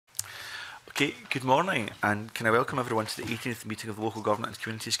Okay, good morning, and can I welcome everyone to the 18th meeting of the Local Government and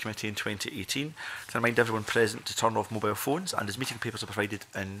Communities Committee in 2018. Can I remind everyone present to turn off mobile phones, and as meeting papers are provided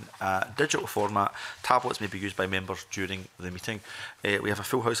in digital format, tablets may be used by members during the meeting. We have a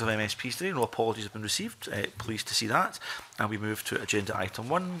full house of MSPs today, no apologies have been received, pleased to see that. And we move to agenda item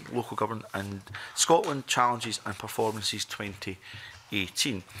 1, Local Government and Scotland, Challenges and Performances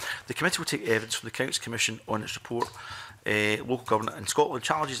 2018. The committee will take evidence from the Accounts Commission on its report Local Government in Scotland,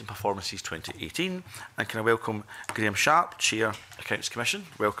 Challenges and Performances 2018. And can I welcome Graham Sharp, Chair, Accounts Commission.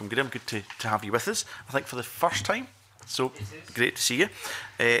 Welcome, Graham. Good to have you with us, I think for the first time. So great to see you.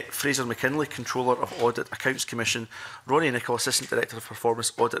 Fraser, McKinlay, Controller of Audit, Accounts Commission. Ronnie, Nicol, Assistant Director of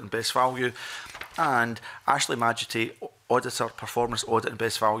Performance, Audit and Best Value. And Ashleigh, Madjitey, Auditor, Performance, Audit and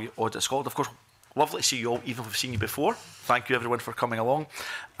Best Value, Audit Scotland. Of course, lovely to see you all, even if we've seen you before. Thank you everyone for coming along.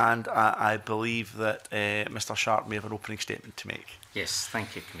 And I believe that Mr Sharp may have an opening statement to make. Yes,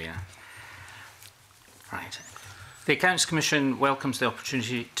 thank you, Convener. Right. The Accounts Commission welcomes the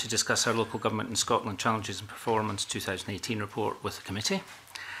opportunity to discuss our Local Government in Scotland Challenges and Performance 2018 report with the committee.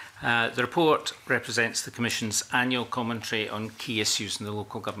 The report represents the Commission's annual commentary on key issues in the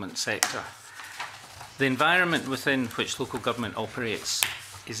local government sector. The environment within which local government operates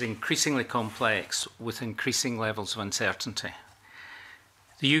is increasingly complex with increasing levels of uncertainty.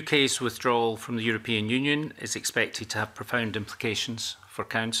 The UK's withdrawal from the European Union is expected to have profound implications for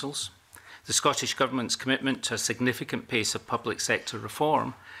councils. The Scottish Government's commitment to a significant pace of public sector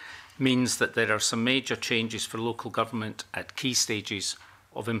reform means that there are some major changes for local government at key stages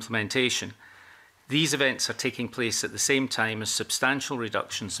of implementation. These events are taking place at the same time as substantial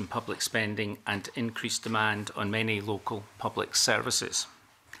reductions in public spending and increased demand on many local public services.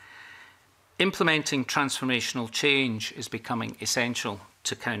 Implementing transformational change is becoming essential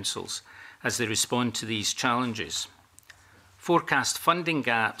to councils as they respond to these challenges. Forecast funding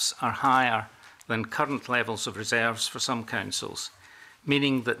gaps are higher than current levels of reserves for some councils,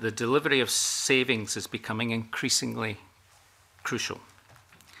 meaning that the delivery of savings is becoming increasingly crucial.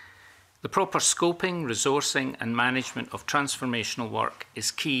 The proper scoping, resourcing and management of transformational work is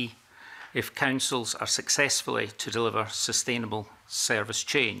key if councils are successfully to deliver sustainable service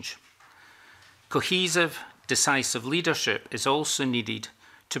change. Cohesive, decisive leadership is also needed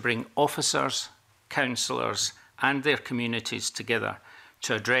to bring officers, councillors and their communities together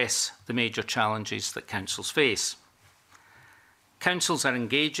to address the major challenges that councils face. Councils are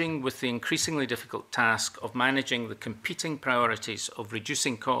engaging with the increasingly difficult task of managing the competing priorities of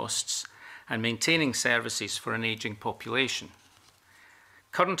reducing costs and maintaining services for an ageing population.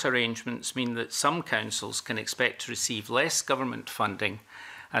 Current arrangements mean that some councils can expect to receive less government funding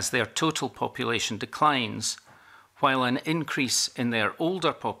as their total population declines, while an increase in their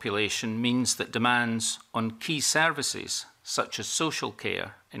older population means that demands on key services, such as social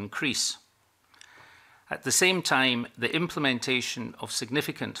care, increase. At the same time, the implementation of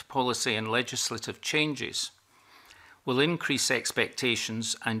significant policy and legislative changes will increase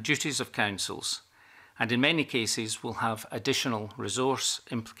expectations and duties of councils, and in many cases will have additional resource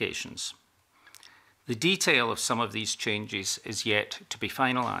implications. The detail of some of these changes is yet to be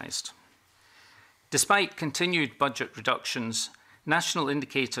finalised. Despite continued budget reductions, national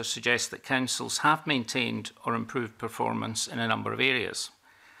indicators suggest that councils have maintained or improved performance in a number of areas.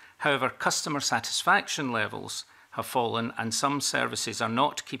 However, customer satisfaction levels have fallen and some services are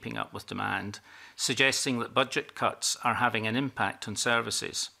not keeping up with demand, suggesting that budget cuts are having an impact on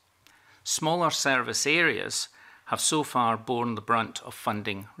services. Smaller service areas have so far borne the brunt of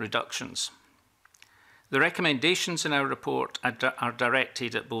funding reductions. The recommendations in our report are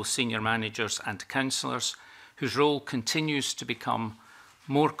directed at both senior managers and councillors, whose role continues to become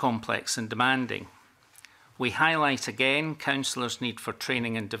more complex and demanding. We highlight again councillors' need for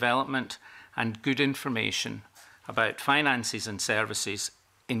training and development and good information about finances and services,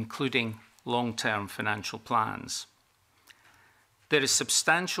 including long-term financial plans. There is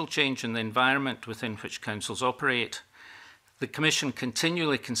substantial change in the environment within which councils operate. The Commission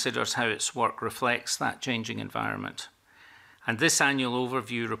continually considers how its work reflects that changing environment. And this annual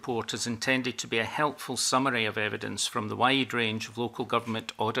overview report is intended to be a helpful summary of evidence from the wide range of local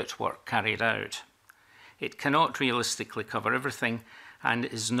government audit work carried out. It cannot realistically cover everything and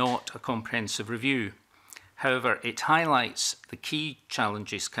is not a comprehensive review. However, it highlights the key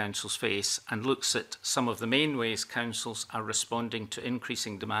challenges councils face and looks at some of the main ways councils are responding to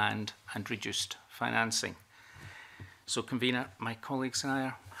increasing demand and reduced financing. So, Convener, my colleagues and I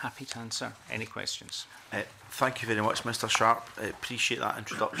are happy to answer any questions. Thank you very much, Mr Sharp. I appreciate that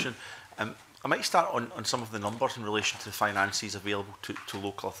introduction. I might start on some of the numbers in relation to the finances available to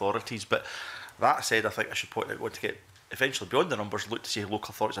local authorities, but that said, I think I should point out, I want to get eventually, beyond the numbers, look to see how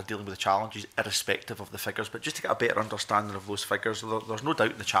local authorities are dealing with the challenges, irrespective of the figures. But just to get a better understanding of those figures, there's no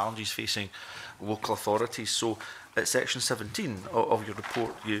doubt in the challenges facing local authorities. So, at section 17 of your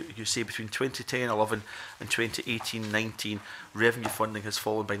report, you say between 2010-11 and 2018-19, revenue funding has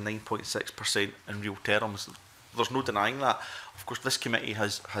fallen by 9.6% in real terms. There's no denying that. Of course, this committee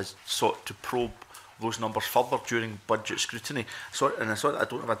has sought to probe those numbers further during budget scrutiny. And I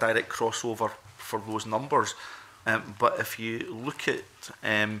don't have a direct crossover for those numbers. But if you look at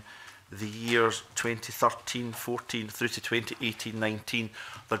the years 2013-14 through to 2018-19,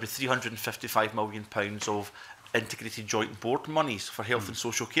 there'll be £355 million of integrated joint board monies for health and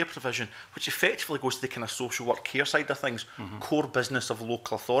social care provision, which effectively goes to the kind of social work care side of things, core business of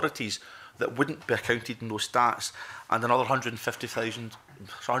local authorities that wouldn't be accounted in those stats, and another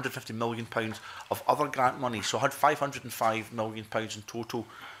 £150 million of other grant money. So I had £505 million in total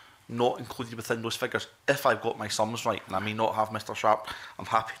not included within those figures, if I've got my sums right, and I may not have, Mr Sharp. I'm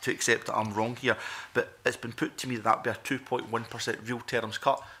happy to accept that I'm wrong here, but it's been put to me that that'd be a 2.1% real terms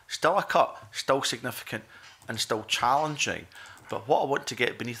cut. Still a cut, still significant, and still challenging. But what I want to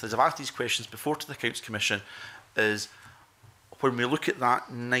get beneath, as I've asked these questions before to the Accounts Commission, is when we look at that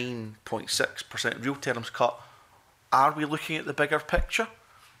 9.6% real terms cut, are we looking at the bigger picture?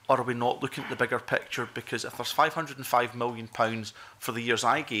 Or are we not looking at the bigger picture? Because if there's £505 million for the years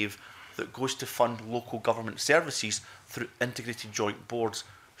I gave that goes to fund local government services through integrated joint boards,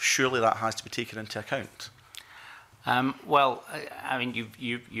 surely that has to be taken into account. Well, I mean,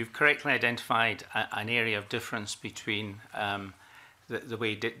 you've correctly identified an area of difference between the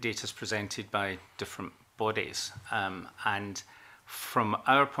way data is presented by different bodies. And from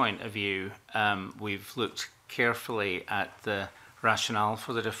our point of view, we've looked carefully at the rationale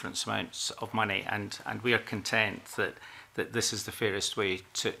for the different amounts of money, and we are content that this is the fairest way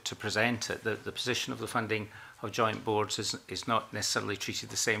to present it. The position of the funding of joint boards is not necessarily treated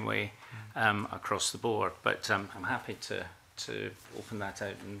the same way across the board, but I'm happy to open that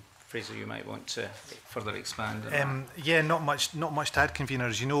out, and Fraser, you might want to further expand on that. Yeah, not much to add, convener.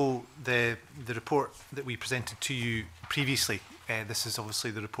 As you know, the report that we presented to you previously, this is obviously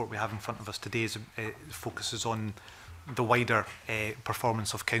the report we have in front of us today, focuses on the wider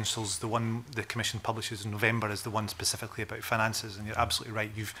performance of councils. The one the Commission publishes in November is the one specifically about finances, and you're absolutely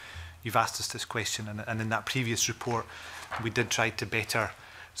right. You've asked us this question, and in that previous report, we did try to better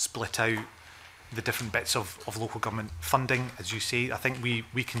split out the different bits of local government funding. As you say, I think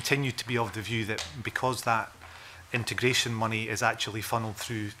we continue to be of the view that because that integration money is actually funneled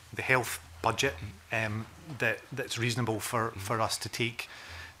through the health budget, that's reasonable for us to take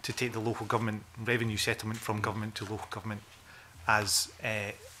the local government revenue settlement from government to local government as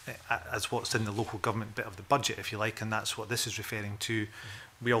what's in the local government bit of the budget, if you like, and that's what this is referring to.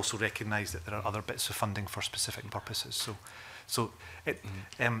 We also recognise that there are other bits of funding for specific purposes.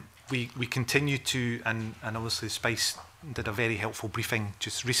 We continue to, and obviously Spice did a very helpful briefing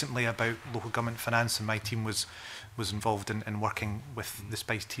just recently about local government finance, and my team was involved in working with the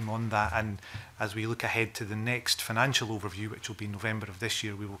Spice team on that. And as we look ahead to the next financial overview, which will be November of this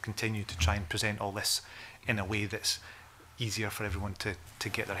year, we will continue to try and present all this in a way that's easier for everyone to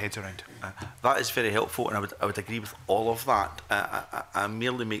get their heads around. That is very helpful, and I would agree with all of that. I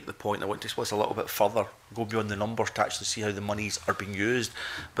merely make the point, I want to explore this a little bit further, go beyond the numbers to actually see how the monies are being used,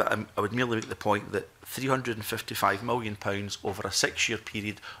 but I would merely make the point that £355 million over a 6-year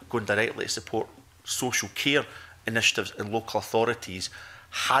period going directly to support social care initiatives in local authorities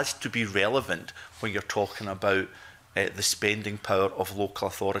has to be relevant when you're talking about the spending power of local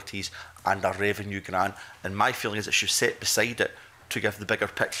authorities and a revenue grant. And my feeling is it should sit beside it to give the bigger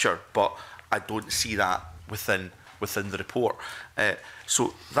picture, but I don't see that within the report.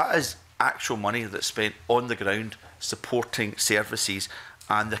 So that is actual money that's spent on the ground supporting services.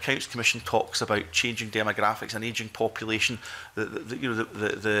 And the Accounts Commission talks about changing demographics and ageing population,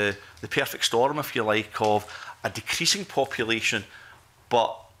 the perfect storm, if you like, of a decreasing population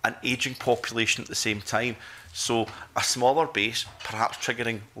but an ageing population at the same time. So a smaller base, perhaps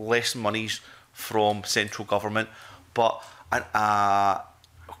triggering less monies from central government, but a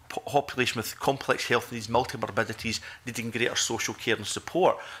population with complex health needs, multi-morbidities, needing greater social care and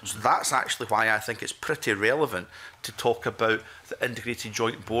support. So that's actually why I think it's pretty relevant to talk about the integrated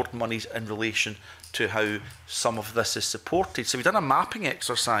joint board monies in relation to how some of this is supported. So we've done a mapping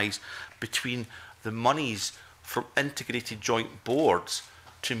exercise between the monies from integrated joint boards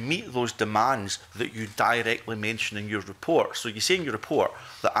to meet those demands that you directly mention in your report. So you say in your report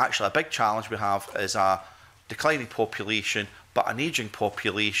that actually a big challenge we have is a declining population, but an ageing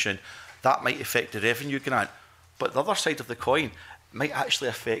population. That might affect the revenue grant. But the other side of the coin, might actually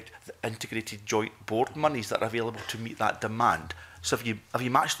affect the integrated joint board monies that are available to meet that demand. So have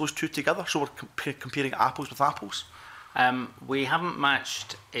you matched those two together? So we're comparing apples with apples? We haven't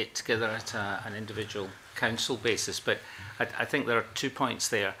matched it together at an individual council basis, but I think there are 2 points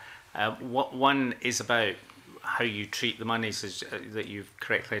there. One is about how you treat the monies that you've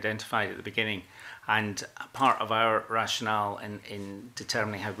correctly identified at the beginning, and part of our rationale in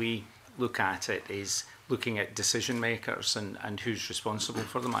determining how we look at it is looking at decision makers and who's responsible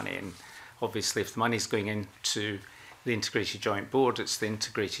for the money. And obviously if the money is going into the Integrated Joint Board, it's the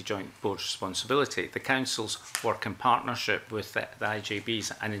Integrated Joint Board's responsibility. The councils work in partnership with the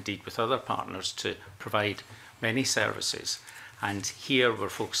IJBs and indeed with other partners to provide many services. And here we're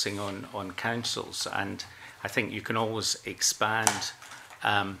focusing on councils, and I think you can always expand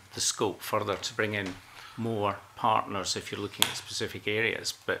the scope further to bring in more partners if you're looking at specific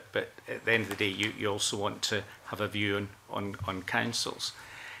areas. But at the end of the day, you also want to have a view on councils.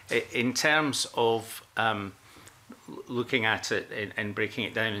 In terms of looking at it and breaking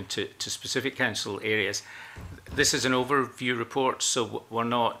it down into specific council areas, this is an overview report, so we're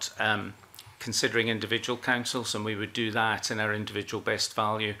not considering individual councils, and we would do that in our individual best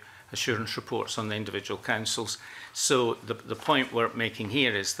value assurance reports on the individual councils. So the point we're making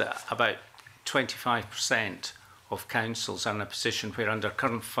here is that about 25% of councils are in a position where under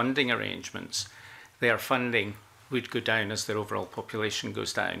current funding arrangements, their funding would go down as their overall population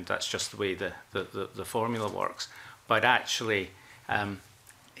goes down. That's just the way the formula works. But actually,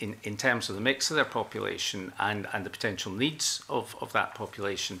 in terms of the mix of their population and the potential needs of that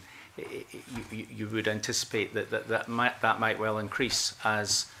population, you would anticipate that might well increase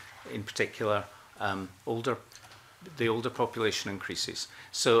as, in particular, the older population increases.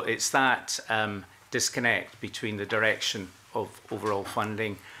 So it's that disconnect between the direction of overall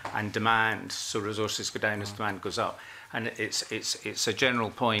funding and demand. So resources go down as demand goes up. And it's a general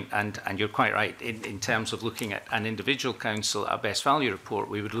point, and you're quite right, in terms of looking at an individual council, a best value report,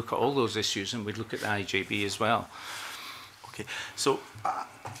 we would look at all those issues, and we'd look at the IJB as well. Okay, so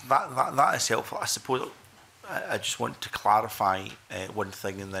that is helpful. I suppose I just want to clarify one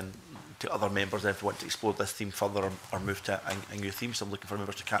thing, and then to other members if you want to explore this theme further or move to a new theme. So I'm looking for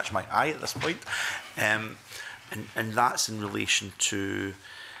members to catch my eye at this point. And that's in relation to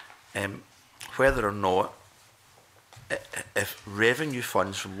whether or not, if revenue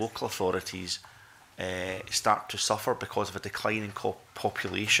funds from local authorities start to suffer because of a declining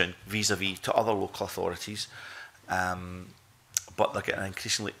population vis-a-vis to other local authorities, but they're getting an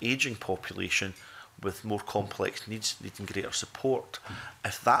increasingly ageing population with more complex needs, needing greater support.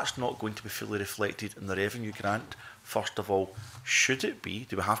 If that's not going to be fully reflected in the revenue grant, first of all, should it be?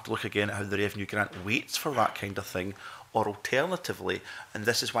 Do we have to look again at how the revenue grant waits for that kind of thing? Or alternatively, and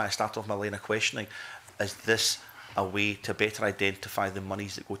this is why I started off my line of questioning, is this a way to better identify the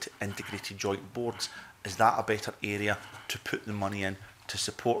monies that go to integrated joint boards? Is that a better area to put the money in to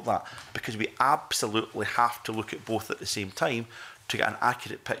support that? Because we absolutely have to look at both at the same time to get an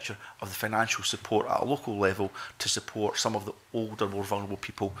accurate picture of the financial support at a local level to support some of the older, more vulnerable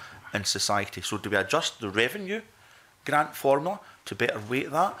people in society. So do we adjust the revenue grant formula to better weight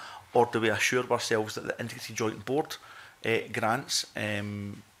that, or do we assure ourselves that the integrated joint board grants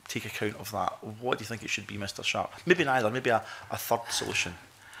take account of that? What do you think it should be, Mr. Sharp? Maybe neither, maybe a third solution.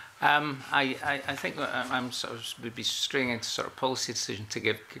 I think I'm would be straying into sort of policy decision to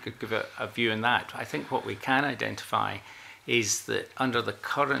give a view on that. I think what we can identify is that under the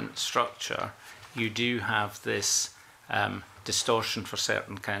current structure, you do have this distortion for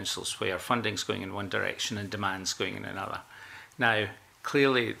certain councils where funding's going in one direction and demand's going in another. Now,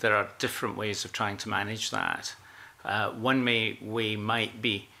 clearly there are different ways of trying to manage that. One way might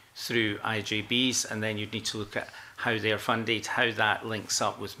be through IJBs, and then you'd need to look at how they're funded, how that links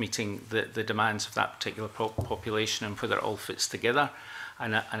up with meeting the demands of that particular population and whether it all fits together.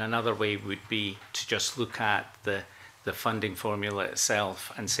 And another way would be to just look at the funding formula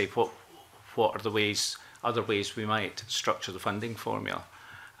itself and say what are the other ways we might structure the funding formula.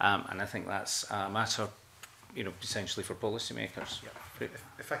 And I think that's a matter, essentially for policymakers. Yeah.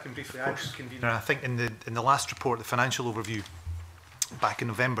 If I can briefly add, Convener, I think in the last report, the financial overview, back in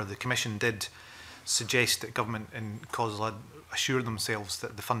November, the Commission did suggest that government and COSLA assure themselves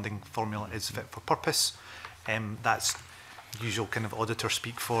that the funding formula is fit for purpose. That's usual kind of auditor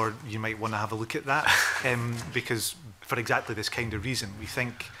speak for, you might want to have a look at that, because for exactly this kind of reason, I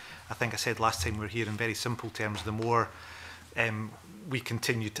think I said last time we were here in very simple terms, the more we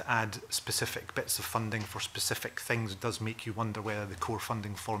continue to add specific bits of funding for specific things, it does make you wonder whether the core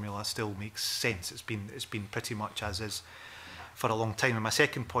funding formula still makes sense. It's been pretty much as is for a long time. And my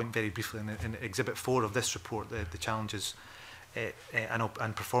second point, very briefly, in Exhibit 4 of this report, the challenges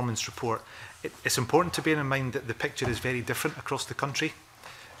and performance report, it's important to bear in mind that the picture is very different across the country.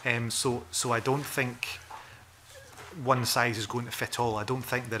 So I don't think one size is going to fit all. I don't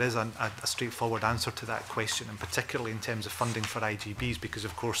think there is a straightforward answer to that question, and particularly in terms of funding for IGBs, because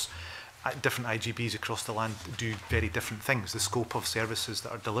of course different IGBs across the land do very different things. The scope of services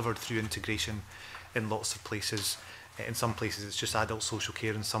that are delivered through integration in lots of places, in some places it's just adult social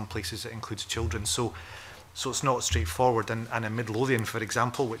care, in some places it includes children. So it's not straightforward. And in Midlothian, for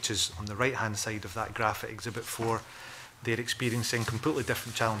example, which is on the right hand side of that graph at Exhibit 4, they're experiencing completely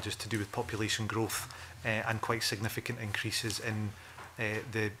different challenges to do with population growth and quite significant increases in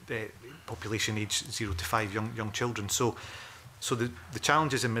the population aged 0 to 5, young children. So the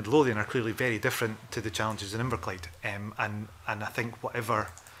challenges in Midlothian are clearly very different to the challenges in Inverclyde. And I think whatever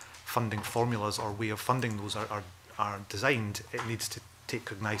funding formulas or way of funding those are designed, it needs to take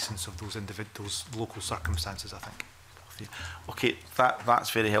cognizance of those local circumstances, I think. Okay, that's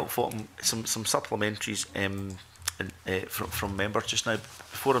very helpful. Some supplementaries from members just now.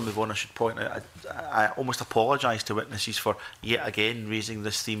 Before I move on, I should point out, I almost apologise to witnesses for yet again raising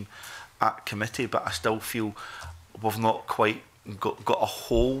this theme at committee, but I still feel we've not quite got a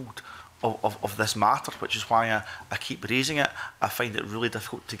hold of this matter, which is why I keep raising it. I find it really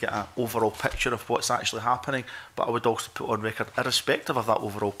difficult to get an overall picture of what's actually happening, but I would also put on record, irrespective of that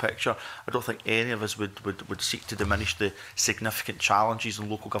overall picture, I don't think any of us would seek to diminish the significant challenges in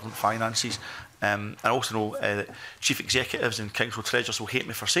local government finances. I also know that chief executives and council treasurers will hate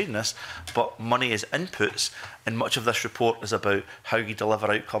me for saying this, but money is inputs, and much of this report is about how you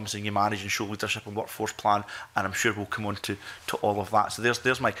deliver outcomes and you manage and show leadership and workforce plan, and I'm sure we'll come on to all of that. So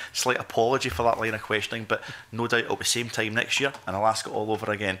there's my slight apology for that line of questioning, but no doubt it'll be same time next year and I'll ask it all over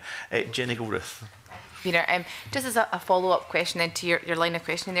again. Jenny Gilruth. Convener, just as a follow-up question then to your line of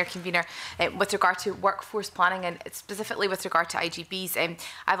questioning there, Convener, with regard to workforce planning and specifically with regard to IGBs, I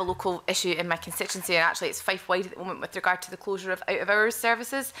have a local issue in my constituency, and actually it's Fife-wide at the moment with regard to the closure of out-of-hours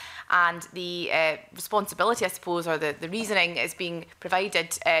services, and the responsibility, I suppose, or the reasoning is being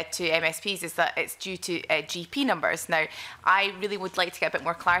provided to MSPs is that it's due to GP numbers. Now, I really would like to get a bit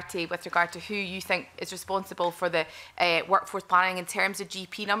more clarity with regard to who you think is responsible for the workforce planning in terms of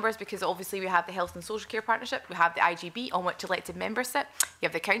GP numbers, because obviously we have the Health and Social Care Partnership, we have the IGB on which elected members sit, you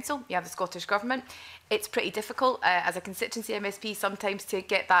have the council, you have the Scottish Government. It's pretty difficult as a constituency MSP sometimes to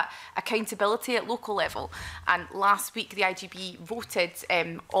get that accountability at local level. And last week the IGB voted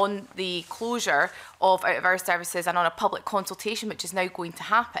on the closure of out-of-hours services and on a public consultation, which is now going to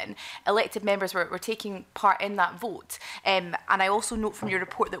happen. Elected members were taking part in that vote. And I also note from your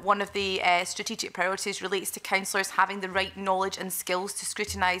report that one of the strategic priorities relates to councillors having the right knowledge and skills to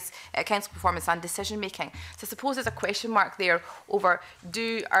scrutinise council performance and decision making. So I suppose there's a question mark there over,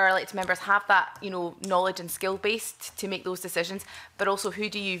 do our elected members have that, knowledge and skill based to make those decisions, but also who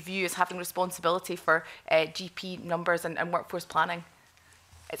do you view as having responsibility for GP numbers and workforce planning?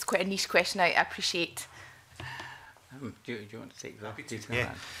 It's quite a niche question, I appreciate. Do you want to take that?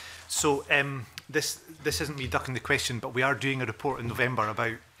 Yeah. So this isn't me ducking the question, but we are doing a report in November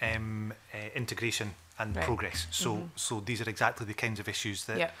about integration and progress. So so these are exactly the kinds of issues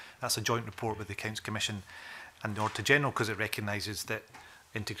that that's a joint report with the Accounts Commission and the Auditor General, because it recognises that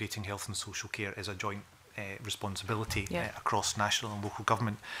integrating health and social care is a joint responsibility across national and local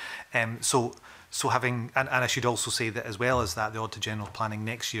government. So having, and I should also say that as well as that, the Auditor General planning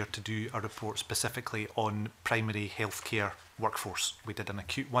next year to do a report specifically on primary healthcare workforce. We did an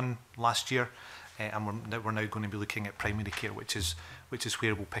acute one last year, and we're now going to be looking at primary care, which is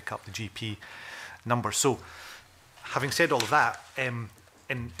where we'll pick up the GP number. So having said all of that, in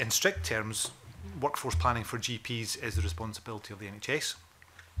strict terms, workforce planning for GPs is the responsibility of the NHS.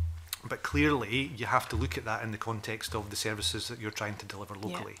 But clearly, you have to look at that in the context of the services that you're trying to deliver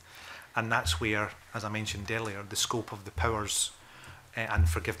locally. And that's where, as I mentioned earlier, the scope of the powers, and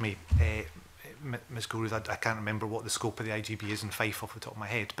forgive me, Ms Gilruth, I can't remember what the scope of the IGB is in Fife off the top of my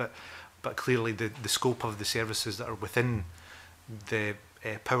head, but clearly the scope of the services that are within the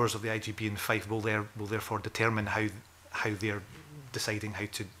powers of the IGB in Fife will therefore determine how they're deciding how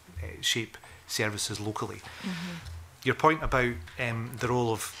to shape services locally. Your point about the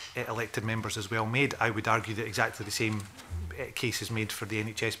role of elected members is well made. I would argue that exactly the same case is made for the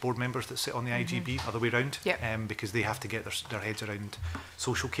NHS board members that sit on the IGB, other way around, because they have to get their heads around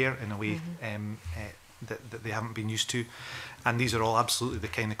social care in a way that they haven't been used to. And these are all absolutely the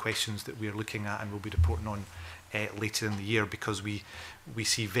kind of questions that we're looking at and we'll be reporting on later in the year, because we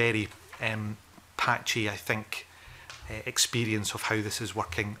see very patchy, I think, experience of how this is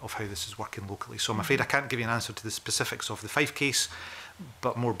working locally. So I'm afraid I can't give you an answer to the specifics of the Fife case,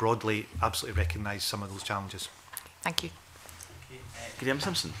 but more broadly, absolutely recognise some of those challenges. Thank you. Graham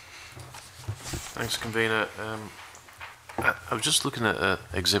Simpson. Thanks, Convener. I was just looking at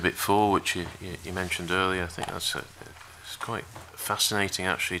Exhibit 4, which you mentioned earlier. I think it's quite fascinating,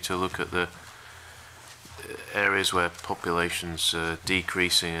 actually, to look at the areas where population's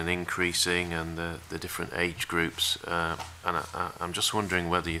decreasing and increasing, and the different age groups. And I'm just wondering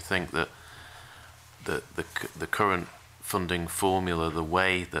whether you think that the current funding formula, the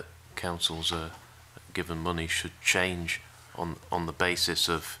way that councils are given money, should change on the basis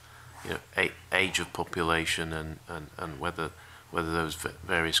of age of population and whether those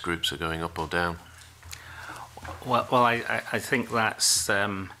various groups are going up or down. Well, I think that's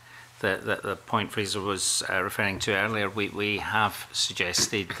the point Fraser was referring to earlier. We have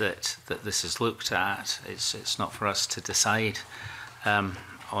suggested that this is looked at. It's not for us to decide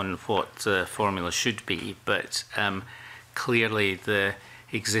on what the formula should be, but clearly the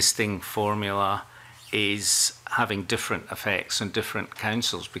existing formula is having different effects on different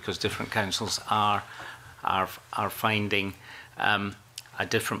councils, because different councils are finding a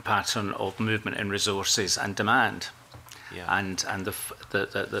different pattern of movement in resources and demand. Yeah. And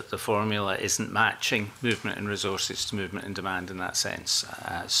the formula isn't matching movement in resources to movement in demand in that sense.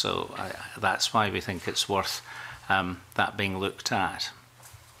 So that's why we think it's worth that being looked at.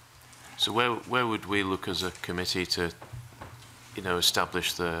 So where would we look as a committee to,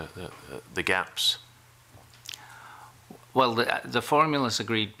 establish the gaps? Well, the formula is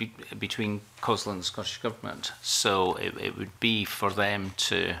agreed between COSLA and the Scottish Government, so it would be for them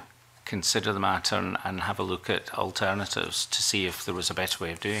to consider the matter and have a look at alternatives to see if there was a better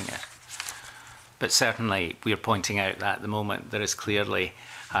way of doing it. But certainly we are pointing out that at the moment there is clearly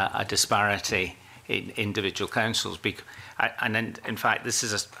a disparity in individual councils. And in fact, this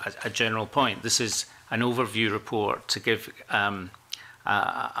is a general point. This is an overview report to give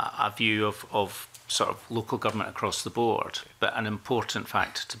a view of sort of local government across the board. But an important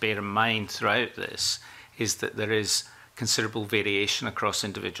fact to bear in mind throughout this is that there is considerable variation across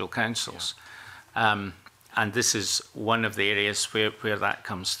individual councils. Yeah. And this is one of the areas where that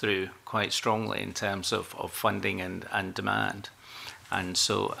comes through quite strongly in terms of funding and demand. And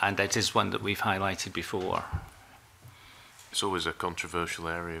it is one that we've highlighted before. It's always a controversial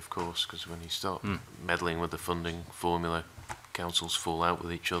area, of course, because when you start meddling with the funding formula, councils fall out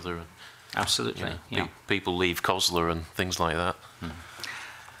with each other. And, absolutely, yeah. People leave COSLA and things like that.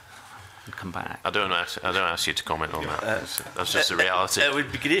 And come back. I don't ask you to comment on that. That's just the reality. It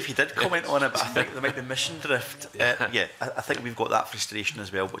would be great if you did comment on it, but I think there might be mission drift. I think we've got that frustration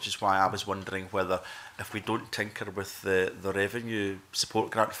as well, which is why I was wondering whether, if we don't tinker with the revenue support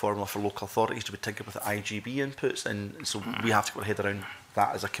grant formula for local authorities, do we tinker with the IGB inputs? And so we have to get our head around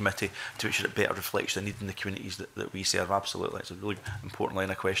that as a committee to make sure it better reflects the need in the communities that we serve. Absolutely, it's a really important line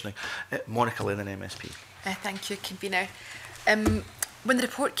of questioning. Monica Lennon, MSP. Thank you, Convener. When the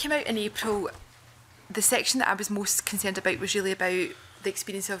report came out in April, the section that I was most concerned about was really about the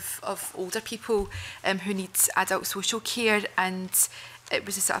experience of older people who need adult social care, and it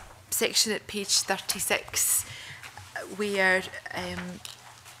was a sort of section at page 36 where,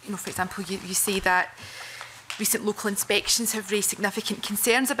 for example, you say that recent local inspections have raised significant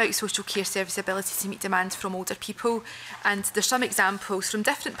concerns about social care service ability to meet demand from older people, and there's some examples from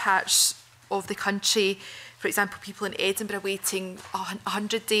different parts of the country. For example, people in Edinburgh waiting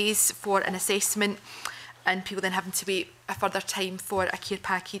 100 days for an assessment, and people then having to wait a further time for a care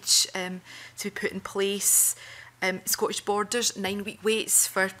package to be put in place. Scottish Borders, 9-week waits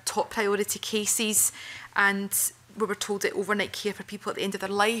for top priority cases, and we were told that overnight care for people at the end of their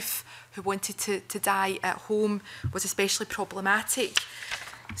life who wanted to die at home was especially problematic.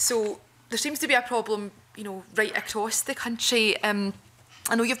 So there seems to be a problem, right across the country.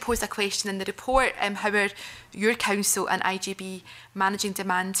 I know you've posed a question in the report, how are your council and IGB managing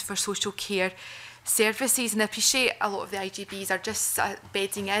demand for social care services? And I appreciate a lot of the IGBs are just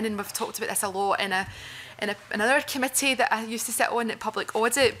bedding in, and we've talked about this a lot in another committee that I used to sit on at Public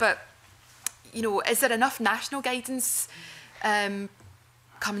Audit, but is there enough national guidance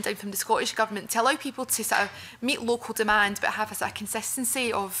coming down from the Scottish Government to allow people to sort of meet local demand but have a sort of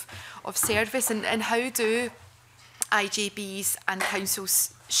consistency of service, and how do IJBs and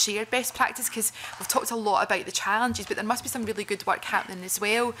councils share best practice? Because we've talked a lot about the challenges, but there must be some really good work happening as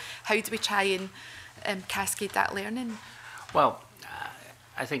well. How do we try and cascade that learning? Well,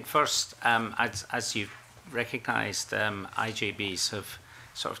 I think first, as you've recognised, IJBs have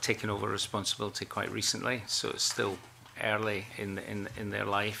sort of taken over responsibility quite recently, so it's still early in their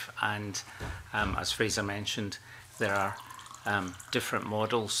life, and as Fraser mentioned, there are different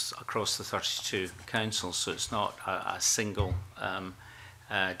models across the 32 councils, so it's not a single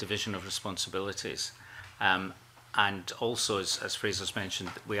division of responsibilities. And also, as Fraser's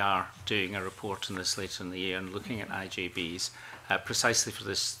mentioned, we are doing a report on this later in the year and looking at IJBs precisely for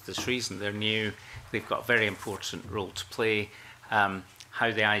this reason. They're new, they've got a very important role to play. How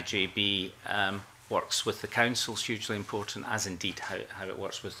the IJB works with the council is hugely important, as indeed how it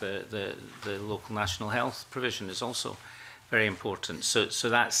works with the local national health provision is also very important. So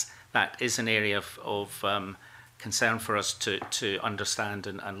that is an area of concern for us to understand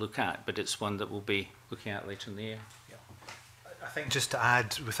and look at, but it's one that we'll be looking at later in the year. Yeah. I think just to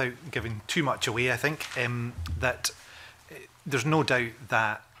add, without giving too much away, I think that there's no doubt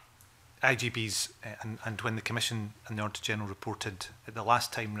that IGBs and when the Commission and the Auditor General reported at the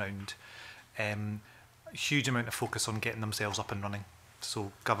last time round, a huge amount of focus on getting themselves up and running.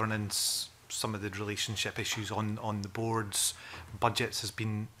 So governance, some of the relationship issues on the boards, budgets has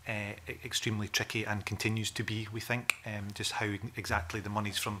been extremely tricky and continues to be, we think, just how exactly the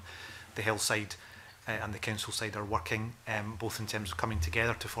monies from the health side and the council side are working, both in terms of coming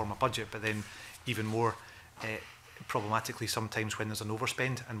together to form a budget, but then even more problematically sometimes when there's an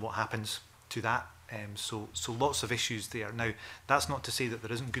overspend and what happens to that. So lots of issues there. Now, that's not to say that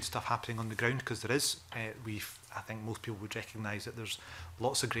there isn't good stuff happening on the ground, because there is. I think most people would recognise that there's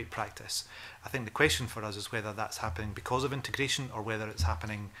lots of great practice. I think the question for us is whether that's happening because of integration or whether it's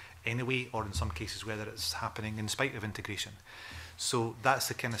happening anyway, or in some cases whether it's happening in spite of integration. So that's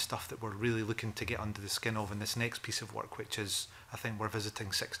the kind of stuff that we're really looking to get under the skin of in this next piece of work, which is, I think we're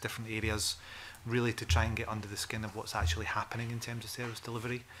visiting 6 different areas, really to try and get under the skin of what's actually happening in terms of service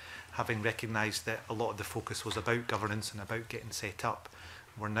delivery. Having recognised that a lot of the focus was about governance and about getting set up,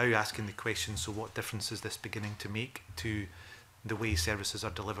 we're now asking the question, so what difference is this beginning to make to the way services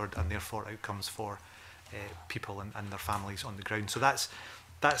are delivered and therefore outcomes for people and their families on the ground. So that's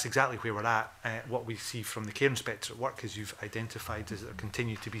exactly where we're at. What we see from the care inspector at work, as you've identified, is that there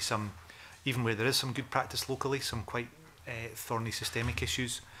continue to be some, even where there is some good practice locally, some quite thorny systemic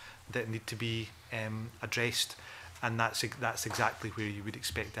issues that need to be addressed, and that's exactly where you would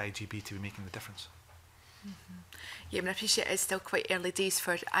expect the IGB to be making the difference. Mm-hmm. Yeah, I mean, I appreciate it's still quite early days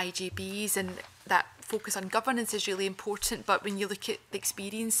for IGBs, and that focus on governance is really important, but when you look at the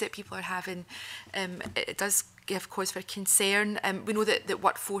experience that people are having, it does give cause for concern. We know that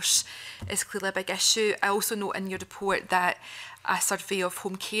workforce is clearly a big issue. I also note in your report that a survey of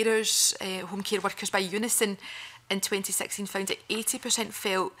home carers, home care workers by Unison in 2016 found that 80%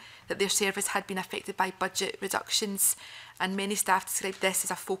 felt that their service had been affected by budget reductions, and many staff described this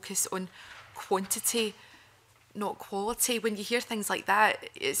as a focus on quantity, not quality. When you hear things like that,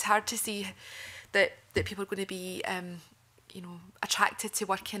 it's hard to see that people are going to be attracted to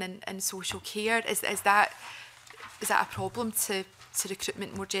working in social care. Is that a problem to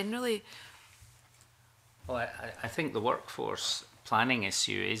recruitment more generally? Well, I think the workforce planning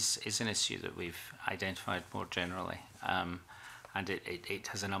issue is an issue that we've identified more generally, and it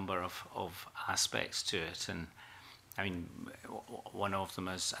has a number of aspects to it. And I mean, one of them,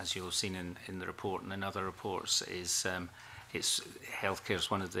 as you'll have seen in the report and in other reports, is healthcare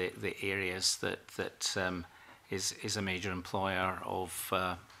is one of the areas that is a major employer of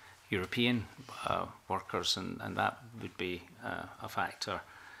European workers, and that would be a factor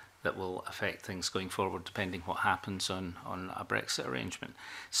that will affect things going forward, depending what happens on a Brexit arrangement.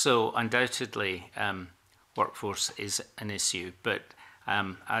 So undoubtedly, workforce is an issue, but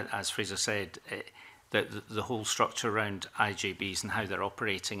as Fraser said, the whole structure around IJBs and how they're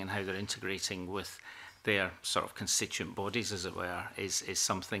operating and how they're integrating with their sort of constituent bodies, as it were, is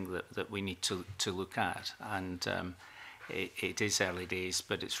something that we need to look at. And it is early days,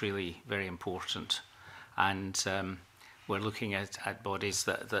 but it's really very important. And we're looking at bodies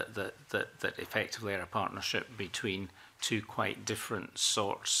that effectively are a partnership between two quite different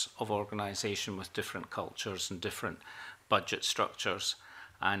sorts of organisation with different cultures and different budget structures,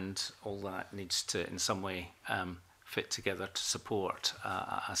 and all that needs to in some way fit together to support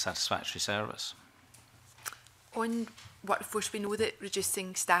a satisfactory service. On workforce, we know that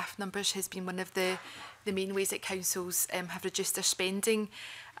reducing staff numbers has been one of the main ways that councils have reduced their spending,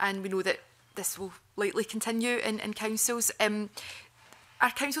 and we know that this will likely continue in councils. Are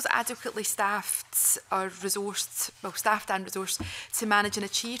councils adequately staffed or resourced, well, staffed and resourced, to manage and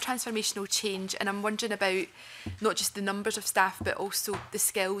achieve transformational change? And I'm wondering about not just the numbers of staff, but also the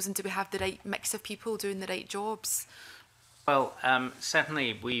skills, and do we have the right mix of people doing the right jobs? Well,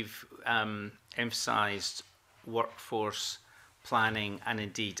 certainly we've emphasised workforce planning and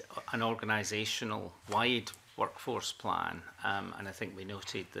indeed an organisational wide workforce plan, and I think we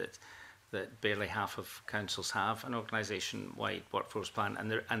noted that barely half of councils have an organisation-wide workforce plan,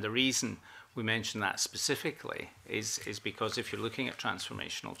 and the reason we mention that specifically is because if you're looking at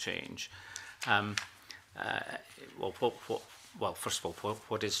transformational change, well, first of all,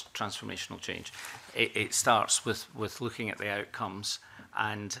 what is transformational change? It starts with looking at the outcomes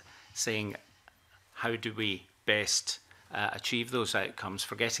and saying, how do we best achieve those outcomes,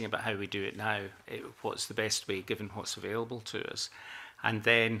 forgetting about how we do it now, what's the best way given what's available to us. And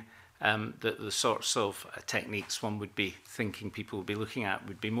then the sorts of techniques one would be thinking people would be looking at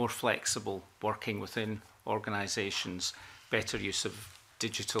would be more flexible, working within organisations, better use of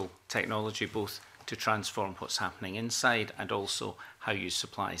digital technology, both to transform what's happening inside and also how you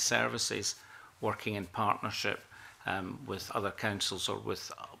supply services, working in partnership with other councils or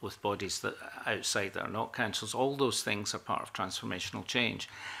with bodies that outside that are not councils. All those things are part of transformational change.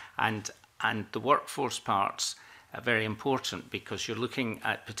 And the workforce parts are very important because you're looking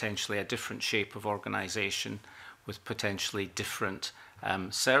at potentially a different shape of organisation with potentially different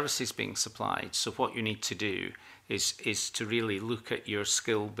services being supplied. So what you need to do is to really look at your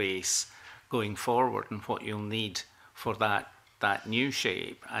skill base going forward and what you'll need for that new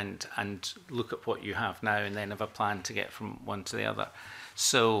shape and look at what you have now and then have a plan to get from one to the other.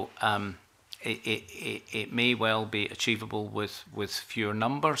 So it may well be achievable with fewer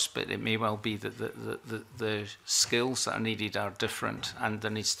numbers, but it may well be that the skills that are needed are different, and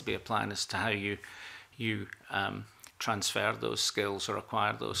there needs to be a plan as to how you transfer those skills or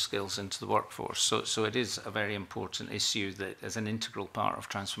acquire those skills into the workforce. So it is a very important issue that is an integral part of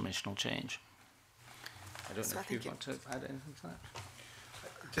transformational change. I don't know if you want to add anything to that.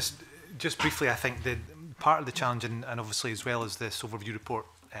 Just briefly, I think that part of the challenge, and obviously as well as this overview report,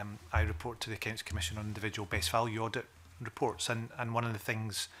 I report to the Accounts Commission on individual best value audit reports, and one of the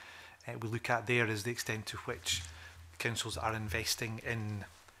things we look at there is the extent to which councils are investing in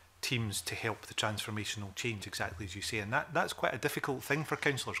teams to help the transformational change, exactly as you say. And that's quite a difficult thing for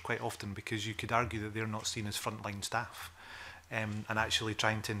councillors quite often, because you could argue that they're not seen as frontline staff, and actually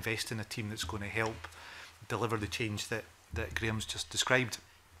trying to invest in a team that's going to help deliver the change that Graham's just described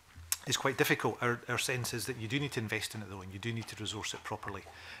is quite difficult. Our sense is that you do need to invest in it though, and you do need to resource it properly,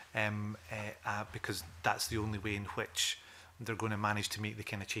 because that's the only way in which they're going to manage to make the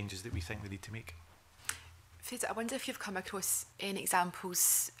kind of changes that we think they need to make. Fraser, I wonder if you've come across any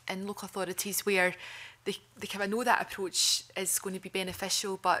examples in local authorities where they kind of know that approach is going to be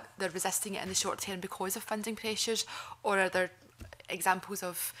beneficial, but they're resisting it in the short term because of funding pressures, or are there examples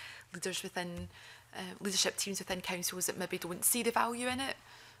of leaders within leadership teams within councils that maybe don't see the value in it?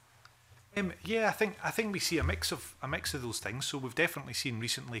 Yeah, I think we see a mix of those things. So we've definitely seen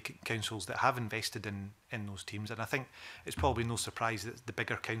recently councils that have invested in those teams, and I think it's probably no surprise that the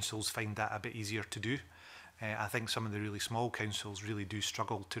bigger councils find that a bit easier to do. I think some of the really small councils really do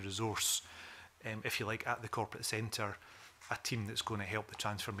struggle to resource, if you like, at the corporate centre, a team that's going to help the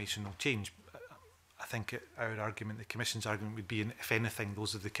transformational change. I think our argument, the Commission's argument, would be, if anything,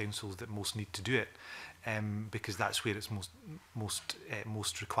 those are the councils that most need to do it, because that's where it's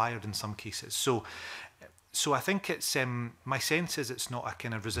most required in some cases. So I think it's my sense is it's not a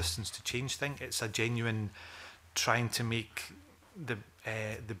kind of resistance to change thing. It's a genuine trying to make the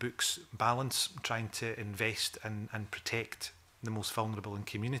books balance, trying to invest and protect the most vulnerable in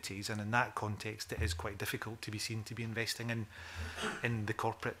communities, and in that context, it is quite difficult to be seen to be investing in the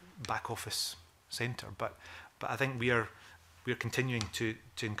corporate back office centre, but I think we are continuing to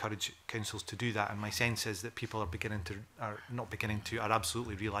encourage councils to do that, and my sense is that people are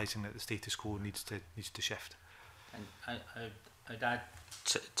absolutely realising that the status quo needs to shift. And I'd add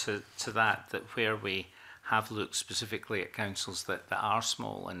to that where we have looked specifically at councils that are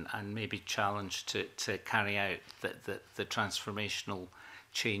small and maybe challenged to carry out the transformational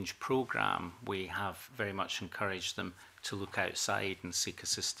change programme, we have very much encouraged them to look outside and seek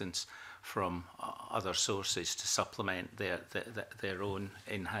assistance from other sources to supplement their own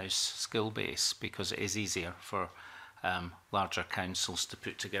in-house skill base, because it is easier for larger councils to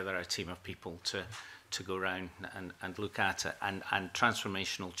put together a team of people to go around and look at it. And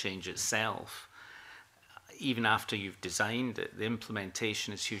transformational change itself, even after you've designed it, the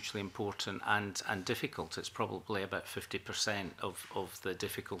implementation is hugely important and difficult. It's probably about 50% of the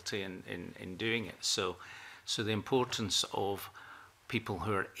difficulty in doing it. So the importance of people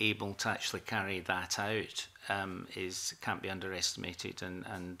who are able to actually carry that out can't be underestimated,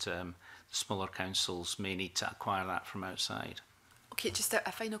 and smaller councils may need to acquire that from outside. Okay, just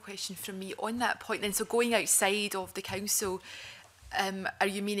a final question from me on that point then. So going outside of the council, are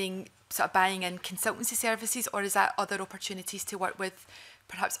you meaning sort of buying in consultancy services, or is that other opportunities to work with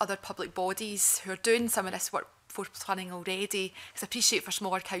perhaps other public bodies who are doing some of this workforce planning already? Because I appreciate for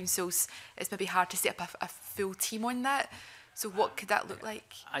smaller councils it's maybe hard to set up a full team on that. So what could that look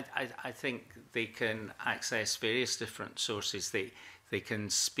like? I think they can access various different sources. They can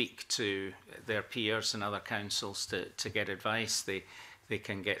speak to their peers and other councils to get advice. They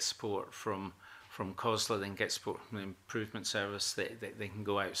can get support from COSLA, they can get support from the improvement service. They can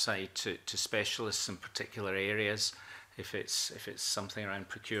go outside to specialists in particular areas. If it's something around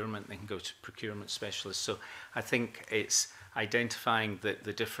procurement, they can go to procurement specialists. So I think it's identifying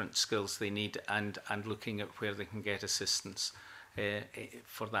the different skills they need and looking at where they can get assistance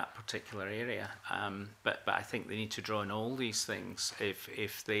for that particular area. But I think they need to draw on all these things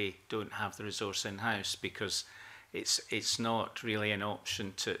if they don't have the resource in-house, because it's not really an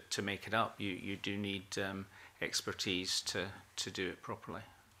option to make it up. You do need expertise to do it properly.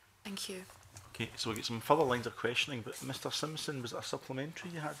 Thank you. Okay, so we'll get some further lines of questioning, but Mr Simpson, was it a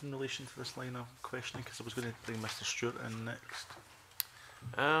supplementary you had in relation to this line of questioning? Because I was going to bring Mr Stewart in next.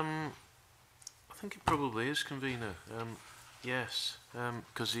 I think it probably is, convener. Yes,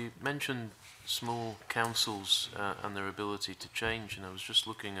 because he mentioned small councils and their ability to change, and I was just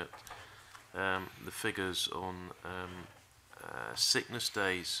looking at the figures on sickness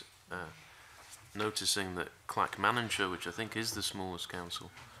days, noticing that Clackmannanshire, which I think is the smallest council,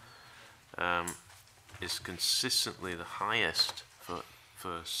 is consistently the highest for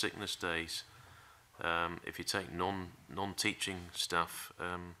sickness days. If you take non-teaching staff,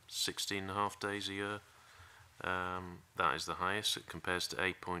 16.5 days a year, that is the highest. It compares to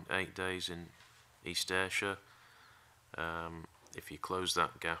 8.8 days in East Ayrshire. If you close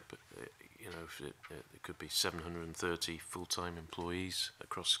that gap, you know, it could be 730 full-time employees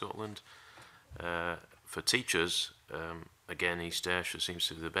across Scotland. For teachers, again, East Ayrshire seems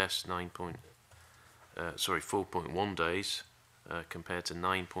to be the best, 4.1 days compared to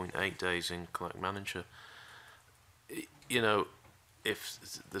 9.8 days in Clackmannanshire. You know, if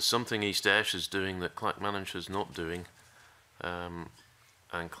there's something East Ayrshire's doing that Clackmannanshire not doing, and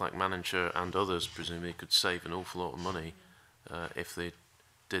Clackmannanshire and others presumably could save an awful lot of money if they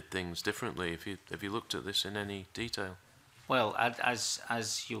did things differently. Have you looked at this in any detail? Well, as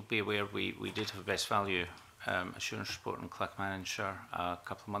you'll be aware, we did have a best value assurance report in Clackmannanshire a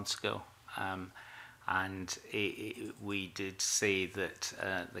couple of months ago, and we did say that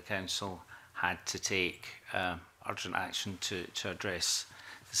the council had to take urgent action to address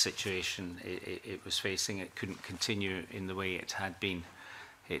the situation it was facing. It couldn't continue in the way it had been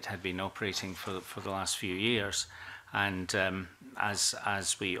operating for the last few years. And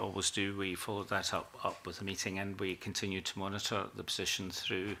as we always do, we followed that up with a meeting, and we continue to monitor the position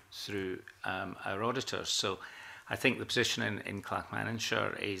through our auditors. So I think the position in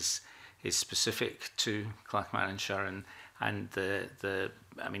Clackmannanshire is specific to Clackmannanshire, and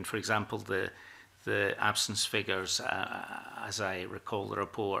I mean, for example, the absence figures, as I recall the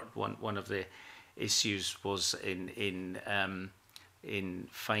report, one of the issues was in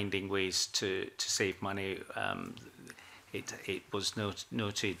finding ways to save money. It was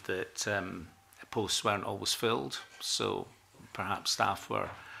noted that posts weren't always filled, so perhaps staff were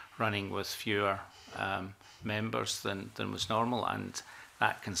running with fewer members than was normal, and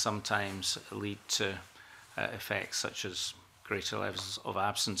that can sometimes lead to effects such as greater levels of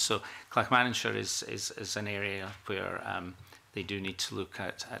absence. So Clackmannanshire is an area where they do need to look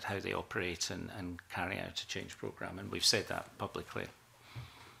at how they operate and carry out a change programme, and we've said that publicly.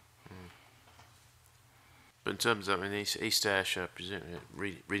 But in terms of, I mean, East Ayrshire,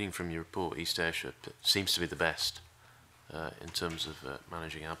 reading from your report, East Ayrshire seems to be the best in terms of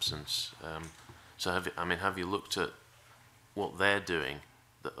managing absence. So have you looked at what they're doing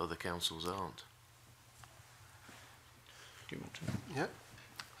that other councils aren't? Do you want to? Yeah.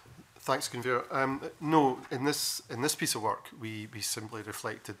 Thanks, convener. No, in this piece of work, we simply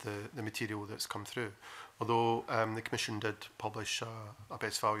reflected the material that's come through. Although the Commission did publish a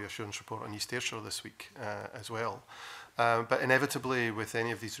best value assurance report on East Ayrshire this week as well. But inevitably, with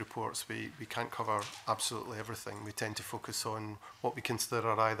any of these reports, we can't cover absolutely everything. We tend to focus on what we consider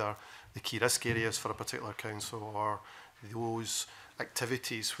are either the key risk areas for a particular council or those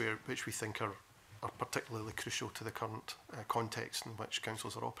activities which we think are particularly crucial to the current context in which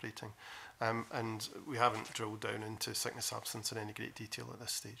councils are operating. And we haven't drilled down into sickness absence in any great detail at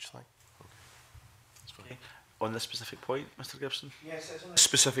this stage. Okay. On this specific point, Mr Gibson? Yes, it's on a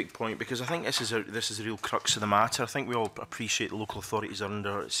specific point, because I think this is a real crux of the matter. I think we all appreciate the local authorities are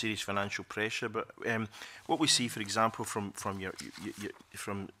under serious financial pressure, but what we see, for example, from some of your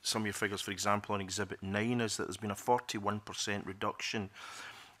figures, for example, on Exhibit 9, is that there's been a 41% reduction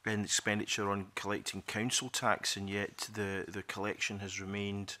in expenditure on collecting council tax, and yet the collection has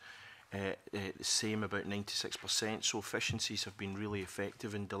remained the same, about 96%. So efficiencies have been really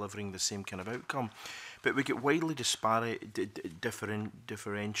effective in delivering the same kind of outcome. But we get widely disparate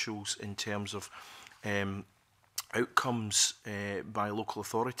differentials in terms of outcomes by local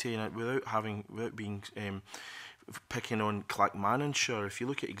authority, and without being picking on Clackmannanshire, if you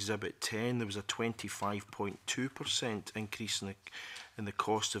look at Exhibit 10, there was a 25.2% increase in the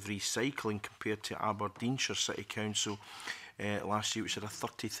cost of recycling compared to Aberdeenshire City Council last year, which had a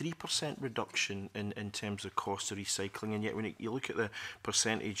 33% reduction in terms of cost of recycling. And yet when you look at the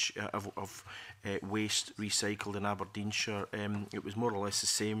percentage of waste recycled in Aberdeenshire, it was more or less the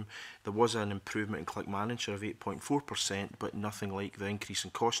same. There was an improvement in Clackmannanshire of 8.4%, but nothing like the increase in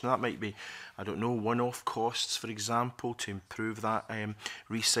cost. And that might be, I don't know, one-off costs, for example, to improve that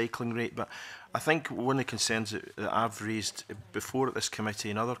recycling rate. But I think one of the concerns that I've raised before at this committee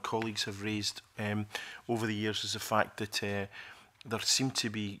and other colleagues have raised over the years is the fact that there seem to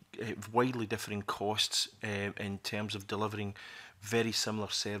be widely differing costs in terms of delivering very similar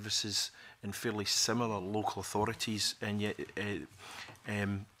services in fairly similar local authorities, and yet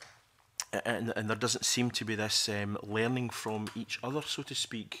and there doesn't seem to be this learning from each other, so to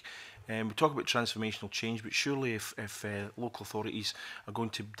speak. We talk about transformational change, but surely if local authorities are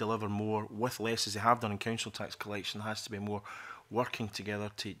going to deliver more with less, as they have done in council tax collection, there has to be more working together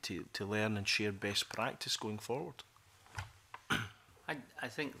to learn and share best practice going forward. I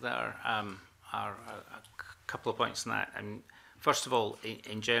think there are a couple of points on that. First of all,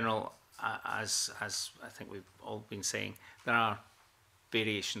 in general, as I think we've all been saying, there are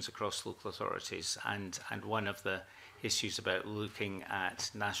variations across local authorities, and one of the issues about looking at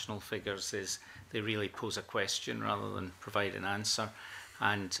national figures is they really pose a question rather than provide an answer,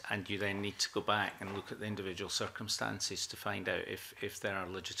 and you then need to go back and look at the individual circumstances to find out if there are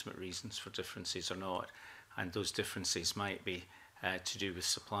legitimate reasons for differences or not, and those differences might be to do with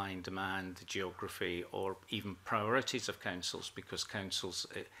supply and demand, the geography, or even priorities of councils, because councils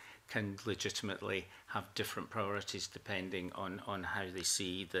can legitimately have different priorities depending on how they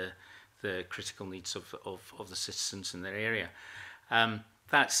see the critical needs of the citizens in their area.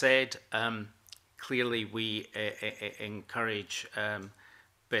 That said, clearly we encourage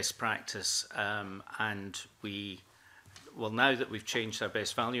best practice, and now that we've changed our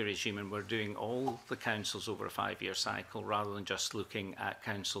best value regime and we're doing all the councils over a 5-year cycle rather than just looking at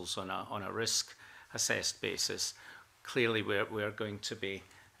councils on a risk assessed basis, clearly we're going to be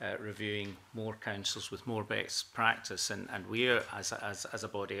reviewing more councils with more best practice, and we are, as a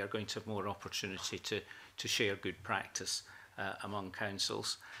body, are going to have more opportunity to share good practice among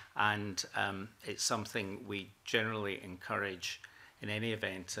councils, and it's something we generally encourage in any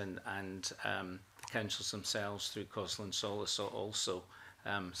event, and the councils themselves through COSLA and SOLACE also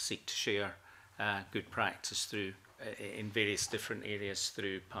seek to share good practice through in various different areas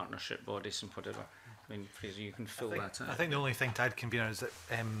through partnership bodies and whatever. I mean, Fraser, you can fill that out. I think the only thing to add, Convener, is that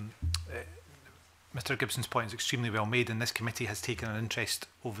Mr Gibson's point is extremely well made, and this committee has taken an interest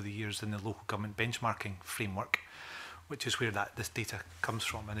over the years in the local government benchmarking framework, which is where this data comes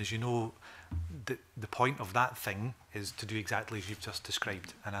from. And as you know, the point of that thing is to do exactly as you've just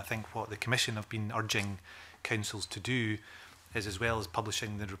described. And I think what the Commission have been urging councils to do is, as well as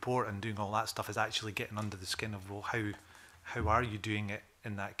publishing the report and doing all that stuff, is actually getting under the skin of, well, how are you doing it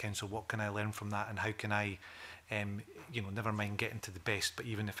in that council? What can I learn from that, and how can I, never mind getting to the best, but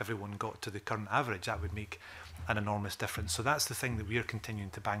even if everyone got to the current average, that would make an enormous difference. So that's the thing that we are continuing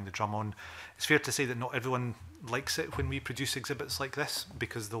to bang the drum on. It's fair to say that not everyone likes it when we produce exhibits like this,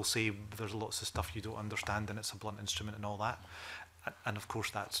 because they'll say there's lots of stuff you don't understand and it's a blunt instrument and all that. And of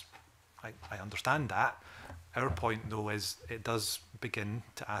course I understand that. Our point though is it does begin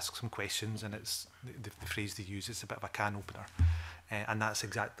to ask some questions, and it's the phrase they use, it's a bit of a can opener. And that's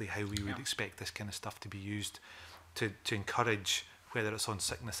exactly how we would expect this kind of stuff to be used to encourage, whether it's on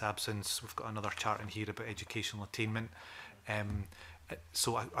sickness absence. We've got another chart in here about educational attainment.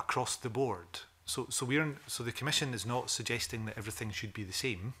 So across the board. So the Commission is not suggesting that everything should be the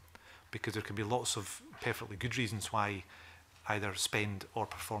same, because there can be lots of perfectly good reasons why either spend or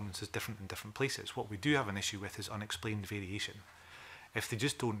performance is different in different places. What we do have an issue with is unexplained variation. If they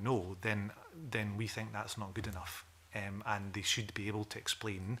just don't know, then we think that's not good enough. And they should be able to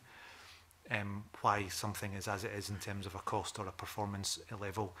explain why something is as it is in terms of a cost or a performance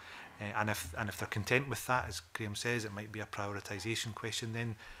level. And if they're content with that, as Graham says, it might be a prioritisation question,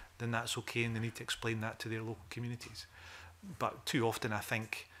 then that's okay, and they need to explain that to their local communities. But too often I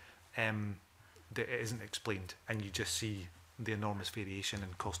think that it isn't explained, and you just see the enormous variation in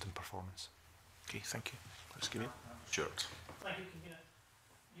cost and performance. Okay, thank you. Let's give it. Stuart. Thank you, Convener.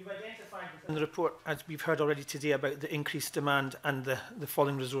 You've identified within the report, as we've heard already today, about the increased demand and the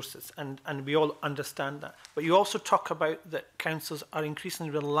falling resources, and we all understand that. But you also talk about that councils are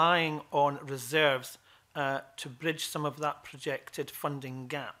increasingly relying on reserves to bridge some of that projected funding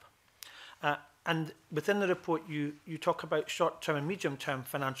gap. And within the report, you talk about short-term and medium-term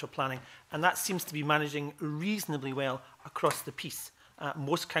financial planning, and that seems to be managing reasonably well across the piece.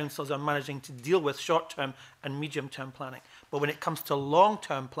 Most councils are managing to deal with short-term and medium-term planning. But when it comes to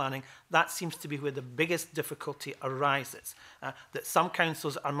long-term planning, that seems to be where the biggest difficulty arises. That some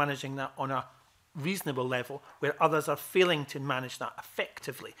councils are managing that on a reasonable level, where others are failing to manage that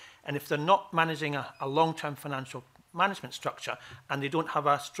effectively. And if they're not managing a long-term financial management structure and they don't have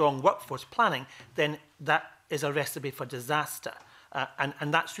a strong workforce planning, then that is a recipe for disaster.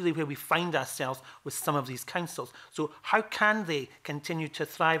 And that's really where we find ourselves with some of these councils. So how can they continue to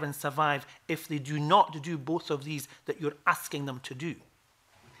thrive and survive if they do not do both of these that you're asking them to do?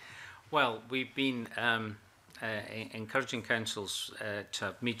 Well, we've been encouraging councils to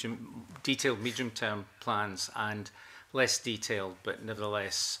have detailed medium-term plans and less detailed, but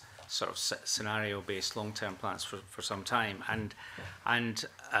nevertheless sort of scenario-based long-term plans for some time. And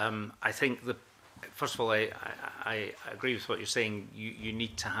I think first of all, I agree with what you're saying. You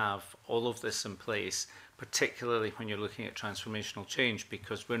need to have all of this in place, particularly when you're looking at transformational change,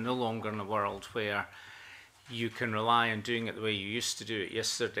 because we're no longer in a world where you can rely on doing it the way you used to do it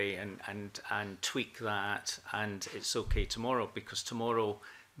yesterday and tweak that, and it's okay tomorrow, because tomorrow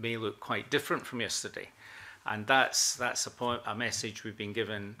may look quite different from yesterday. And that's a message we've been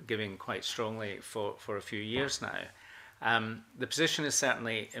giving quite strongly for a few years now. The position has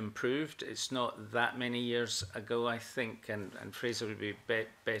certainly improved. It's not that many years ago, I think, and Fraser would be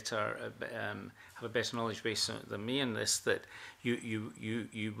better, have a better knowledge base than me in this, that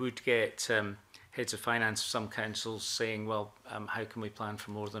you would get heads of finance of some councils saying, well, how can we plan for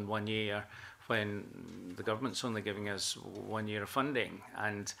more than 1 year when the government's only giving us 1 year of funding?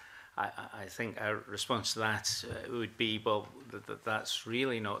 And I think our response to that would be, well, that's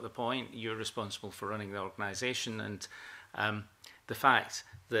really not the point. You're responsible for running the organisation, and the fact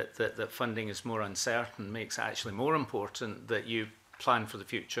that funding is more uncertain makes it actually more important that you plan for the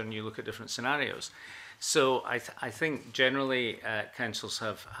future and you look at different scenarios. So I think generally councils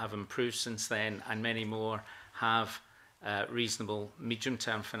have improved since then, and many more have reasonable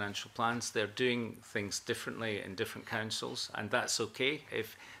medium-term financial plans. They're doing things differently in different councils, and that's okay.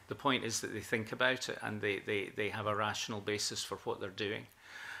 If the point is that they think about it and they have a rational basis for what they're doing.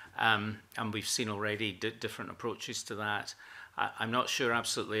 And we've seen already different approaches to that. I'm not sure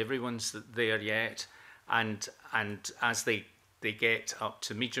absolutely everyone's there yet, and as they get up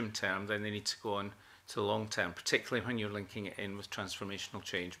to medium term, then they need to go on to the long term, particularly when you're linking it in with transformational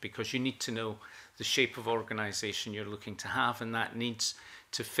change, because you need to know the shape of organisation you're looking to have, and that needs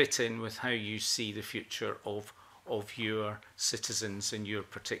to fit in with how you see the future of your citizens in your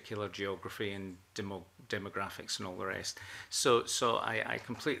particular geography and demographics and all the rest. So I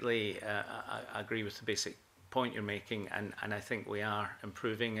completely agree with the basic point you're making, and I think we are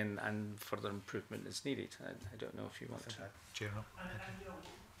improving, and further improvement is needed. I don't know if you want to. General.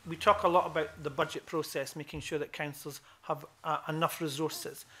 We talk a lot about the budget process, making sure that councils have enough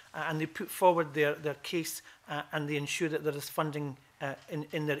resources, and they put forward their case, and they ensure that there is funding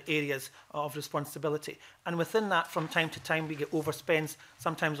in their areas of responsibility. And within that, from time to time, we get overspends,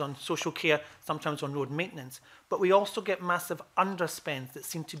 sometimes on social care, sometimes on road maintenance. But we also get massive underspends that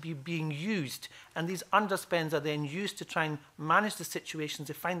seem to be being used. And these underspends are then used to try and manage the situations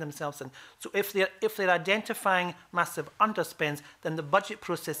they find themselves in. So if they're identifying massive underspends, then the budget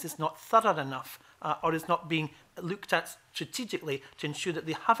process is not thorough enough, or is not being looked at strategically to ensure that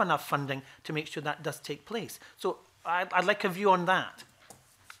they have enough funding to make sure that does take place. So I'd like a view on that.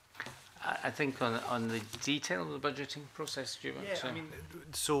 I think on the detail of the budgeting process, do you want to? I mean,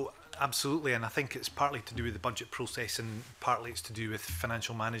 so absolutely, and I think it's partly to do with the budget process and partly it's to do with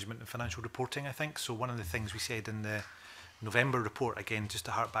financial management and financial reporting, I think. So one of the things we said in the November report, again, just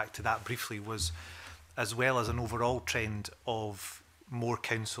to hark back to that briefly, was as well as an overall trend of more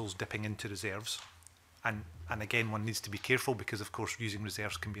councils dipping into reserves. And again, one needs to be careful because, of course, using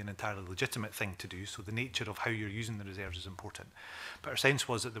reserves can be an entirely legitimate thing to do. So the nature of how you're using the reserves is important. But our sense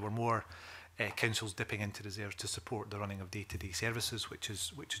was that there were more councils dipping into reserves to support the running of day-to-day services, which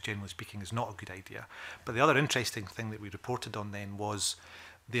is generally speaking is not a good idea. But the other interesting thing that we reported on then was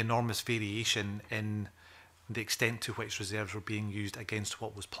the enormous variation in the extent to which reserves were being used against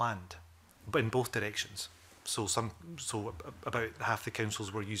what was planned, but in both directions. So about half the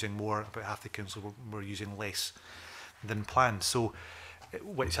councils were using more, about half the councils were using less than planned. So,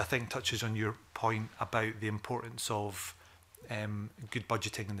 which I think touches on your point about the importance of good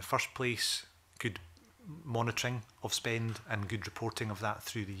budgeting in the first place, good monitoring of spend, and good reporting of that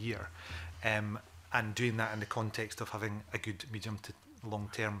through the year, and doing that in the context of having a good medium to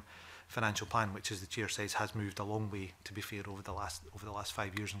long-term financial plan, which, as the chair says, has moved a long way, to be fair, over the last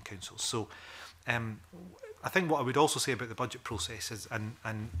 5 years in councils. So I think what I would also say about the budget process is,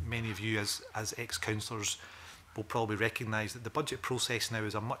 and many of you as ex-councillors will probably recognise that the budget process now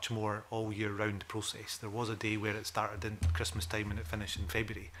is a much more all year round process. There was a day where it started in Christmas time and it finished in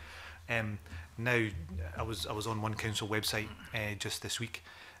February. Now I was on one council website just this week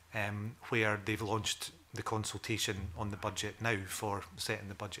where they've launched the consultation on the budget now for setting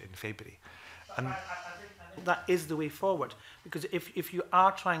the budget in February. And I think that is the way forward, because if you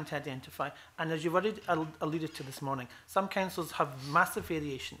are trying to identify, and as you've already alluded to this morning, some councils have massive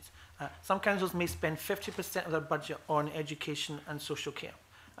variations. Some councils may spend 50% of their budget on education and social care.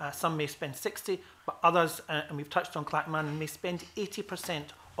 Some may spend 60%, but others, and we've touched on Clackmannan, may spend 80%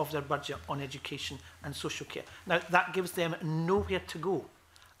 of their budget on education and social care. Now, that gives them nowhere to go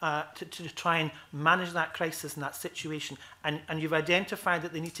to try and manage that crisis and that situation. And you've identified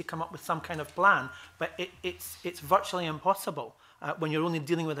that they need to come up with some kind of plan, but it's virtually impossible when you're only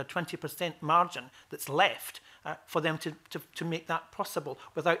dealing with a 20% margin that's left for them to make that possible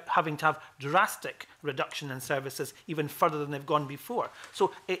without having to have drastic reduction in services even further than they've gone before.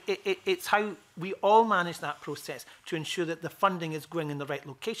 So it's how we all manage that process to ensure that the funding is going in the right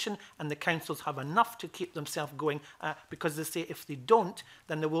location and the councils have enough to keep themselves going, because they say if they don't,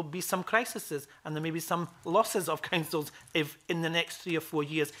 then there will be some crises and there may be some losses of councils if in the next 3 or 4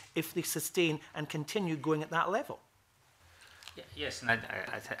 years if they sustain and continue going at that level. Yes, and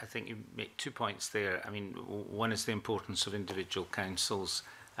I think you make 2 points there. I mean, one is the importance of individual councils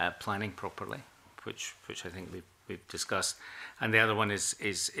planning properly, which I think we've discussed, and the other one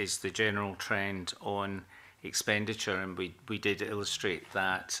is the general trend on expenditure, and we did illustrate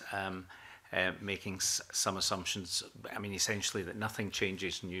that, making some assumptions. I mean, essentially that nothing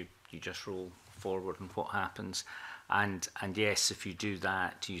changes and you just roll forward and what happens, and yes, if you do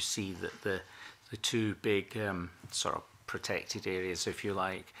that, you see that the two big sort of protected areas, if you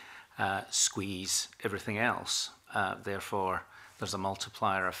like, squeeze everything else. Therefore, there's a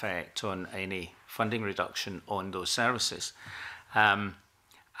multiplier effect on any funding reduction on those services. And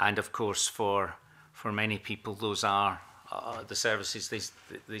of course, for many people, those are the services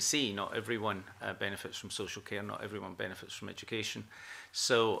they see. Not everyone benefits from social care, not everyone benefits from education.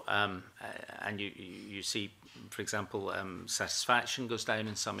 So, and you see, for example, satisfaction goes down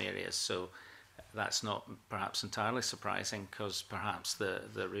in some areas. So that's not perhaps entirely surprising, because perhaps the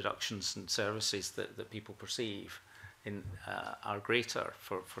reductions in services that people perceive are greater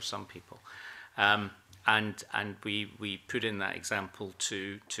for some people. And we put in that example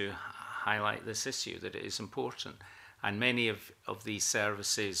to highlight this issue, that it is important. And many of these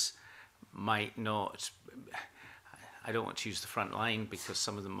services might not, I don't want to use the front line because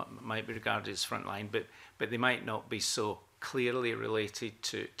some of them might be regarded as front line, but they might not be so clearly related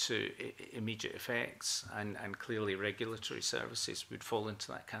to immediate effects, and clearly regulatory services would fall into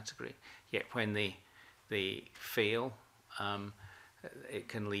that category. Yet when they fail, it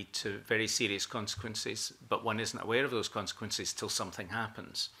can lead to very serious consequences, but one isn't aware of those consequences till something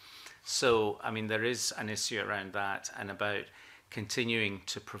happens. So, I mean, there is an issue around that, and about continuing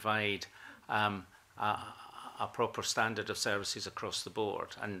to provide a proper standard of services across the board.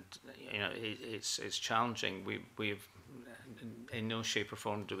 And you know, it's challenging. We've in no shape or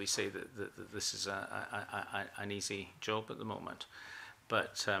form do we say that this is an easy job at the moment,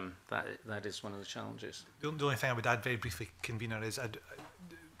 but that is one of the challenges. The only thing I would add very briefly, Convener, is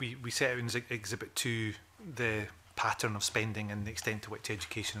we set out in Exhibit 2 the pattern of spending and the extent to which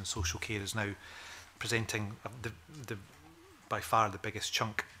education and social care is now presenting the by far the biggest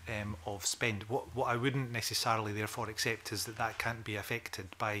chunk of spend. What I wouldn't necessarily therefore accept is that can't be affected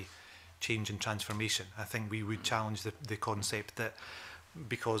by change and transformation. I think we would challenge the concept that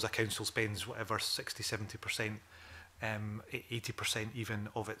because a council spends whatever 60-70%, 80% even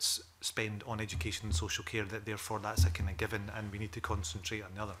of its spend on education and social care, that therefore that's a kind of given and we need to concentrate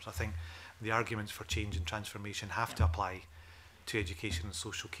on the others. I think the arguments for change and transformation have to apply to education and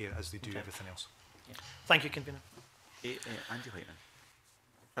social care as they do everything else. Yeah. Thank you, Convener. Andy Whiteman.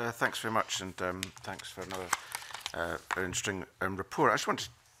 Thanks very much, and thanks for another very interesting report. I just want to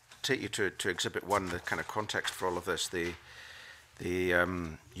take you to Exhibit 1, the kind of context for all of this. The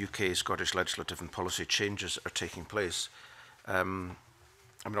UK, Scottish legislative and policy changes are taking place. I mean,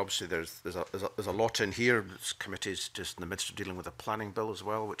 obviously there's a lot in here. This committee's just in the midst of dealing with a planning bill as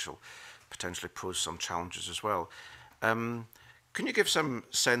well, which will potentially pose some challenges as well. Can you give some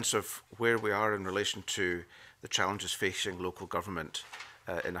sense of where we are in relation to the challenges facing local government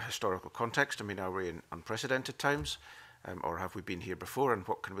in a historical context? I mean, are we in unprecedented times, or have we been here before, and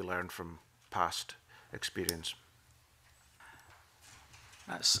what can we learn from past experience?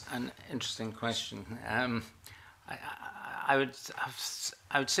 That's an interesting question. I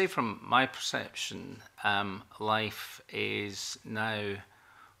would say from my perception, life is now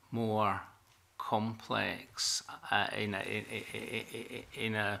more complex in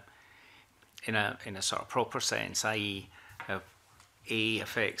a sort of proper sense, i.e., A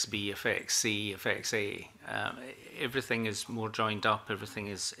affects B affects C affects A. Everything is more joined up. Everything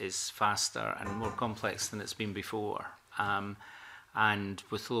is faster and more complex than it's been before. And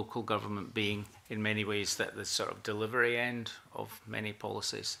with local government being in many ways the sort of delivery end of many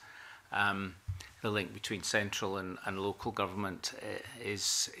policies, the link between central and local government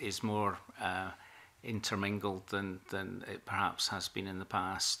is more intermingled than it perhaps has been in the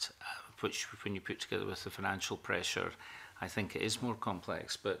past, which when you put together with the financial pressure, I think it is more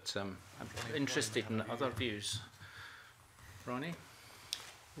complex. But I'm interested in other views. Ronnie?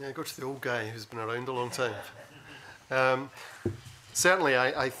 Yeah, go to the old guy who's been around a long time. Certainly,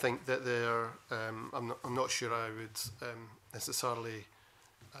 I think that there. I'm not sure I would necessarily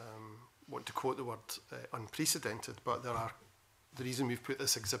want to quote the word unprecedented, but the reason we've put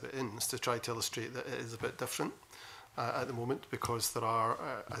this exhibit in is to try to illustrate that it is a bit different at the moment, because there are,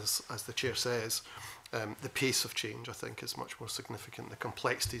 as the chair says, the pace of change, I think, is much more significant. The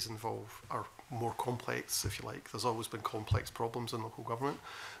complexities involved are more complex, if you like. There's always been complex problems in local government,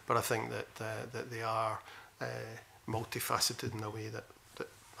 but I think that they are multifaceted in a way that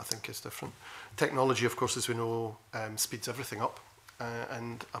I think is different. Technology, of course, as we know, speeds everything up.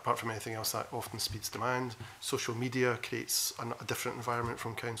 And apart from anything else, that often speeds demand. Social media creates a different environment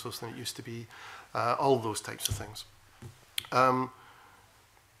from councils than it used to be. All those types of things. And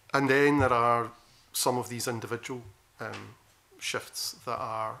then there are some of these individual shifts that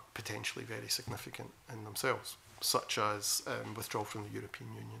are potentially very significant in themselves, such as withdrawal from the European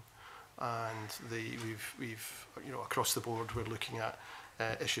Union. And we've across the board, we're looking at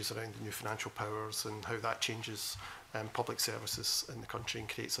issues around the new financial powers and how that changes public services in the country and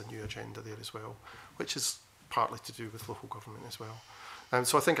creates a new agenda there as well, which is partly to do with local government as well.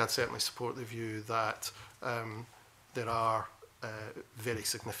 So I think I'd certainly support the view that there are very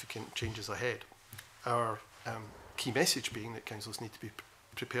significant changes ahead. Our key message being that councils need to be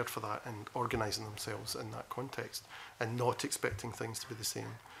prepared for that and organising themselves in that context, and not expecting things to be the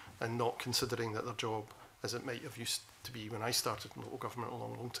same, and not considering that their job, as it might have used to be when I started in local government a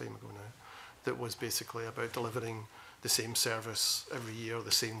long time ago now, that was basically about delivering the same service every year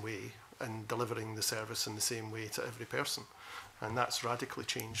the same way, and delivering the service in the same way to every person. And that's radically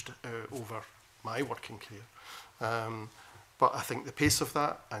changed over my working career. But I think the pace of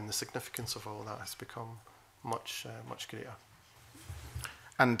that and the significance of all that has become much greater.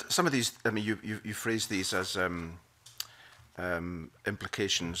 And some of these, I mean, you phrase these as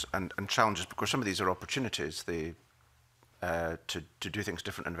implications and challenges, because some of these are opportunities. To do things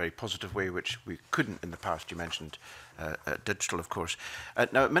different in a very positive way, which we couldn't in the past. You mentioned digital, of course.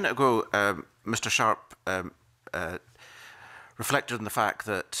 Now, a minute ago, Mr. Sharp reflected on the fact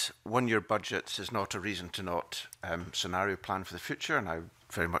that one-year budgets is not a reason to not scenario plan for the future, and I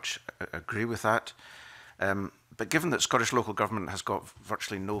very much agree with that. But given that Scottish local government has got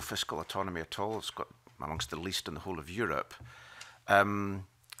virtually no fiscal autonomy at all, it's got amongst the least in the whole of Europe,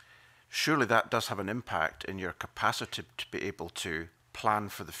 surely that does have an impact in your capacity to be able to plan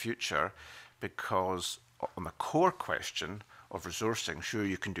for the future, because on the core question of resourcing, sure,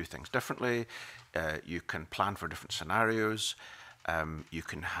 you can do things differently, you can plan for different scenarios, you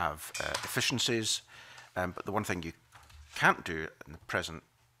can have efficiencies, but the one thing you can't do in the present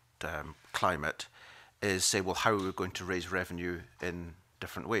climate is say, well, how are we going to raise revenue in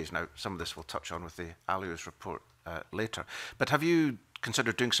different ways? Now, some of this we'll touch on with the Alios report later, but have you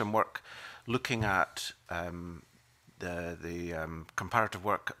considered doing some work looking at the comparative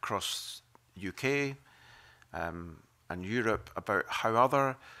work across UK and Europe about how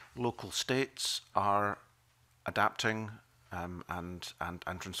other local states are adapting and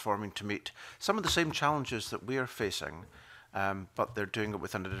transforming to meet some of the same challenges that we are facing, but they're doing it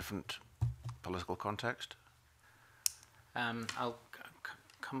within a different political context? I'll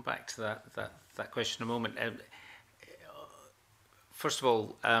come back to that question in a moment. First of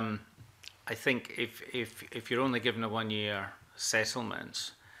all, I think if you're only given a one-year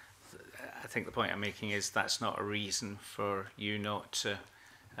settlement, I think the point I'm making is that's not a reason for you not to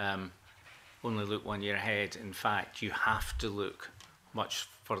only look 1 year ahead. In fact, you have to look much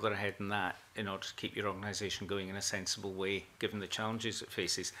further ahead than that in order to keep your organisation going in a sensible way, given the challenges it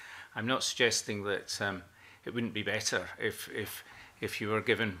faces. I'm not suggesting that it wouldn't be better if you were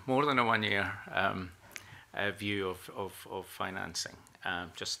given more than a 1 year view of financing,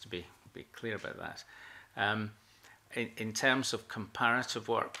 just to be clear about that. in terms of comparative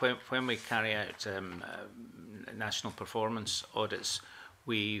work, when we carry out national performance audits,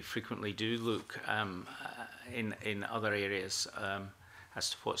 we frequently do look in other areas as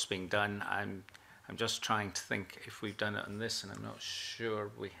to what's being done. I'm just trying to think if we've done it on this, and I'm not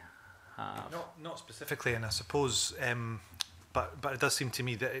sure we have. Not specifically, and I suppose, but it does seem to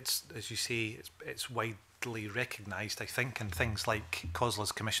me that it's, as you say, it's widely recognised, I think, and things like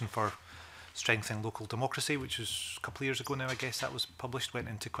COSLA's Commission for Strengthening Local Democracy, which was a couple of years ago now, I guess that was published, went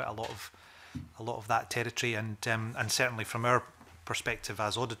into quite a lot of that territory, and certainly from our perspective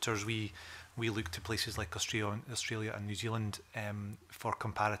as auditors, we look to places like Australia and New Zealand for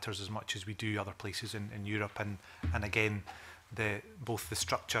comparators as much as we do other places in Europe, and again, both the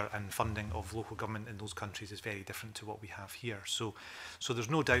structure and funding of local government in those countries is very different to what we have here. So there's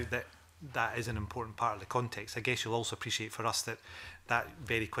no doubt that is an important part of the context. I guess you'll also appreciate for us that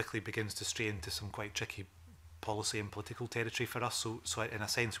very quickly begins to stray into some quite tricky policy and political territory for us. So in a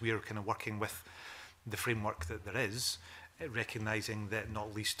sense, we are kind of working with the framework that there is, recognising that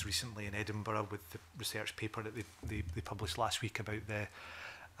not least recently in Edinburgh with the research paper that they published last week about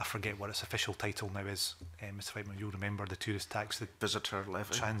I forget what its official title now is, Mr. Whiteman, you'll remember, the tourist tax, the visitor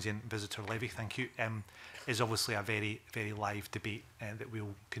levy, transient visitor levy, thank you, is obviously a very, very live debate that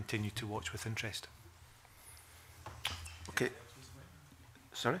we'll continue to watch with interest. Okay.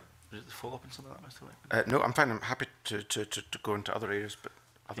 Sorry? Was it the follow-up on some of that, Mr. Whiteman? No, I'm fine. I'm happy to go into other areas, but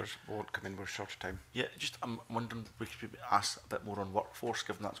others won't come in. We're short of time. Yeah, just I'm wondering if we could ask a bit more on workforce,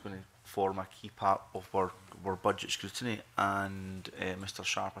 given that's going to form a key part of our budget scrutiny. And Mr.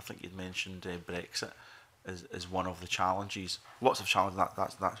 Sharp, I think you'd mentioned Brexit is one of the challenges. Lots of challenges.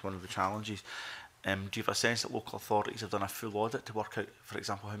 That's one of the challenges. Do you have a sense that local authorities have done a full audit to work out, for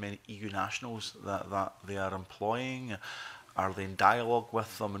example, how many EU nationals that they are employing? Are they in dialogue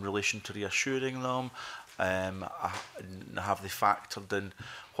with them in relation to reassuring them? Have they factored in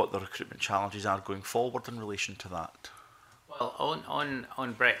what the recruitment challenges are going forward in relation to that? Well,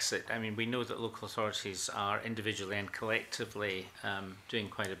 on Brexit, I mean, we know that local authorities are individually and collectively doing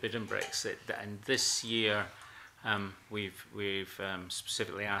quite a bit on Brexit, and this year we've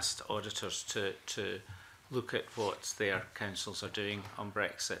specifically asked auditors to look at what their councils are doing on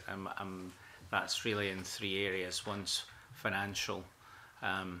Brexit. That's really in three areas. One's financial,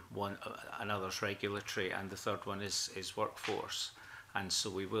 another's regulatory, and the third one is workforce. And so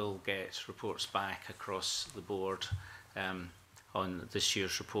we will get reports back across the board on this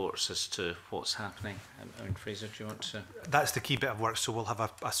year's reports as to what's happening. I mean, Fraser, do you want to? That's the key bit of work, so we'll have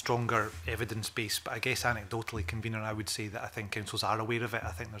a stronger evidence base, but I guess anecdotally, Convener, I would say that I think councils are aware of it.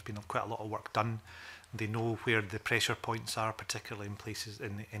 I think there's been quite a lot of work done. They know where the pressure points are, particularly in places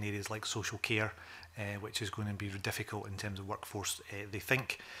in areas like social care, which is going to be difficult in terms of workforce, they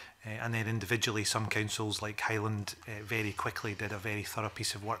think. And then individually, some councils like Highland very quickly did a very thorough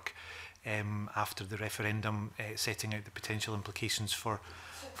piece of work after the referendum, setting out the potential implications for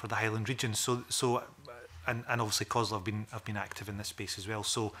the Highland region. And obviously COSLA have been active in this space as well.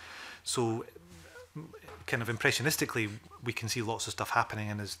 So kind of impressionistically, we can see lots of stuff happening,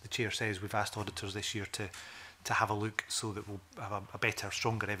 and as the chair says, we've asked auditors this year to have a look so that we'll have a better,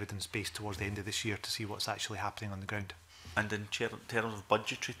 stronger evidence base towards the end of this year to see what's actually happening on the ground. And in terms of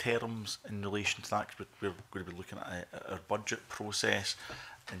budgetary terms in relation to that, we're going to be looking at our budget process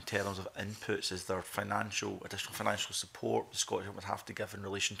in terms of inputs. Is there additional financial support the Scottish Government have to give in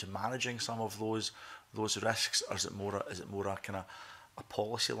relation to managing some of those risks, or is it more a kind of a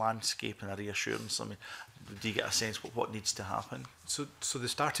policy landscape and a reassurance? I mean, do you get a sense what needs to happen? So the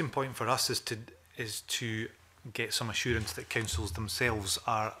starting point for us is to get some assurance that councils themselves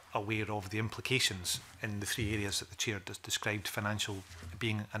are aware of the implications in the three areas that the chair just described, financial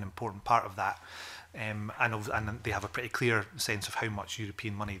being an important part of that, and they have a pretty clear sense of how much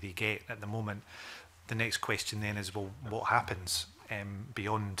European money they get at the moment. The next question then is, well, what happens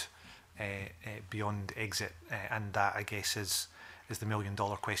beyond exit, and that, I guess, is the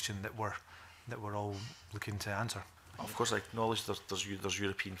million-dollar question that we're all looking to answer. Of course, I acknowledge there's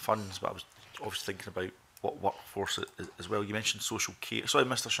European funds, but I was obviously thinking about what workforce as well. You mentioned social care. Sorry,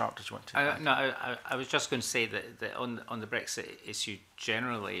 Mr. Sharp, did you want to? No, I was just going to say that on the Brexit issue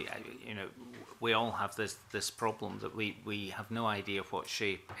generally, we all have this problem that we have no idea what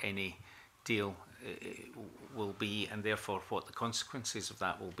shape any deal will be, and therefore what the consequences of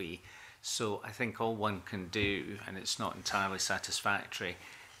that will be. So I think all one can do, and it's not entirely satisfactory,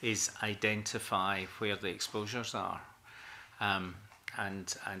 is identify where the exposures are.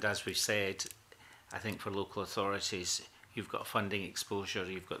 And as we said, I think for local authorities, you've got funding exposure,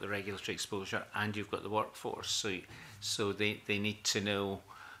 you've got the regulatory exposure, and you've got the workforce. So they need to know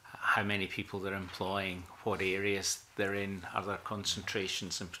how many people they're employing, what areas they're in, are there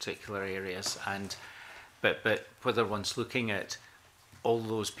concentrations in particular areas, and but whether one's looking at all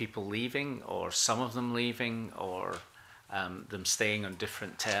those people leaving, or some of them leaving, or them staying on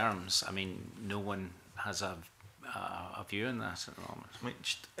different terms. I mean, no one has a view on that at the moment. I mean,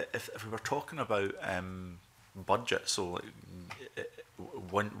 just, if we were talking about budget, so like,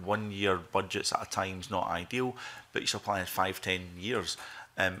 one year budgets at a time is not ideal, but you're still planning 5-10 years.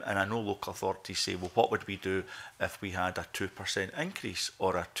 And I know local authorities say, well, what would we do if we had a 2% increase,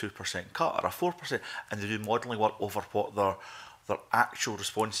 or a 2% cut, or a 4%? And they do modelling work over what their actual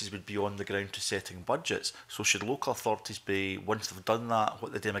responses would be on the ground to setting budgets. So should local authorities be, once they've done that,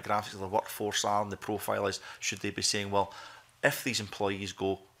 what the demographics of their workforce are and the profile is, should they be saying, well, if these employees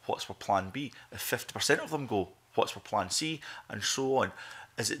go, what's for plan B? If 50% of them go, what's for plan C? And so on.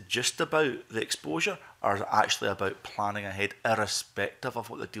 Is it just about the exposure, or is it actually about planning ahead, irrespective of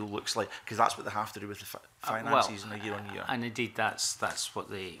what the deal looks like? Because that's what they have to do with the finances in a year on year. And indeed, that's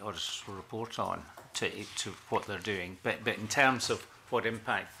what the auditors will report on to what they're doing. But in terms of what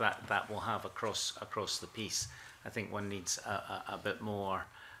impact that will have across the piece, I think one needs a bit more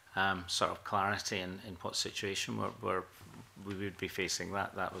sort of clarity in what situation we would be facing.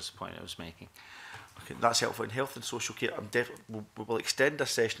 That was the point I was making. Okay, that's helpful. In health and social care, we will extend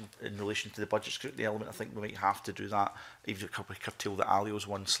this session in relation to the budget scrutiny element. I think we might have to do that, even if we curtail the Alios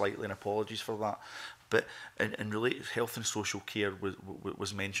one slightly, and apologies for that. But in related health and social care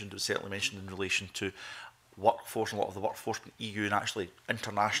was mentioned, it was certainly mentioned in relation to workforce, and a lot of the workforce in EU and actually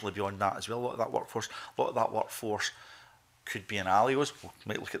internationally beyond that as well. A lot of that workforce could be in Alios. We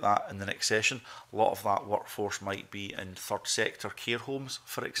might look at that in the next session. A lot of that workforce might be in third sector care homes,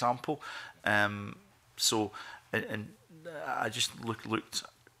 for example. So I just looked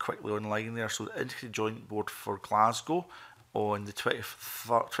quickly online there. So the Integrated Joint Board for Glasgow on the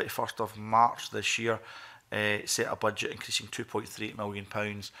 21st of March this year set a budget increasing £2.38 million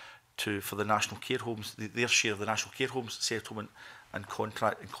for the national care homes, their share of the national care homes settlement and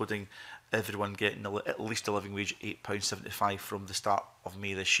contract, including everyone getting at least a living wage £8.75 from the start of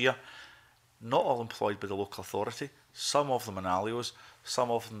May this year. Not all employed by the local authority, some of them in Alios, some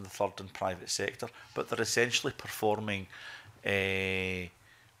of them in the third and private sector, but they're essentially performing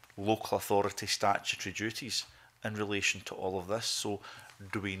local authority statutory duties in relation to all of this. So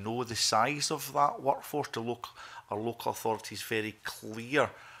do we know the size of that workforce? Are local authorities very clear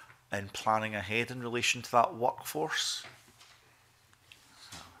in planning ahead in relation to that workforce?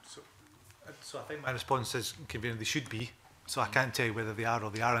 So I think my response is, convener, they should be. So I can't tell you whether they are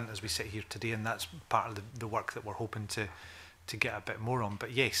or they aren't as we sit here today, and that's part of the work that we're hoping to get a bit more on.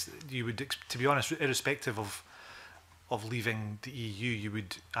 But yes, you would, to be honest, irrespective of leaving the EU,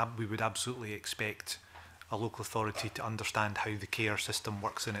 we would absolutely expect a local authority to understand how the care system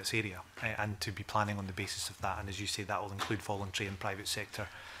works in its area, and to be planning on the basis of that. And as you say, that will include voluntary and private sector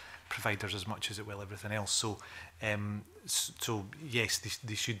providers as much as it will everything else. So, so yes,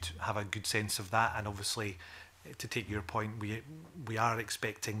 they should have a good sense of that. And obviously, to take your point, we are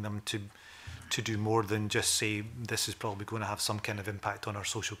expecting them to do more than just say this is probably going to have some kind of impact on our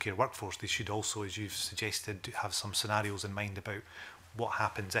social care workforce. They should also, as you've suggested, have some scenarios in mind about what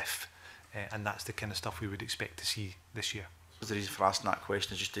happens if, and that's the kind of stuff we would expect to see this year. The reason for asking that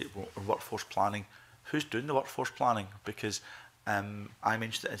question is just on workforce planning. Who's doing the workforce planning? Because I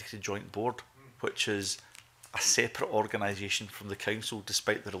mentioned the Integrated Joint Board, which is a separate organisation from the council,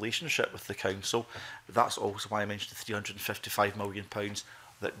 despite the relationship with the council. That's also why I mentioned the £355 million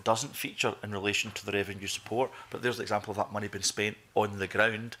that doesn't feature in relation to the revenue support. But there's the example of that money being spent on the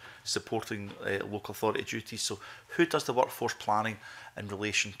ground supporting local authority duties. So who does the workforce planning in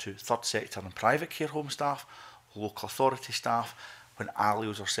relation to third sector and private care home staff, local authority staff, when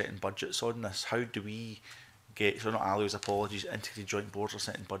Alios are setting budgets on this? How do we get, so not Alios, apologies, Integrated Joint Boards are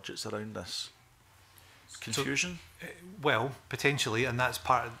setting budgets around this? Confusion? So, well, potentially, and that's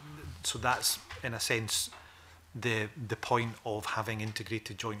part of, so that's in a sense the point of having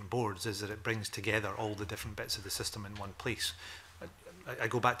integrated joint boards, is that it brings together all the different bits of the system in one place. I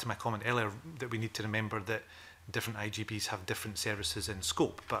go back to my comment earlier that we need to remember that different IGBs have different services in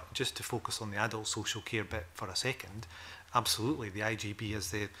scope, but just to focus on the adult social care bit for a second, absolutely the IGB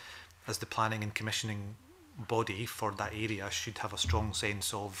as the planning and commissioning body for that area should have a strong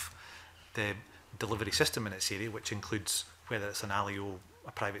sense of the delivery system in its area, which includes whether it's an ALIO,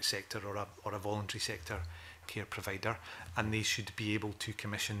 a private sector or a voluntary sector care provider, and they should be able to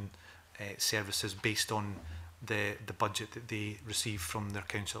commission services based on the budget that they receive from their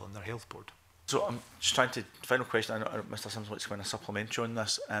council and their health board. So I'm just trying to, final question, I know Mr Sims wants to go in a supplementary on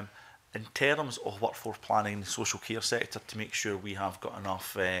this. in terms of workforce planning in the social care sector, to make sure we have got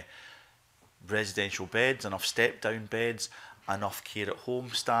enough residential beds, enough step-down beds, enough care at home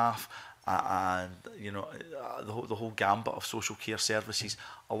staff, and the whole gambit of social care services.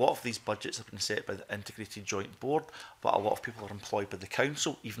 A lot of these budgets have been set by the Integrated Joint Board, but a lot of people are employed by the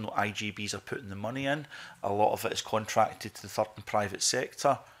council, even though IGBs are putting the money in. A lot of it is contracted to the third and private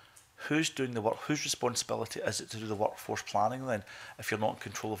sector. Who's doing the work? Whose responsibility is it to do the workforce planning then, if you're not in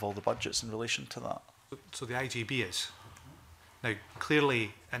control of all the budgets in relation to that? So the IGB is. Now,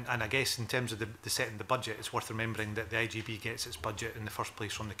 clearly, and I guess in terms of the setting the budget, it's worth remembering that the IGB gets its budget in the first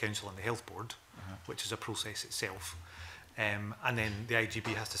place from the Council and the Health Board, which is a process itself. And then the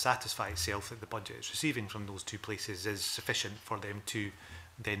IGB has to satisfy itself that the budget it's receiving from those two places is sufficient for them to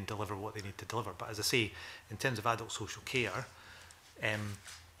then deliver what they need to deliver. But as I say, in terms of adult social care,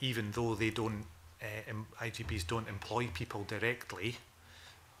 even though they don't, IGBs don't employ people directly,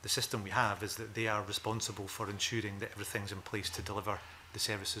 the system we have is that they are responsible for ensuring that everything's in place to deliver the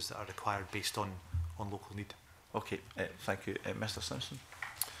services that are required based on local need. Okay, thank you. Mr Simpson?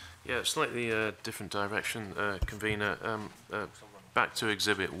 Yeah, slightly different direction, Convener. Back to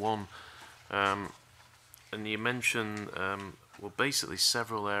Exhibit 1. And you mentioned, well, basically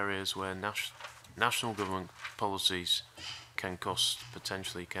several areas where national government policies can cost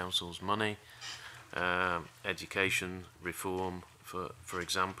potentially councils money. Education reform, for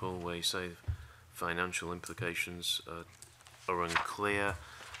example, where you say financial implications are unclear.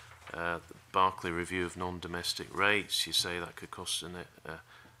 The Barclay review of non-domestic rates, you say that could cost an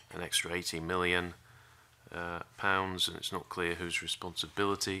extra £80 million, and it's not clear who's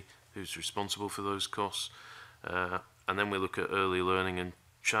responsible for those costs. And then we look at early learning and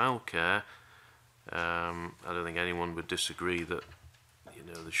childcare. I don't think anyone would disagree that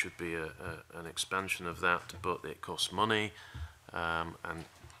there should be an expansion of that, but it costs money. And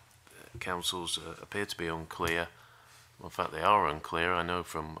councils appear to be unclear. Well, in fact, they are unclear. I know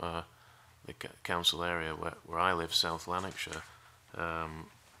from the council area where I live, South Lanarkshire,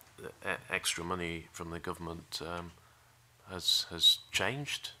 extra money from the government has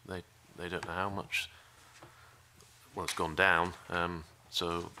changed. They don't know how much. Well, it's gone down.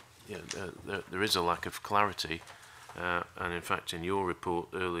 So there is a lack of clarity. And in fact, in your report,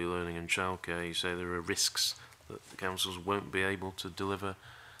 Early Learning and Childcare, you say there are risks that the councils won't be able to deliver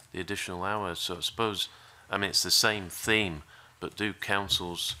the additional hours. So I suppose, it's the same theme, but do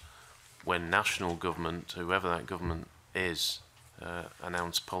councils, when national government, whoever that government is,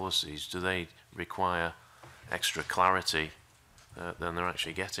 announce policies, do they require extra clarity than they're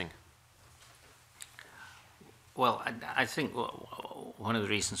actually getting? Well, I think one of the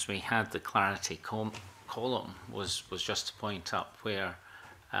reasons we had the clarity column was just to point up where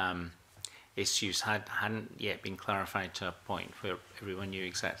issues hadn't yet been clarified to a point where everyone knew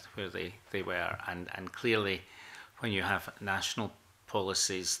exactly where they were, and clearly when you have national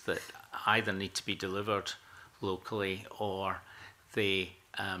policies that either need to be delivered locally or they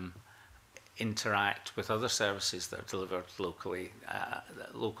interact with other services that are delivered locally,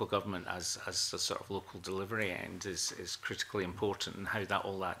 local government as a sort of local delivery end is critically important, and how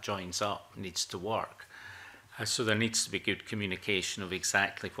all that joins up needs to work. So there needs to be good communication of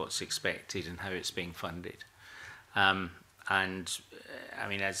exactly what's expected and how it's being funded. And as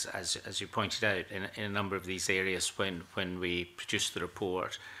you pointed out, in a number of these areas, when we produced the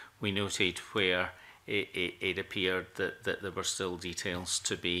report, we noted where it appeared that there were still details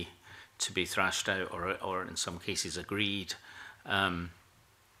to be thrashed out, or in some cases agreed,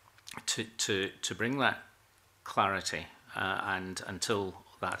 to bring that clarity. And until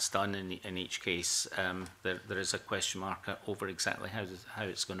that's done in each case, there is a question mark over exactly how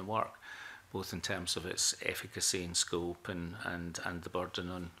it's going to work, both in terms of its efficacy and scope and the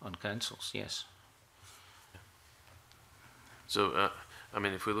burden on councils. Yes. So,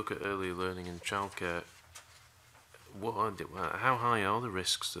 if we look at early learning and childcare, how high are the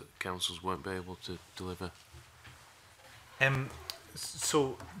risks that councils won't be able to deliver?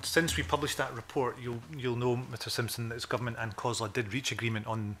 So, since we published that report, you'll know, Mr Simpson, that government and COSLA did reach agreement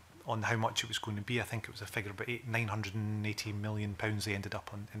on how much it was going to be. I think it was a figure about £980 million they ended up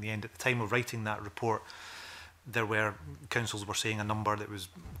on in the end. At the time of writing that report, councils were saying a number that was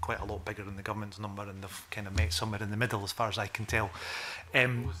quite a lot bigger than the government's number, and they've kind of met somewhere in the middle, as far as I can tell.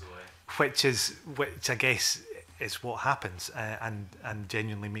 Which I guess is what happens, and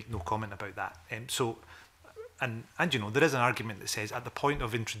genuinely make no comment about that. And there is an argument that says at the point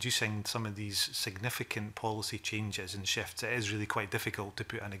of introducing some of these significant policy changes and shifts, it is really quite difficult to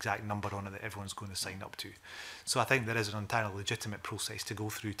put an exact number on it that everyone's going to sign up to. So I think there is an entirely legitimate process to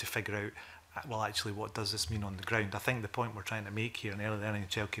go through to figure out well, actually, what does this mean on the ground? I think the point we're trying to make here in early learning and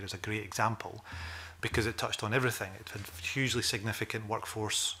childcare is a great example because it touched on everything. It had hugely significant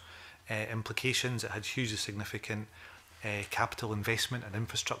workforce implications. It had hugely significant capital investment and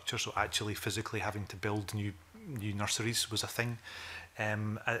infrastructure, so actually physically having to build new nurseries was a thing.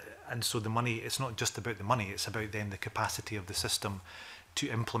 And so the money, it's not just about the money, it's about then the capacity of the system to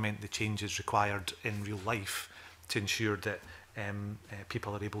implement the changes required in real life to ensure that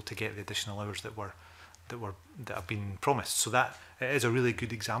people are able to get the additional hours that have been promised. So that is a really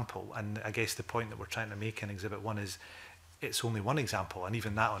good example, and I guess the point that we're trying to make in Exhibit 1 is it's only one example, and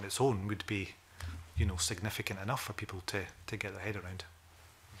even that on its own would be, you know, significant enough for people to get their head around.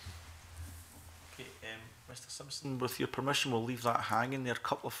 Okay, Mr. Simpson, with your permission, we'll leave that hanging there. A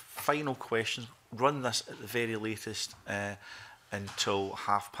couple of final questions. Run this at the very latest until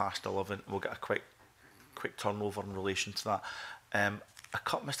 11:30. We'll get a quick turnover in relation to that. I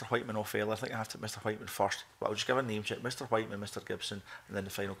cut Mr. Whiteman off earlier. I think I have to Mr. Whiteman first, but I'll just give a name check. Mr. Whiteman, Mr. Gibson, and then the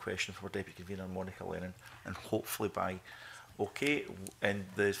final question for Deputy Convener Monica Lennon, and hopefully by and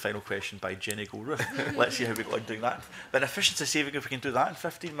the final question by Jenny Goldruth. Let's see how we go on doing that. But efficiency saving, if we can do that in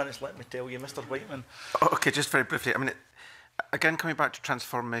 15 minutes, let me tell you, Mr. Whiteman. Okay, just very briefly. I mean, again, coming back to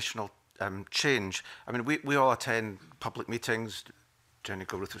transformational change. I mean, we all attend public meetings. Jenny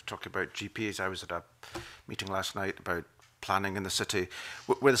Goldruth was talking about GPs. I was at a meeting last night about planning in the city,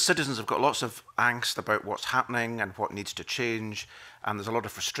 where the citizens have got lots of angst about what's happening and what needs to change, and there's a lot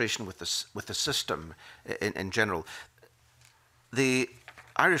of frustration with the system in general. The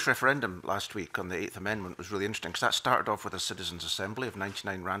Irish referendum last week on the 8th Amendment was really interesting because that started off with a citizens' assembly of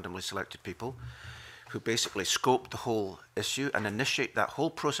 99 randomly selected people who basically scoped the whole issue and initiate that whole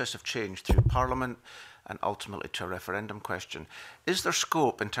process of change through Parliament and ultimately to a referendum question. Is there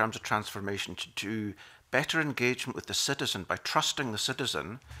scope in terms of transformation to do better engagement with the citizen by trusting the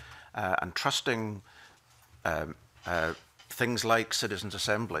citizen and trusting things like citizens'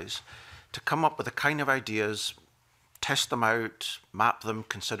 assemblies to come up with the kind of ideas, test them out, map them,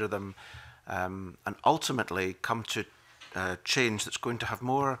 consider them, and ultimately come to change that's going to have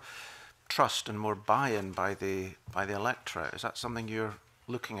more trust and more buy-in by the electorate? Is that something you're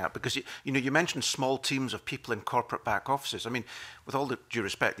looking at? Because you mentioned small teams of people in corporate back offices. I mean, with all the due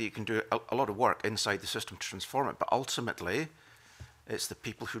respect, that you can do a lot of work inside the system to transform it, but ultimately it's the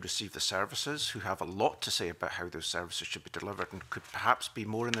people who receive the services who have a lot to say about how those services should be delivered and could perhaps be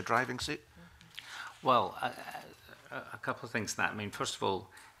more in the driving seat. Well, a couple of things to that. I mean, first of all,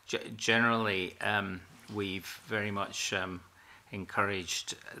 generally, we've very much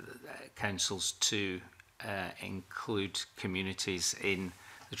encouraged councils to include communities in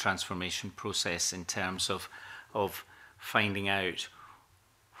the transformation process in terms of finding out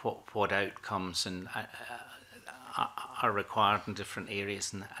what outcomes and are required in different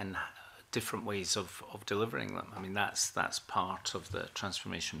areas and different ways of delivering them. I mean, that's part of the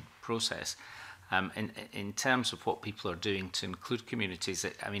transformation process. In terms of what people are doing to include communities,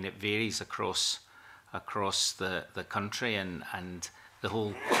 it varies across the country, and the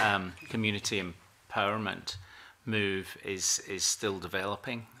whole community empowerment move is still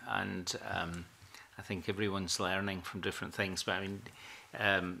developing, and I think everyone's learning from different things. But I mean,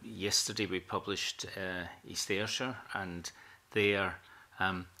 yesterday we published East Ayrshire, and there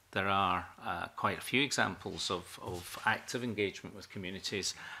are quite a few examples of active engagement with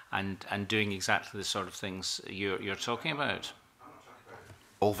communities and doing exactly the sort of things you're talking about.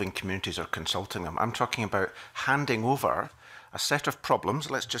 Involving communities or consulting them. I'm talking about handing over a set of problems,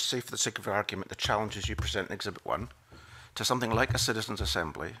 let's just say for the sake of argument, the challenges you present in Exhibit 1, to something like a citizens'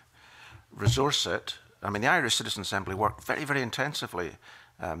 assembly, resource it. I mean, the Irish Citizens' Assembly worked very, very intensively.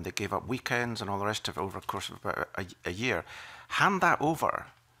 They gave up weekends and all the rest of it over the course of about a year. Hand that over.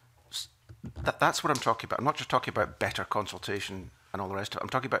 That's what I'm talking about. I'm not just talking about better consultation and all the rest of it. I'm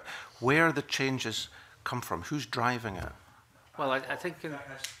talking about where the changes come from, who's driving it. Well, I think...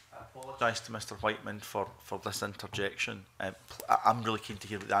 I apologise to Mr. Whiteman for this interjection. I'm really keen to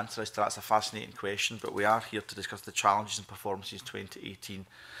hear what the answer is to that. It's a fascinating question, but we are here to discuss the challenges and performances 2018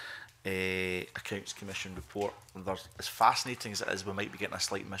 Accounts Commission report. And as fascinating as it is, we might be getting a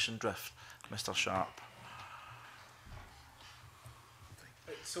slight mission drift. Mr. Sharp.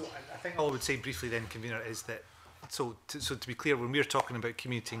 So I think all I would say briefly then, Convener, is that so to be clear, when we're talking about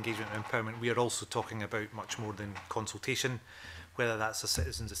community engagement and empowerment, we are also talking about much more than consultation. Whether that's a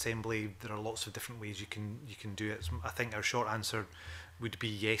citizens' assembly, there are lots of different ways you can do it. I think our short answer would be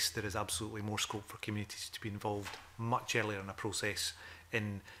yes, there is absolutely more scope for communities to be involved much earlier in a process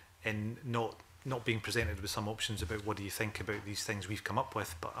in not being presented with some options about what do you think about these things we've come up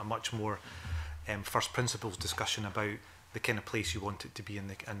with, but a much more first principles discussion about the kind of place you want it to be,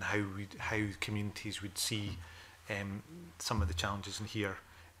 and how communities would see some of the challenges in here,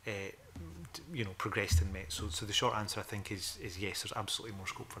 you know, progressed and met. So the short answer, I think, is yes. There's absolutely more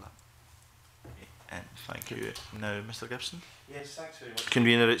scope for that. Thank you. Now, Mr. Gibson. Yes, thanks very much.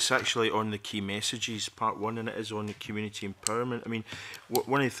 Convener, it's actually on the key messages, part 1, and it is on the community empowerment. I mean,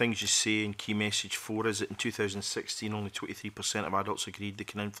 one of the things you say in key message 4 is that in 2016, only 23% of adults agreed they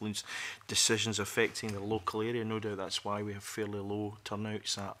can influence decisions affecting their local area. No doubt that's why we have fairly low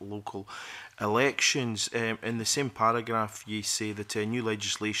turnouts at local elections. In the same paragraph, you say that new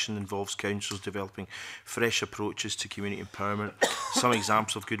legislation involves councils developing fresh approaches to community empowerment. Some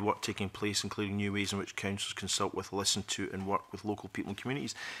examples of good work taking place, including new ways in which councils consult with, listen to and work with local people and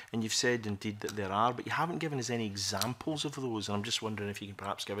communities. And you've said indeed that there are, but you haven't given us any examples of those. And I'm just wondering if you can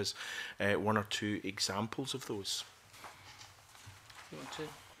perhaps give us 1 or 2 examples of those. You want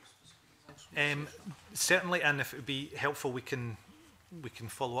to? Certainly, and if it would be helpful, we can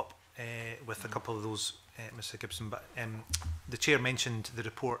follow up with a couple of those, Mr. Gibson. But the Chair mentioned the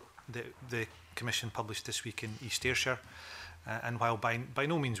report that the Commission published this week in East Ayrshire. And while by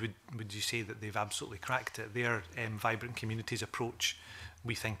no means would you say that they've absolutely cracked it, their vibrant communities approach,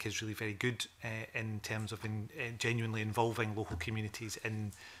 we think, is really very good in terms of genuinely involving local communities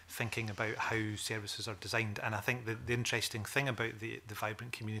in thinking about how services are designed. And I think that the interesting thing about the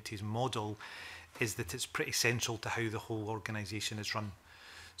vibrant communities model is that it's pretty central to how the whole organisation is run.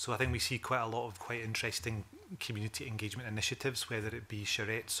 So I think we see quite a lot of quite interesting community engagement initiatives, whether it be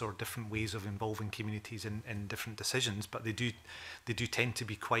charrettes or different ways of involving communities in different decisions, but they do tend to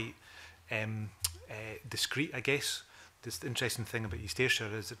be quite discreet, I guess. The interesting thing about East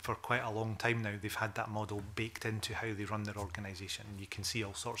Ayrshire is that for quite a long time now they've had that model baked into how they run their organisation, and you can see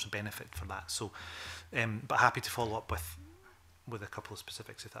all sorts of benefit for that. So, but happy to follow up with a couple of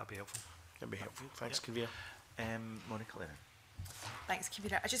specifics if that'd be helpful. That'd be helpful. Thanks, Convener. Monica Lennon. Thanks,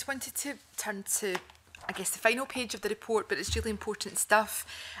 Convener. I just wanted to turn to, I guess, the final page of the report, but it's really important stuff.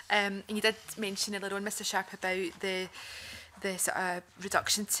 And you did mention earlier on, Mr. Sharp, about the sort of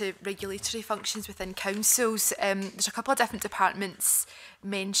reduction to regulatory functions within councils. There's a couple of different departments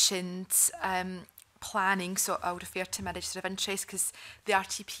mentioned, planning, so I'll refer to my register of interest because the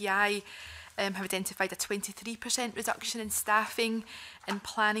RTPI have identified a 23% reduction in staffing in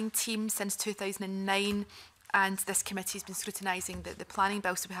planning teams since 2009. And this committee has been scrutinising the planning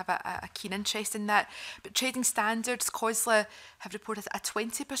bill, so we have a keen interest in that. But trading standards, COSLA have reported a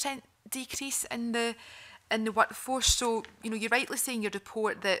 20% decrease in the workforce. So, you know, you're rightly saying in your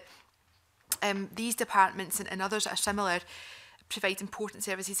report that these departments and others that are similar provide important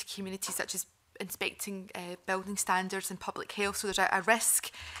services to communities, such as inspecting building standards and public health. So there's a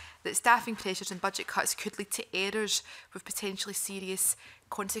risk that staffing pressures and budget cuts could lead to errors with potentially serious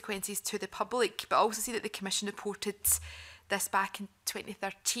consequences to the public. But I also see that the Commission reported this back in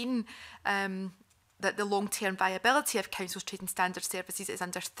 2013, that the long-term viability of councils' trading standard services is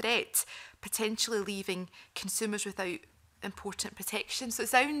under threat, potentially leaving consumers without important protection. So it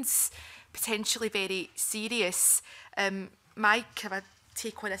sounds potentially very serious. My kind of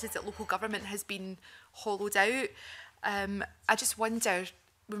take on this is that local government has been hollowed out. I just wonder,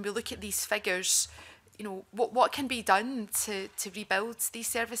 when we look at these figures, you know, what can be done to rebuild these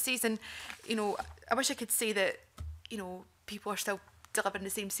services? And, you know, I wish I could say that, you know, people are still delivering the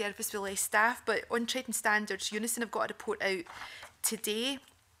same service with less staff, but on trading standards, Unison have got a report out today,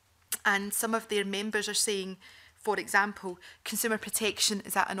 and some of their members are saying, for example, consumer protection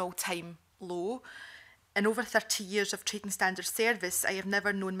is at an all-time low. In over 30 years of trading standard service, I have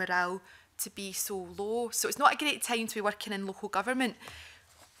never known morale to be so low. So it's not a great time to be working in local government.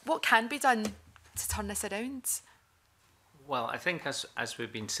 What can be done to turn this around? Well, I think as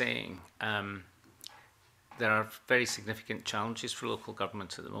we've been saying, there are very significant challenges for local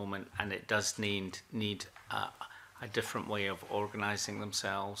government at the moment, and it does need a different way of organising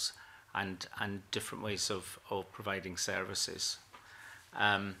themselves and different ways of providing services.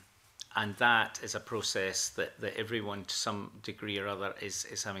 And that is a process that everyone to some degree or other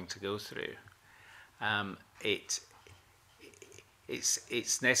is having to go through.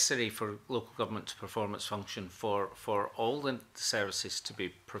 It's necessary for local government to perform its function for all the services to be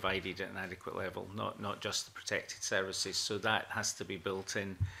provided at an adequate level, not just the protected services. So that has to be built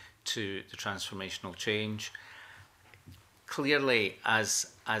in to the transformational change. Clearly, as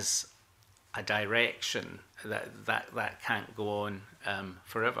a direction, that can't go on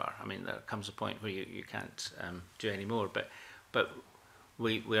forever. I mean, there comes a point where you can't do any more. But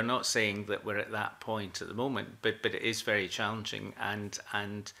we're not saying that we're at that point at the moment, but it is very challenging,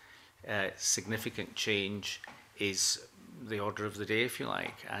 and significant change is the order of the day, if you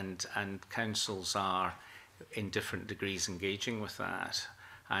like, and councils are in different degrees engaging with that.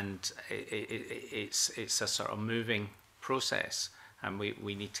 And it's a sort of moving process, and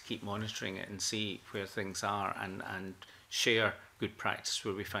we need to keep monitoring it and see where things are, and share good practice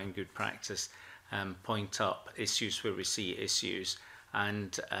where we find good practice, point up issues where we see issues,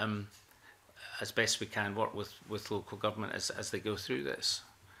 and as best we can work with local government as they go through this.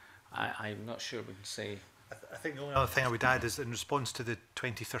 I'm not sure we can say. I think the only other thing I would add is in response to the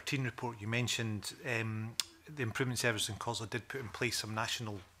 2013 report, you mentioned the Improvement Service in COSLA did put in place some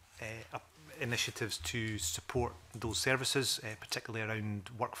national initiatives to support those services, particularly around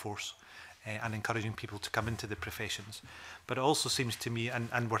workforce and encouraging people to come into the professions. But it also seems to me,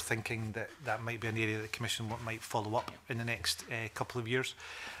 and we're thinking that that might be an area that the Commission might follow up in the next couple of years.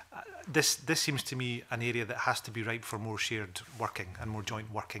 This seems to me an area that has to be ripe for more shared working and more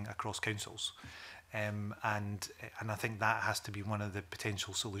joint working across councils. And I think that has to be one of the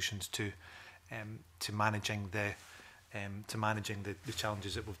potential solutions to managing the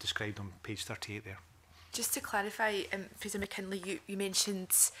challenges that we've described on page 38 there. Just to clarify, Fraser McKinlay, you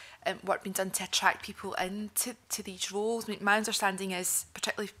mentioned work being done to attract people into these roles. I mean, my understanding is,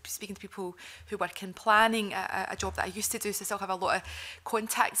 particularly speaking to people who work in planning, a job that I used to do, so I still have a lot of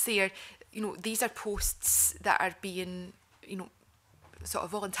contacts there. You know, these are posts that are being, you know, sort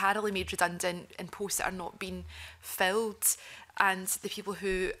of voluntarily made redundant, and posts that are not being filled. And the people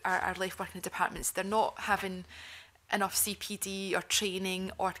who are left working in departments, they're not having enough CPD or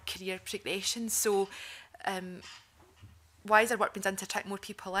training or career progression. So why is there work being done to attract more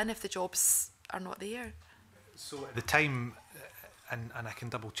people in if the jobs are not there? So at the time, and I can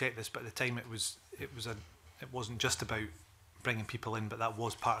double check this, but at the time it wasn't just about bringing people in, but that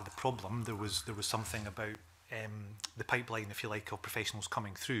was part of the problem. There was something about the pipeline, if you like, of professionals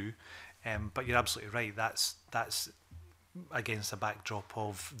coming through. But you're absolutely right. That's against a backdrop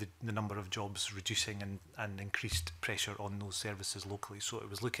of the number of jobs reducing and increased pressure on those services locally. So it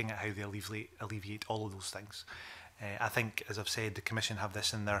was looking at how they alleviate all of those things. I think, as I've said, the Commission have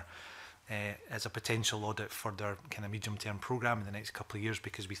this in their as a potential audit for their kind of medium-term programme in the next couple of years,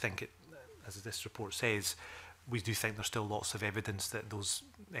 because we think, as this report says, we do think there's still lots of evidence that those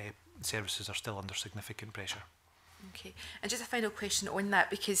services are still under significant pressure. Okay, and just a final question on that,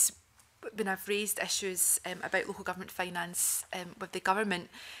 because when I've raised issues about local government finance with the government,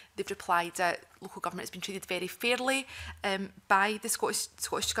 they've replied that local government has been treated very fairly by the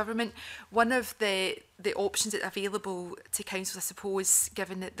Scottish Government. One of the options that's available to councils, I suppose,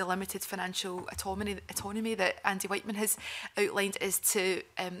 given the limited financial autonomy that Andy Whiteman has outlined, is to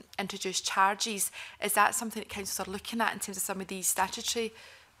introduce charges. Is that something that councils are looking at in terms of some of these statutory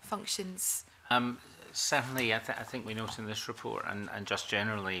functions? Certainly, I think we note in this report, and just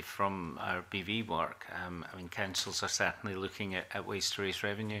generally from our BV work, I mean, councils are certainly looking at ways to raise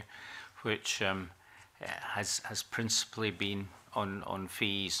revenue, which has principally been on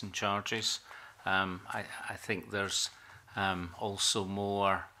fees and charges. I think there's also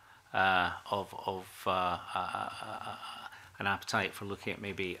more of an appetite for looking at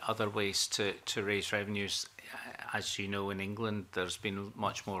maybe other ways to raise revenues. As you know, in England, there's been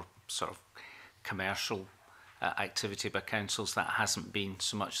much more sort of commercial activity by councils. That hasn't been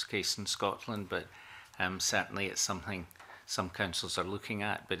so much the case in Scotland, but certainly it's something some councils are looking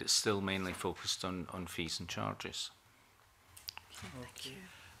at, but it's still mainly focused on fees and charges. Thank you.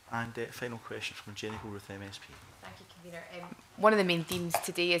 And final question from Nicol with MSP. Thank you, Convener. One of the main themes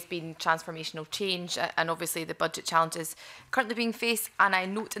today has been transformational change and obviously the budget challenges currently being faced. And I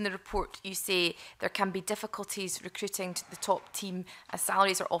note in the report you say there can be difficulties recruiting to the top team as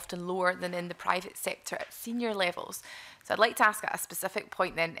salaries are often lower than in the private sector at senior levels. So I'd like to ask at a specific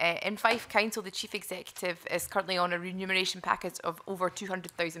point then. In Fife Council, the Chief Executive is currently on a remuneration package of over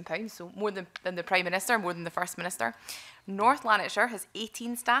 £200,000, so more than the Prime Minister, more than the First Minister. North Lanarkshire has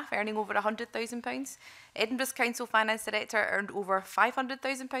 18 staff earning over £100,000. Edinburgh's Council Finance Director earned over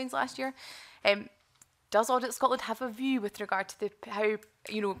 £500,000 last year. Does Audit Scotland have a view with regard to how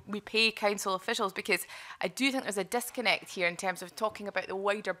we pay council officials? Because I do think there's a disconnect here in terms of talking about the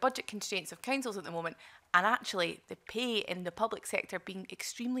wider budget constraints of councils at the moment, and actually the pay in the public sector being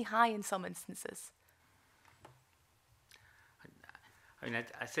extremely high in some instances. I mean,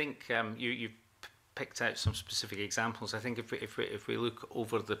 I think you picked out some specific examples. I think if we look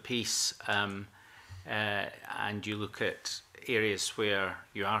over the piece and you look at areas where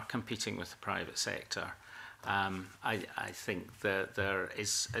you are competing with the private sector, I think that there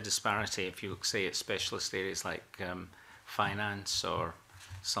is a disparity if you look, say, at specialist areas like finance or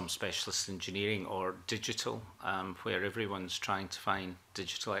some specialist engineering or digital, where everyone's trying to find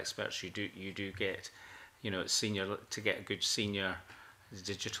digital experts. You do get, to get a good senior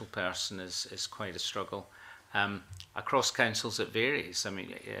digital person is quite a struggle. Across councils it varies. I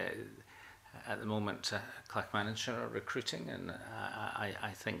mean, at the moment, Clackmannanshire are recruiting, and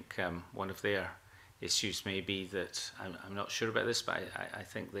I think one of their issues may be that, I'm not sure about this, but I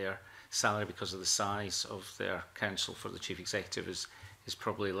think their salary, because of the size of their council for the chief executive, is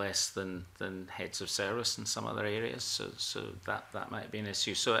probably less than heads of service in some other areas. So that might be an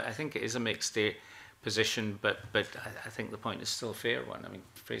issue. So I think it is a mixed position, but I think the point is still a fair one. I mean,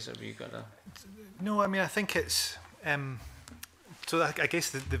 Fraser, have you got a... No, I mean, I think it's... so I guess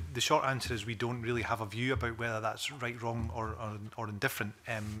the short answer is we don't really have a view about whether that's right, wrong, or indifferent.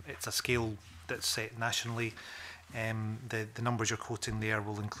 It's a scale that's set nationally. The numbers you're quoting there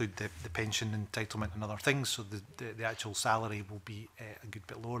will include the pension entitlement and other things, so the actual salary will be a good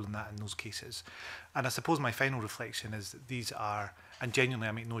bit lower than that in those cases. And I suppose my final reflection is that these are, and genuinely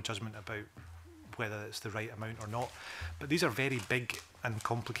I make no judgment about whether it's the right amount or not, but these are very big and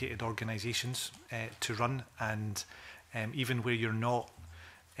complicated organisations to run, and even where you're not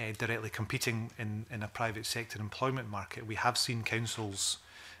directly competing in a private sector employment market, we have seen councils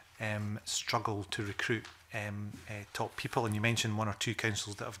struggle to recruit top people, and you mentioned one or two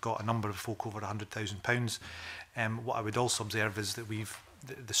councils that have got a number of folk over £100,000. What I would also observe is that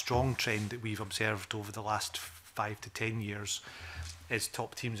the strong trend that we've observed over the last 5 to 10 years is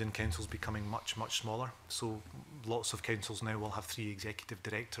top teams in councils becoming much smaller. So lots of councils now will have 3 executive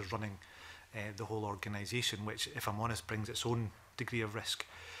directors running the whole organisation, which, if I'm honest, brings its own degree of risk.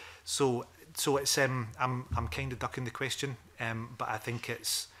 So it's I'm kind of ducking the question, but I think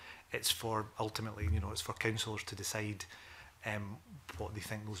it's for ultimately, it's for councillors to decide what they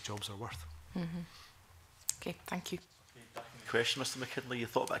think those jobs are worth. Mm-hmm. Okay, thank you. Question, Mr. McKinlay. You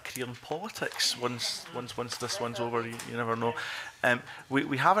thought about a career in politics once this one's over. You never know.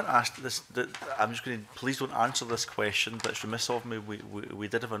 We haven't asked this. I'm just going to, please don't answer this question, but it's remiss of me. We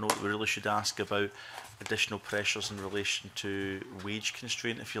did have a note we really should ask about additional pressures in relation to wage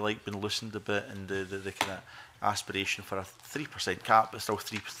constraint, if you like, been loosened a bit, and the kind of aspiration for a 3% cap, but still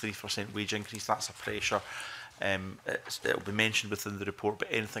 3% wage increase. That's a pressure. It'll be mentioned within the report, but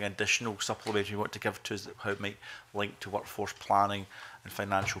anything additional, supplementary you want to give to us, how it might link to workforce planning and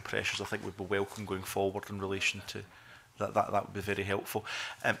financial pressures, I think would be welcome going forward in relation to that. That would be very helpful.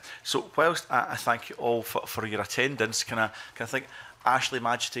 So whilst I thank you all for your attendance, can I thank Ashleigh,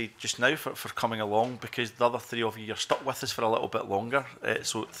 Madjitey just now for coming along, because the other 3 of you are stuck with us for a little bit longer.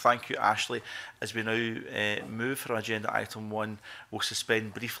 So thank you, Ashleigh. As we now move for agenda item 1, we'll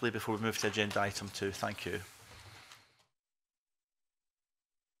suspend briefly before we move to agenda item 2. Thank you.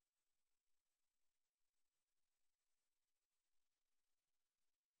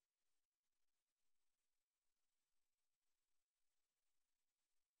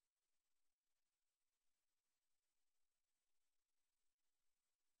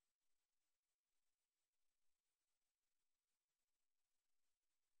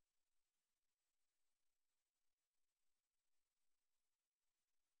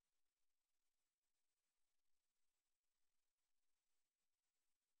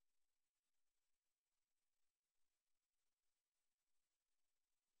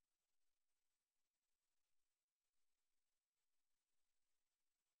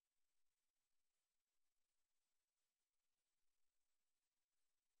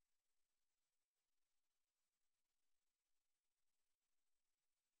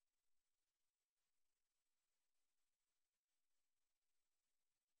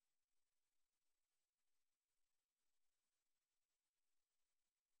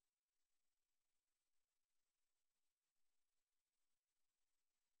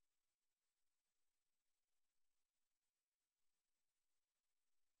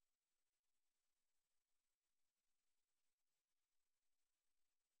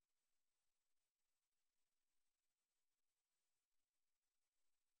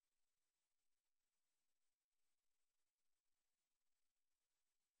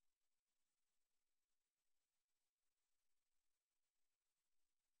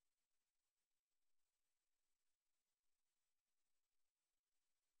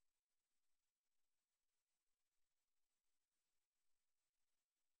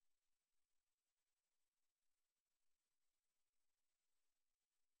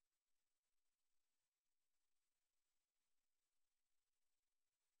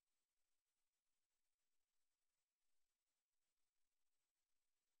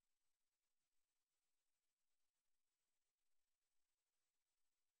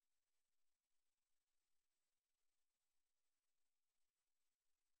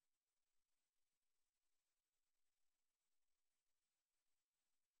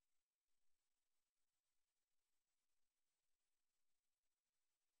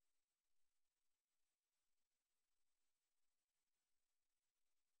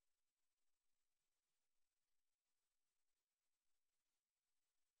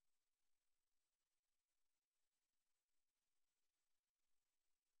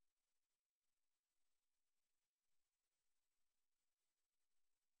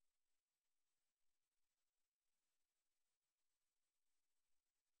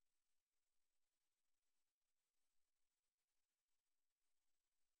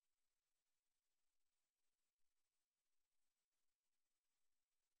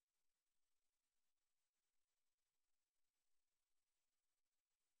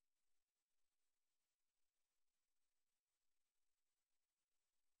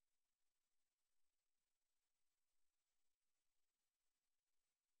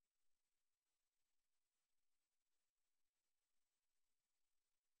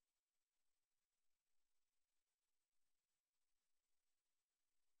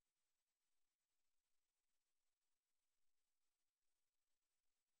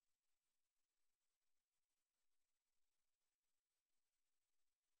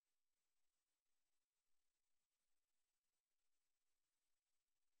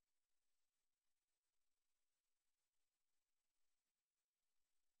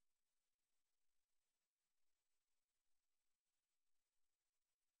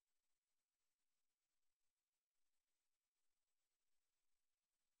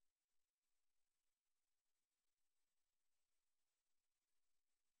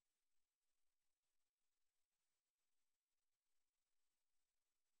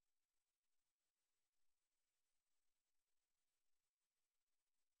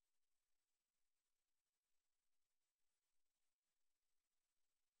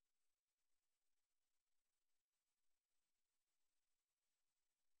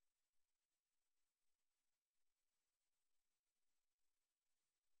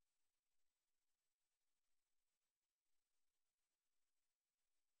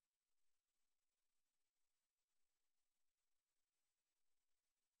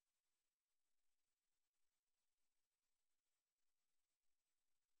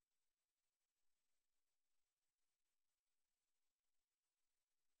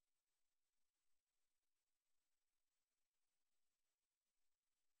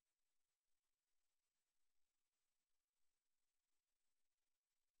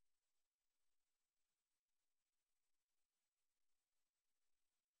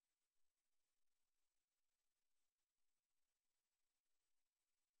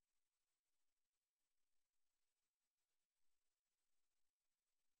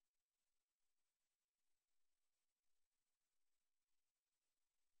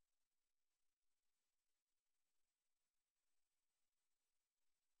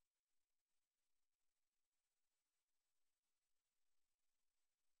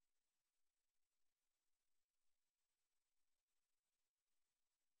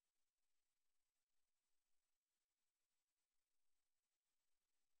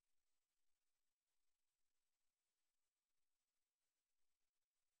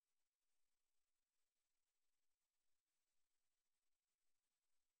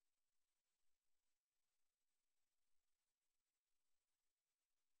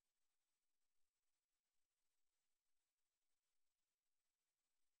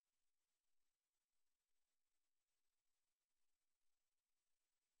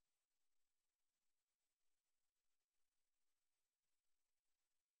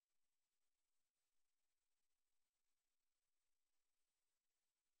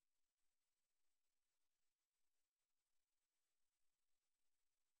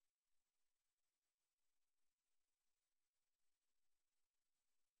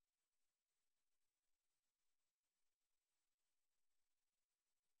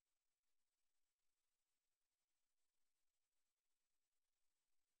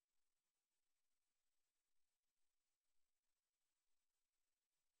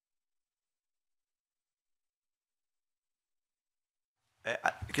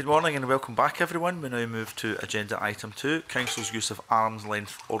 Good morning and welcome back everyone. We now move to agenda item 2, Council's use of arm's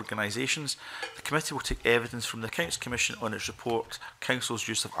length organisations. The committee will take evidence from the Accounts Commission on its report, Council's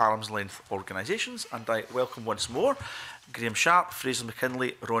use of arm's length organisations, and I welcome once more Graham Sharp, Fraser,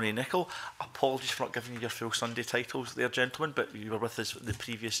 McKinlay, Ronnie, Nicol. Apologies for not giving you your full Sunday titles there, gentlemen, but you were with us at the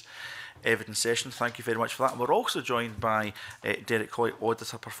previous evidence session. Thank you very much for that. And we're also joined by Derek Hoy,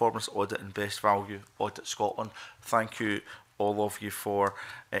 Auditor, Performance Audit and Best Value Audit Scotland. Thank you all of you for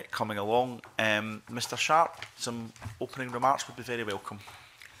coming along. Mr Sharp, some opening remarks would be very welcome.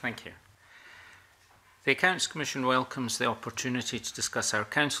 Thank you. The Accounts Commission welcomes the opportunity to discuss our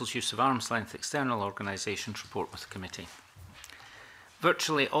Council's use of arm's length external organisations report with the committee.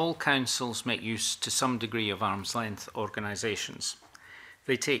 Virtually all councils make use to some degree of arm's length organisations.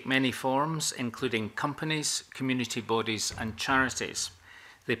 They take many forms, including companies, community bodies and charities.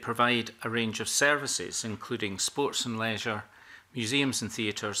 They provide a range of services, including sports and leisure, museums and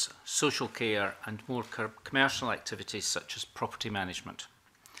theatres, social care and more commercial activities such as property management.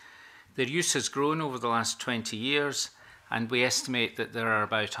 Their use has grown over the last 20 years, and we estimate that there are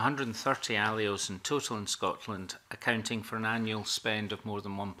about 130 ALIOs in total in Scotland, accounting for an annual spend of more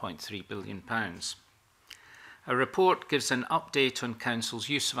than £1.3 billion. Our report gives an update on Council's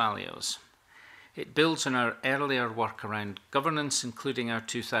use of ALIOs. It builds on our earlier work around governance, including our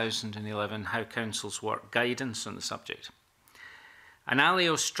 2011 How Councils Work guidance on the subject. An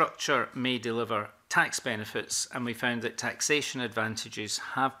ALIO structure may deliver tax benefits, and we found that taxation advantages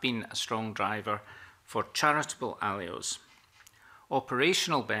have been a strong driver for charitable ALIOs.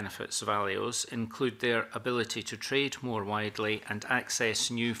 Operational benefits of ALIOs include their ability to trade more widely and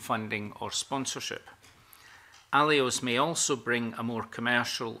access new funding or sponsorship. ALIOs may also bring a more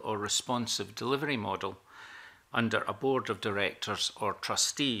commercial or responsive delivery model under a board of directors or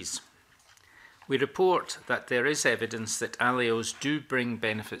trustees. We report that there is evidence that ALIOs do bring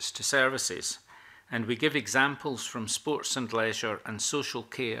benefits to services, and we give examples from sports and leisure and social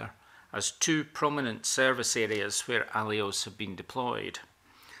care as two prominent service areas where ALIOs have been deployed.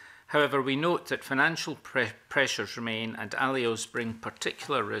 However, we note that financial pressures remain and ALIOs bring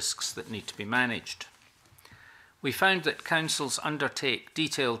particular risks that need to be managed. We found that councils undertake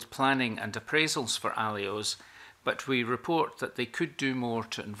detailed planning and appraisals for ALIOs, but we report that they could do more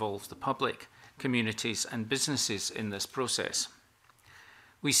to involve the public, communities and businesses in this process.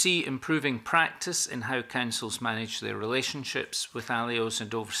 We see improving practice in how councils manage their relationships with ALIOs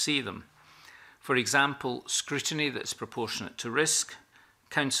and oversee them. For example, scrutiny that's proportionate to risk,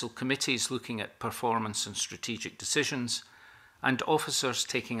 council committees looking at performance and strategic decisions, and officers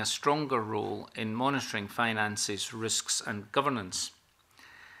taking a stronger role in monitoring finances, risks and governance.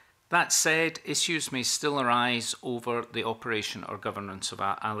 That said, issues may still arise over the operation or governance of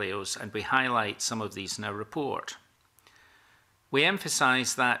ALIOs, and we highlight some of these in our report. We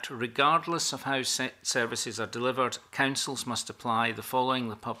emphasise that regardless of how services are delivered, councils must apply the following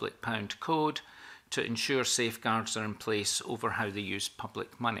the Public Pound Code to ensure safeguards are in place over how they use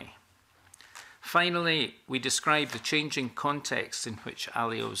public money. Finally, we describe the changing context in which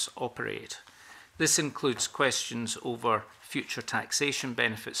ALIOs operate. This includes questions over future taxation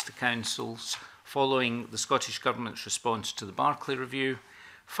benefits to councils following the Scottish Government's response to the Barclay Review,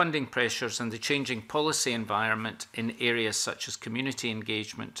 funding pressures and the changing policy environment in areas such as community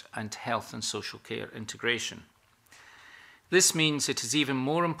engagement and health and social care integration. This means it is even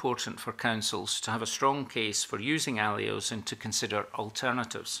more important for councils to have a strong case for using ALIOs and to consider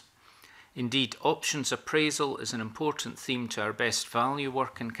alternatives. Indeed, options appraisal is an important theme to our best value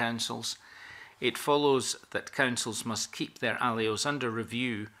work in councils. It follows that councils must keep their ALIOs under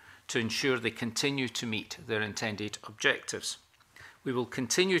review to ensure they continue to meet their intended objectives. We will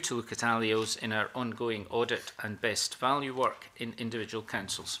continue to look at ALIOs in our ongoing audit and best value work in individual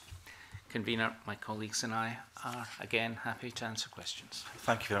councils. Convener, my colleagues and I are again happy to answer questions.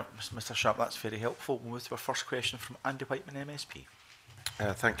 Thank you very much, Mr Sharp. That's very helpful. We'll move to our first question from Andy Whiteman, MSP.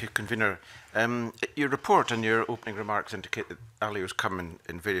 Thank you, Convener. Your report and your opening remarks indicate that ALIOs come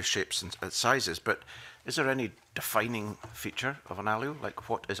in various shapes and sizes, but is there any defining feature of an ALIO? Like,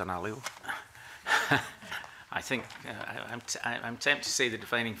 what is an ALIO? I think I'm tempted to say the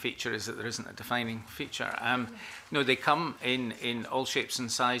defining feature is that there isn't a defining feature. No, they come in all shapes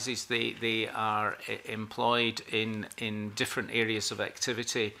and sizes. They are employed in different areas of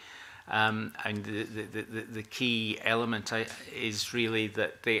activity. And the key element is really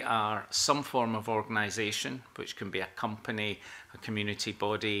that they are some form of organisation, which can be a company, a community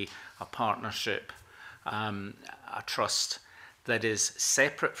body, a partnership, a trust, that is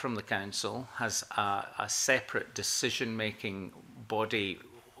separate from the council, has a separate decision-making body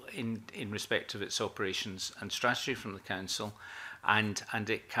in respect of its operations and strategy from the council, and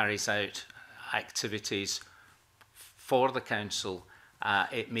it carries out activities for the council.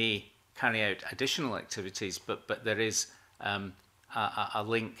 It may carry out additional activities, but there is a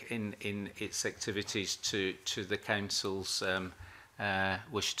link in its activities to the council's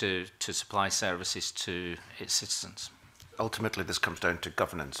wish to supply services to its citizens. Ultimately, this comes down to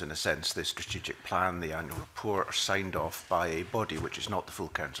governance, in a sense. The strategic plan, the annual report are signed off by a body which is not the full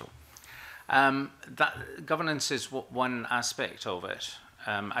council. That governance is one aspect of it.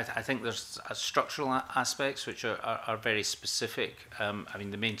 I think there's structural aspects which are very specific. I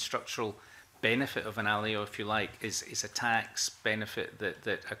mean, the main structural benefit of an ALIO, if you like, is a tax benefit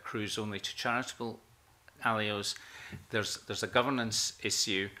that accrues only to charitable ALIOs. There's a governance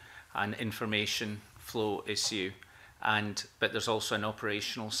issue, an information flow issue, but there's also an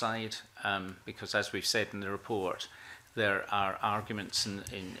operational side, because as we've said in the report, there are arguments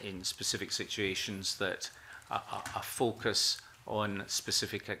in specific situations that a focus on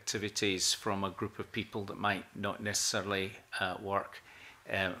specific activities from a group of people that might not necessarily work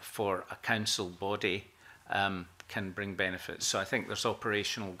for a council body can bring benefits. So I think there's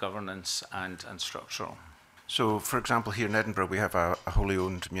operational, governance and structural. So, for example, here in Edinburgh, we have a wholly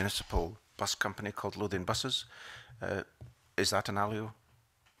owned municipal bus company called Lothian Buses. Is that an ALIO?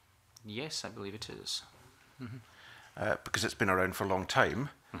 Yes, I believe it is. Mm-hmm. Because it's been around for a long time.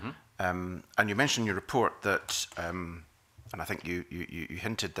 Mm-hmm. And you mentioned in your report that, and I think you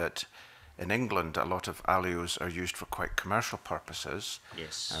hinted that in England, a lot of ALIOs are used for quite commercial purposes.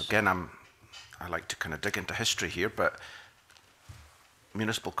 Yes. Again, I like to kind of dig into history here, but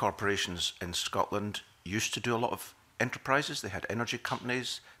municipal corporations in Scotland used to do a lot of enterprises. They had energy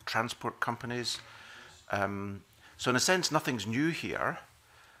companies, transport companies. So in a sense, nothing's new here.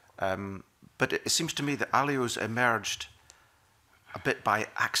 But it seems to me that ALIOs emerged a bit by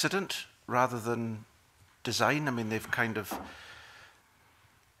accident rather than design. I mean, they've kind of...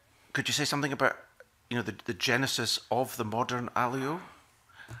 Could you say something about, you know, the genesis of the modern ALIO?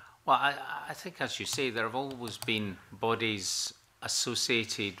 Well, I think, as you say, there have always been bodies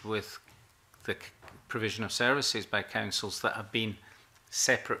associated with the provision of services by councils that have been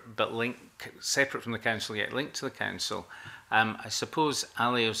separate separate from the council yet linked to the council. I suppose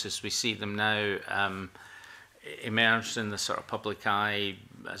ALIOs, as we see them now, emerged in the sort of public eye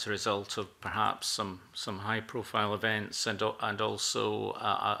as a result of perhaps some high-profile events and also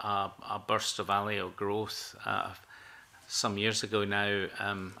a burst of ALIO growth some years ago now.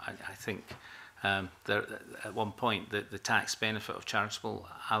 I think at one point the tax benefit of charitable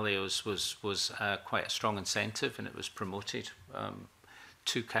ALIOs was quite a strong incentive, and it was promoted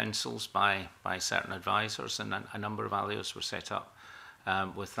to councils by certain advisors, and a number of ALIOs were set up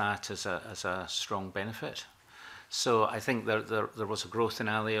with that as a strong benefit. So I think there was a growth in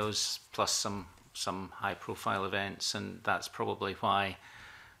ALIOs plus some high-profile events, and that's probably why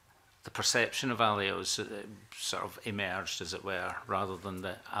the perception of ALIOs sort of emerged, as it were, rather than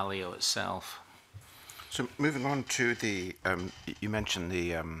the ALIO itself. So moving on to the, you mentioned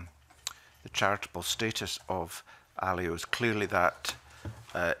the charitable status of ALIOs. Clearly that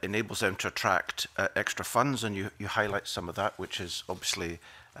enables them to attract extra funds, and you highlight some of that, which is obviously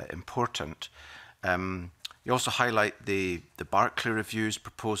important. You also highlight the Barclay Review's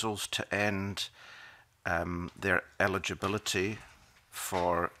proposals to end their eligibility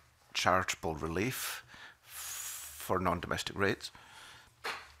for charitable relief for non-domestic rates.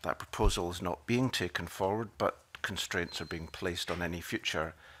 That proposal is not being taken forward, but constraints are being placed on any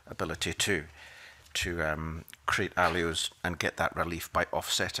future ability to create ALIOs and get that relief by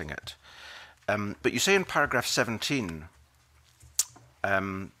offsetting it. But you say in paragraph 17,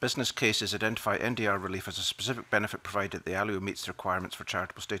 business cases identify NDR relief as a specific benefit provided the ALIO meets the requirements for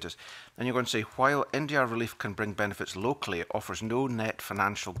charitable status. Then you're going to say, while NDR relief can bring benefits locally, it offers no net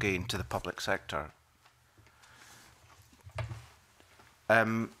financial gain to the public sector.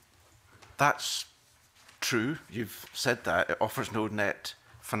 That's true, you've said that, it offers no net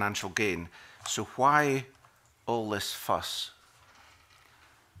financial gain. So why all this fuss?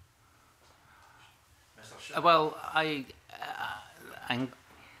 Well,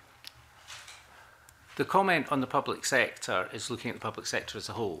 the comment on the public sector is looking at the public sector as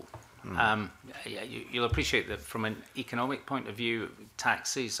a whole. You'll appreciate that from an economic point of view,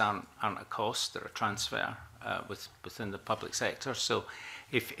 taxes aren't a cost, they're a transfer within the public sector. So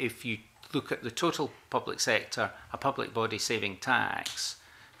if you look at the total public sector, a public body saving tax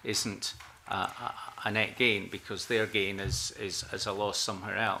isn't a net gain because their gain is a loss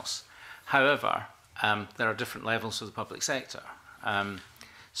somewhere else. However, there are different levels of the public sector.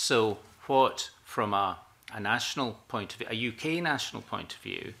 So what, from a national point of view, a UK national point of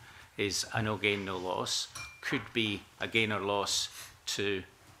view, is a no gain, no loss, could be a gain or loss to,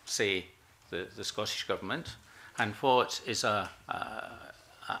 say, the Scottish Government, and what is a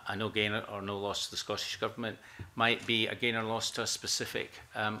no gain or no loss to the Scottish Government might be a gain or loss to a specific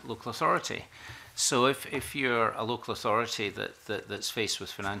local authority. So if you're a local authority that's faced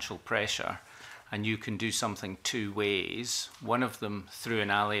with financial pressure, and you can do something two ways, one of them through an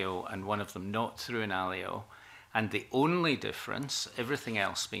ALIO and one of them not through an ALIO, and the only difference, everything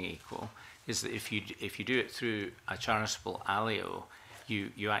else being equal, is that if you do it through a charitable ALIO,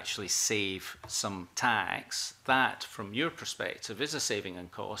 you actually save some tax. That, from your perspective, is a saving in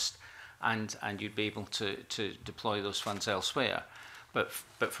cost, and you'd be able to deploy those funds elsewhere. But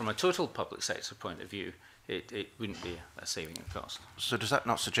from a total public sector point of view, it wouldn't be a saving in cost. So does that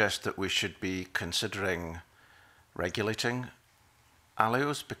not suggest that we should be considering regulating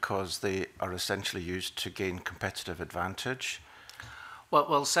ALIOs because they are essentially used to gain competitive advantage?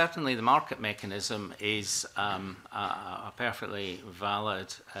 Well, certainly the market mechanism is a perfectly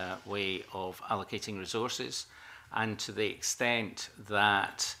valid way of allocating resources, and to the extent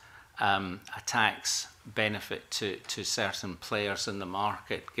that a tax benefit to certain players in the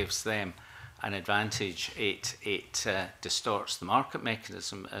market gives them an advantage, it distorts the market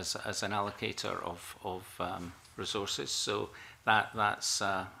mechanism as an allocator of resources. So that's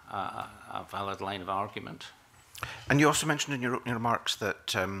a valid line of argument. And you also mentioned in your opening remarks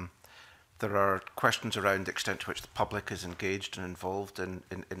that there are questions around the extent to which the public is engaged and involved in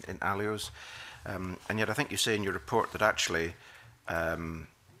ALIOs. And yet I think you say in your report that actually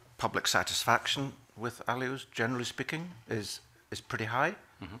public satisfaction with ALIOs, generally speaking, is pretty high.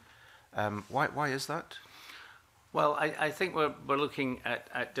 Mm-hmm. Why is that? Well, I think we're looking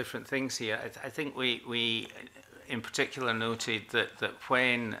at different things here. I think we in particular noted that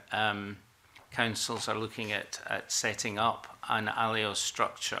when councils are looking at setting up an ALIO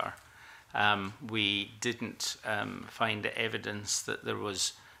structure, we didn't find evidence that there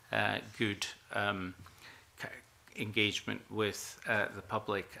was good engagement with the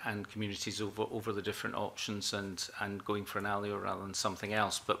public and communities over the different options and going for an ALIO rather than something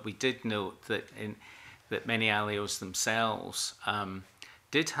else. But we did note that many ALIOs themselves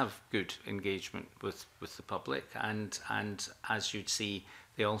did have good engagement with the public, and as you'd see,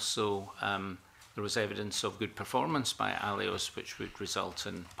 they also there was evidence of good performance by ALIOs, which would result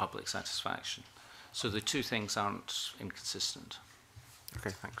in public satisfaction. So the two things aren't inconsistent. Okay,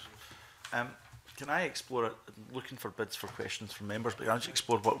 thanks. Can I explore, looking for bids for questions from members, but can I just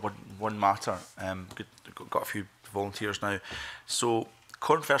explore one matter? Got a few volunteers now. So,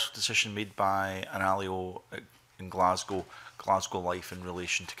 controversial decision made by an ALIO in Glasgow Life, in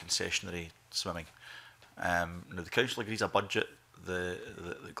relation to concessionary swimming. Now, the council agrees a budget the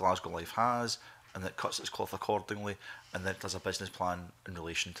Glasgow Life has, and that cuts its cloth accordingly, and then it does a business plan in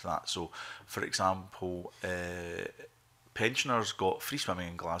relation to that. So, for example, pensioners got free swimming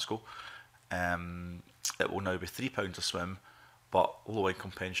in Glasgow. It will now be £3 a swim, but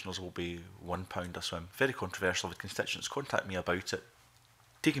low-income pensioners will be £1 a swim. Very controversial. The constituents contact me about it,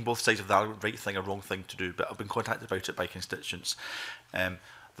 taking both sides of the right thing or wrong thing to do, but I've been contacted about it by constituents.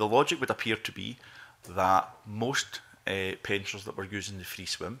 The logic would appear to be that most pensioners that were using the free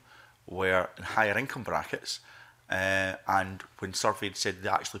swim were in higher income brackets, and when surveyed said they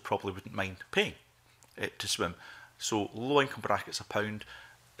actually probably wouldn't mind paying to swim. So low income brackets £1,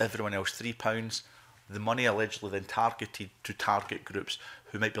 everyone else £3. The money allegedly then targeted to target groups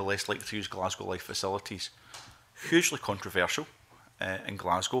who might be less likely to use Glasgow Life facilities. Hugely controversial in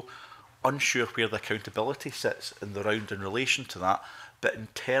Glasgow. Unsure where the accountability sits in the round in relation to that, but in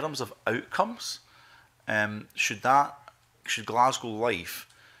terms of outcomes, should Glasgow Life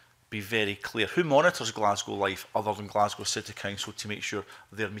be very clear? Who monitors Glasgow Life other than Glasgow City Council to make sure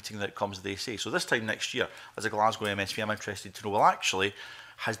they're meeting the outcomes they say? So this time next year, as a Glasgow MSP, I'm interested to know, well, actually,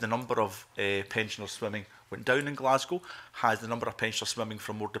 has the number of pensioners swimming went down in Glasgow? Has the number of pensioners swimming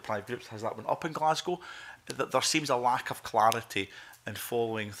from more deprived groups, has that went up in Glasgow? There seems a lack of clarity in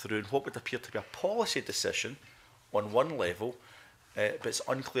following through in what would appear to be a policy decision on one level, but it's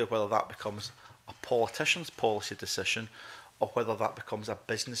unclear whether that becomes a politician's policy decision or whether that becomes a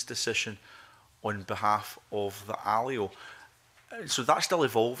business decision on behalf of the ALIO. So that's still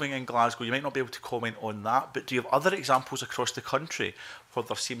evolving in Glasgow. You might not be able to comment on that, but do you have other examples across the country where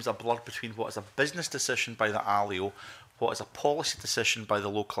there seems a blur between what is a business decision by the ALIO, what is a policy decision by the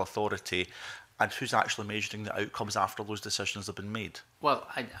local authority, and who's actually measuring the outcomes after those decisions have been made? Well,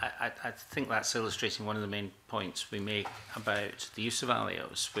 I think that's illustrating one of the main points we make about the use of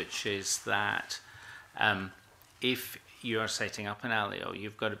ALIOs, which is that if you are setting up an ALIO,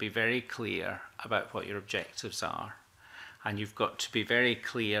 you've got to be very clear about what your objectives are. And you've got to be very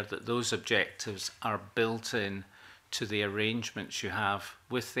clear that those objectives are built in to the arrangements you have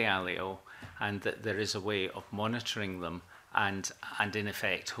with the ALIO, and that there is a way of monitoring them and in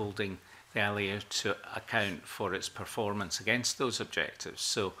effect holding the ALIO to account for its performance against those objectives.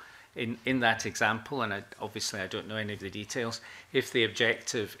 So in that example, and obviously I don't know any of the details, if the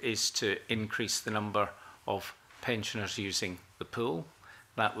objective is to increase the number of pensioners using the pool,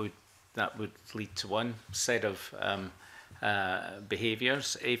 that would lead to one set of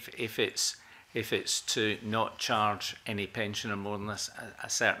behaviours. If it's to not charge any pensioner more than a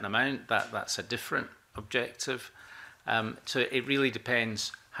certain amount, that's a different objective. So it really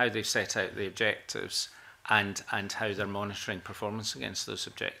depends how they've set out the objectives and how they're monitoring performance against those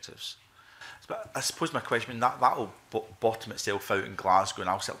objectives. But I suppose my question, that will bottom itself out in Glasgow, and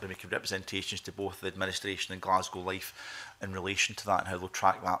I'll certainly be making representations to both the administration and Glasgow Life in relation to that and how they'll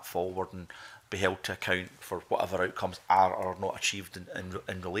track that forward and be held to account for whatever outcomes are or not achieved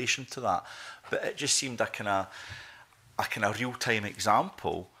in relation to that. But it just seemed a kind of real-time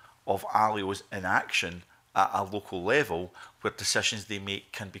example of ALIOs in action at a local level where decisions they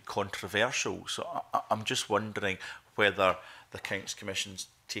make can be controversial. So I'm just wondering whether the Accounts Commission's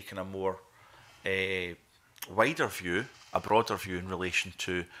taken a more wider view, a broader view in relation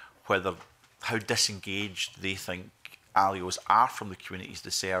to how disengaged they think ALIOs are from the communities they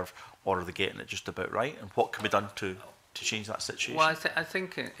serve, or are they getting it just about right, and what can be done to change that situation? Well, I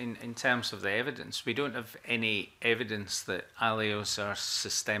think in terms of the evidence, we don't have any evidence that ALIOs are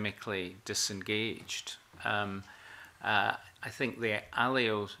systemically disengaged. I think the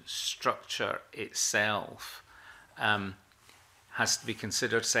ALIO structure itself has to be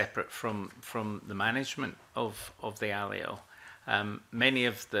considered separate from the management of the ALIO. Many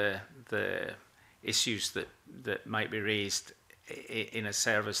of the issues that might be raised in a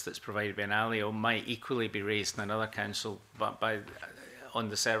service that's provided by an ALIO might equally be raised in another council, but on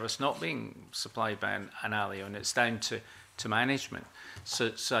the service not being supplied by an ALIO, and it's down to management.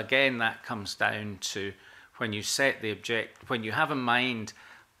 So again, that comes down to when you set the when you have in mind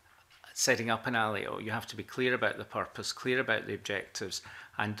setting up an ALIO, you have to be clear about the purpose, clear about the objectives,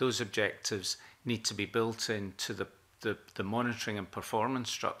 and those objectives need to be built into the monitoring and performance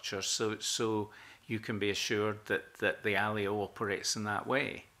structure, so you can be assured that the ALIO operates in that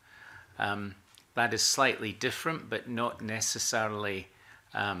way. That is slightly different, but not necessarily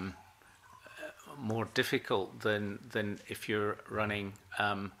more difficult than if you're running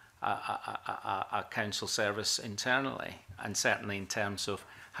a council service internally, and certainly in terms of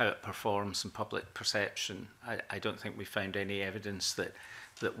how it performs in public perception. I don't think we found any evidence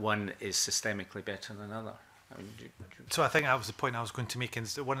that one is systemically better than another. So I think that was the point I was going to make.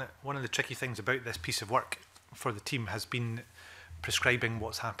 Is that one of the tricky things about this piece of work for the team has been prescribing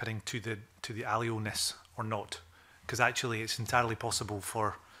what's happening to the ALIO-ness or not, because actually it's entirely possible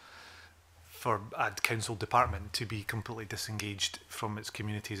for a council department to be completely disengaged from its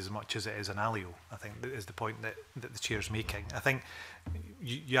communities as much as it is an ALIO. I think that is the point that the chair's making. I think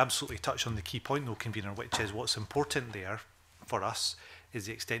you absolutely touch on the key point though, convener, which is what's important there for us is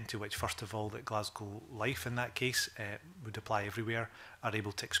the extent to which, first of all, that Glasgow Life in that case would apply everywhere, are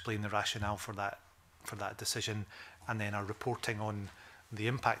able to explain the rationale for that decision, and then are reporting on the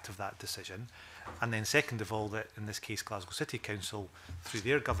impact of that decision. And then second of all, that in this case Glasgow City Council, through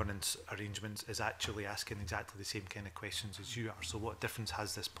their governance arrangements, is actually asking exactly the same kind of questions as you are. So what difference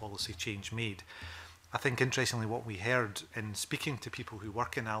has this policy change made? I think interestingly what we heard in speaking to people who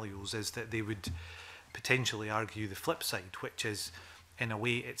work in ALIOs is that they would potentially argue the flip side, which is in a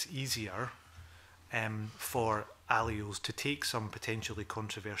way it's easier for ALIOs to take some potentially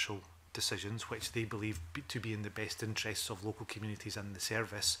controversial decisions which they believe to be in the best interests of local communities and the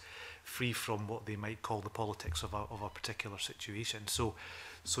service, free from what they might call the politics of a particular situation. So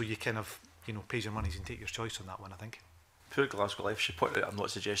you kind of, pays your monies and take your choice on that one, I think. Poor Glasgow Life, she pointed out, I'm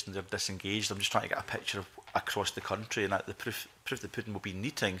not suggesting they're disengaged, I'm just trying to get a picture of across the country, and that the proof the pudding will be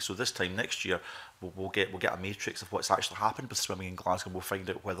neating. So this time next year we'll get a matrix of what's actually happened with swimming in Glasgow. We'll find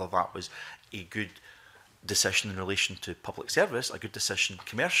out whether that was a good decision in relation to public service, a good decision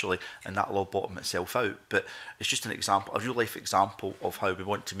commercially, and that'll all bottom itself out. But it's just an example, a real life example of how we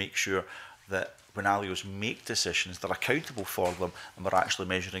want to make sure that when ALIOs make decisions, they're accountable for them and we're actually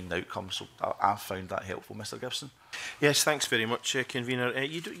measuring the outcomes. So I found that helpful. Mr Gibson? Yes, thanks very much, Convener.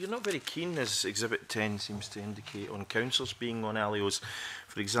 You're not very keen, as Exhibit 10 seems to indicate, on councils being on ALIOs.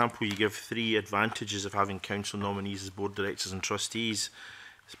 For example, you give 3 advantages of having council nominees as board directors and trustees,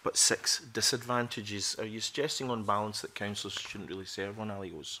 but 6 disadvantages. Are you suggesting on balance that councils shouldn't really serve on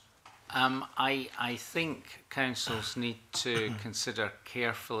ALIOs? I think councils need to consider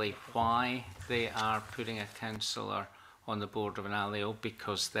carefully why they are putting a councillor on the board of an ALIO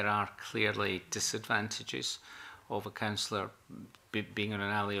because there are clearly disadvantages of a councillor being on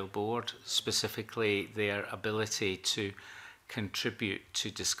an ALIO board, specifically their ability to contribute to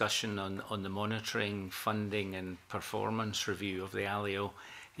discussion on the monitoring, funding and performance review of the ALIO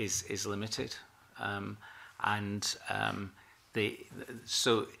is limited.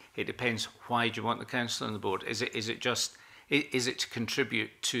 So it depends, why do you want the councillor on the board? Is it to contribute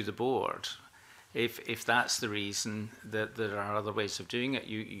to the board? If that's the reason, that there are other ways of doing it.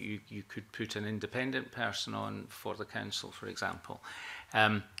 You could put an independent person on for the council, for example.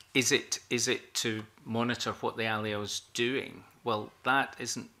 Is it to monitor what the ALIO is doing? Well, that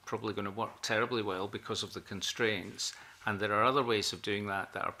isn't probably going to work terribly well because of the constraints. And there are other ways of doing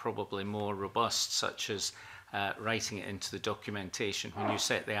that that are probably more robust, such as writing it into the documentation when you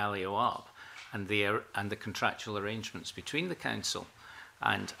set the ALIO up, and the contractual arrangements between the council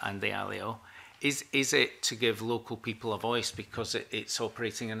and the ALIO. Is it to give local people a voice because it's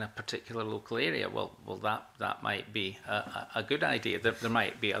operating in a particular local area? Well, that might be a good idea. There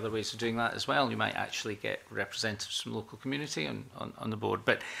might be other ways of doing that as well. You might actually get representatives from local community on the board.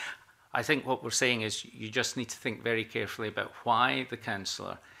 But I think what we're saying is you just need to think very carefully about why the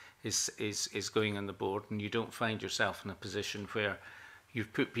councillor is going on the board, and you don't find yourself in a position where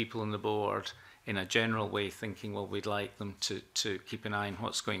you've put people on the board in a general way thinking, well, we'd like them to keep an eye on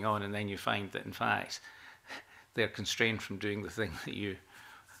what's going on, and then you find that in fact they're constrained from doing the thing that you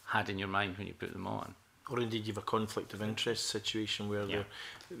had in your mind when you put them on. Or indeed you have a conflict of interest situation where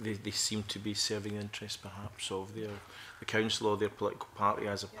they seem to be serving the interests perhaps of the council or their political party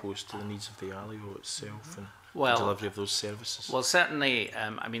as opposed to the needs of the ALIO itself and the delivery of those services. Well, certainly,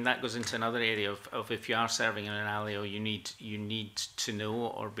 I mean, that goes into another area of if you are serving in an ALIO, you need to know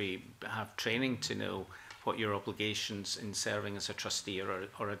or have training to know what your obligations in serving as a trustee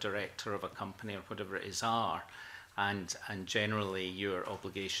or a director of a company or whatever it is are. And generally your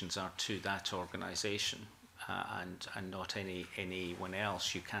obligations are to that organisation and not anyone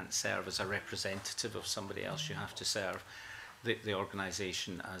else. You can't serve as a representative of somebody else. You have to serve the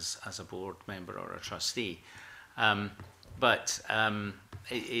organisation as a board member or a trustee.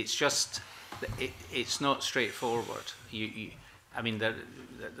 It's just it's not straightforward. I mean,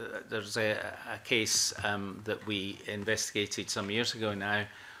 there's a case that we investigated some years ago now,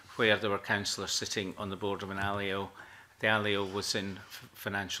 where there were councillors sitting on the board of an ALIO. The ALIO was in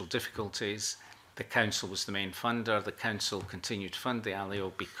financial difficulties. The council was the main funder. The council continued to fund the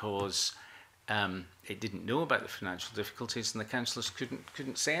ALIO because it didn't know about the financial difficulties, and the councillors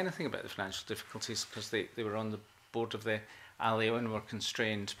couldn't say anything about the financial difficulties because they were on the board of the ALIO and were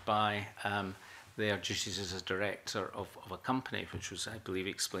constrained by their duties as a director of a company, which was, I believe,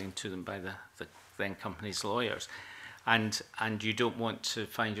 explained to them by the then company's lawyers. And you don't want to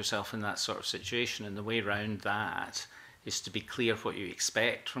find yourself in that sort of situation, and the way around that is to be clear what you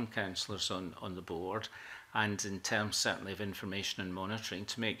expect from councillors on the board, and in terms certainly of information and monitoring,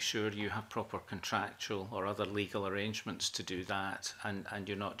 to make sure you have proper contractual or other legal arrangements to do that, and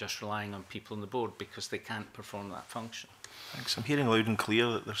you're not just relying on people on the board because they can't perform that function. Thanks. I'm hearing loud and clear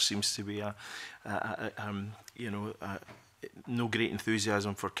that there seems to be no great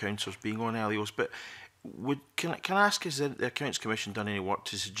enthusiasm for councillors being on ALIOs, but can I ask, has the Accounts Commission done any work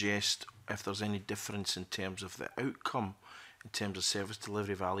to suggest if there's any difference in terms of the outcome, in terms of service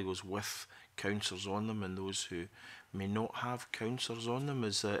delivery of ALIOs with councillors on them and those who may not have councillors on them?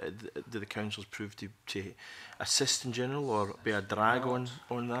 Do the councils prove to assist in general or be a drag on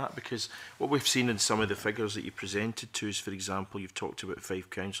that? Because what we've seen in some of the figures that you presented to us, for example, you've talked about 5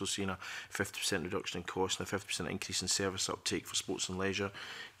 councils seeing a 50% reduction in cost and a 50% increase in service uptake for sports and leisure.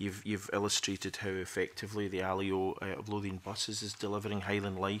 You've illustrated how effectively the ALIO of Lothian Buses is delivering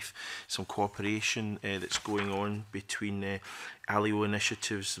Highland Life, some cooperation that's going on between ALIO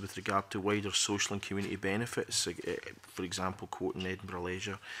initiatives with regard to wider social and community benefits, for example, quoting Edinburgh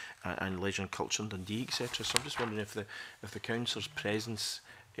Leisure and Leisure and Culture and Dundee, etc. So I'm just wondering if the councillor's presence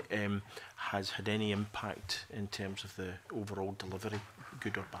has had any impact in terms of the overall delivery,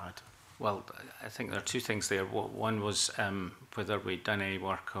 good or bad. Well, I think there are two things there. One was whether we'd done any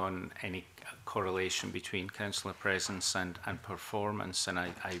work on any correlation between councillor presence and performance, and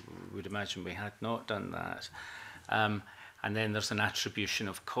I would imagine we had not done that. And then there's an attribution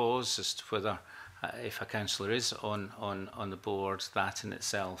of cause as to whether if a councillor is on the board, that in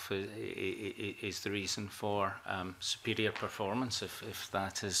itself is the reason for superior performance, if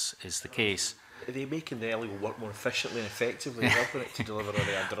that is the case. Are they making the ALIO work more efficiently and effectively, helping it to deliver, or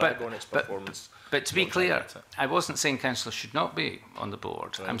a drag on its performance? But to be clear, I wasn't saying councillors should not be on the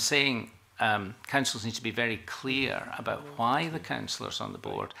board. Right. I'm saying councillors need to be very clear about why the councillor's on the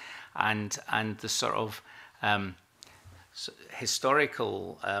board, and the sort of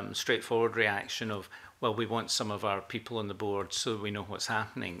historical, straightforward reaction of, well, we want some of our people on the board so we know what's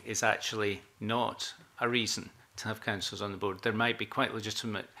happening, is actually not a reason to have councillors on the board. There might be quite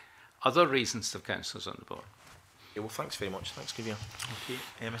legitimate other reasons to have councillors on the board. Yeah, well, thanks very much. Thanks, Kavir. Okay,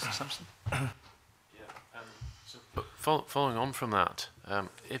 Mr Simpson. Following on from that,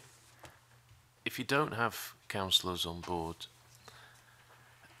 if you don't have councillors on board,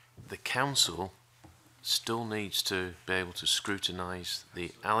 the council still needs to be able to scrutinise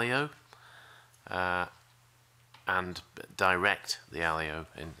the ALIO and direct the ALIO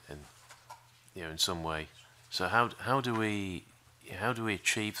in some way. So how do we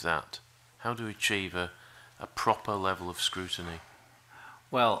achieve that? How do we achieve a proper level of scrutiny?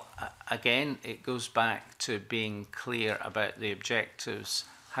 Well, again, it goes back to being clear about the objectives,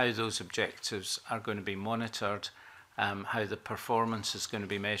 how those objectives are going to be monitored, how the performance is going to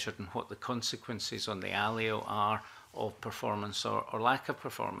be measured, and what the consequences on the ALIO are of performance or lack of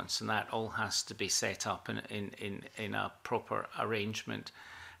performance. And that all has to be set up in a proper arrangement.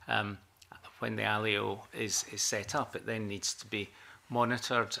 When the ALIO is set up, it then needs to be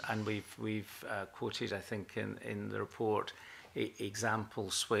monitored, and we've quoted, I think, in the report,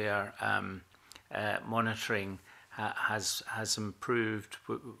 examples where monitoring has improved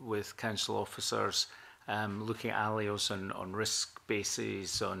with council officers looking at ALIOs on risk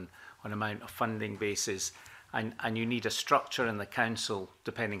bases, on amount of funding basis, and you need a structure in the council,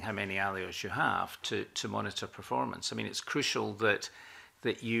 depending how many ALIOs you have, to monitor performance. I mean, it's crucial that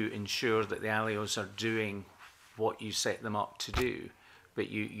you ensure that the ALIOs are doing what you set them up to do, but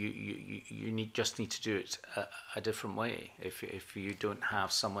you just need to do it a different way if you don't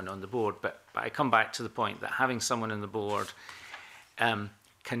have someone on the board. But I come back to the point that having someone on the board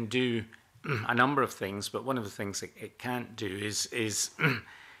can do a number of things, but one of the things it can't do is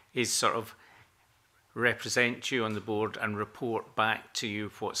sort of represent you on the board and report back to you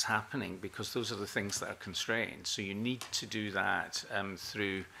what's happening, because those are the things that are constrained. So you need to do that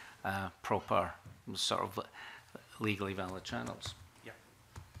through proper sort of legally valid channels.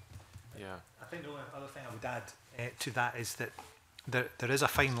 Yeah. I think the only other thing I would add to that is that there is a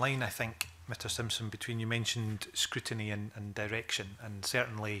fine line, I think, Mr Simpson, between, you mentioned scrutiny and direction, and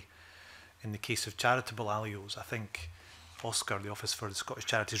certainly in the case of charitable ALIOs, I think Oscar, the Office for the Scottish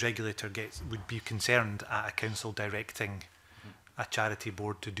Charities Regulator, would be concerned at a council directing a charity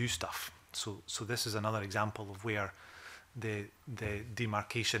board to do stuff. So this is another example of where the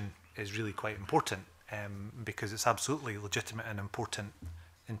demarcation is really quite important, because it's absolutely legitimate and important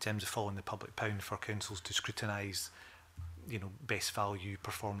in terms of following the public pound for councils to scrutinise, best value,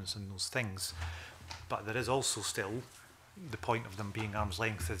 performance and those things. But there is also still the point of them being arm's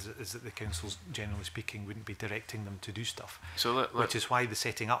length is that the councils, generally speaking, wouldn't be directing them to do stuff. So which is why the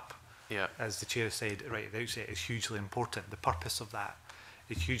setting up, yeah, as the chair said right at the outset, is hugely important. The purpose of that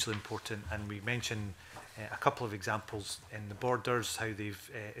is hugely important, and we mentioned a couple of examples in the borders, how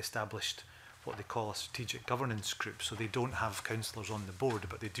they've established what they call a strategic governance group. So they don't have councillors on the board,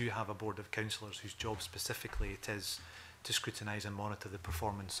 but they do have a board of councillors whose job specifically it is to scrutinise and monitor the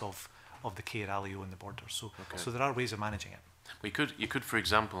performance of the care ALIO in the border. So, so there are ways of managing it. You could, for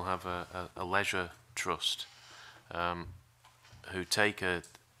example, have a leisure trust who take a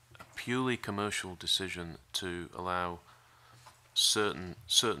purely commercial decision to allow certain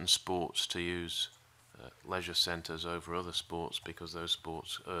sports to use leisure centres over other sports because those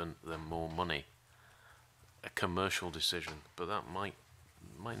sports earn them more money. A commercial decision, but that might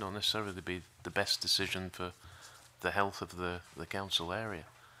not necessarily be the best decision for the health of the council area.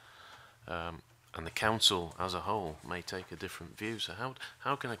 And the council as a whole may take a different view. So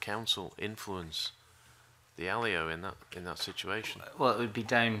how can a council influence the ALIO in that situation? Well, it would be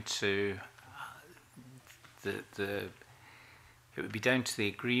down to it would be down to the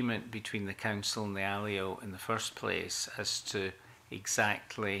agreement between the council and the ALIO in the first place as to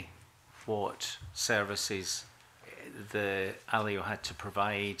exactly what services the ALIO had to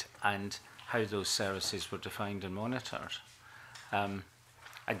provide and how those services were defined and monitored.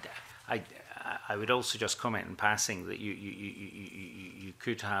 I would also just comment in passing that you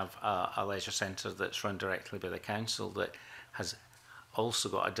could have a leisure centre that's run directly by the council that has also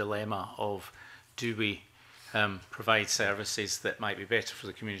got a dilemma of, do we provide services that might be better for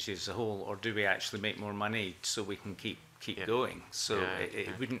the community as a whole, or do we actually make more money so we can keep going? So it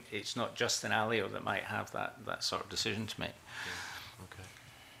wouldn't. It's not just an ALIO that might have that sort of decision to make. Yeah.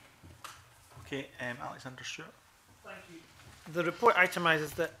 Okay, Alexander Stewart. Thank you. The report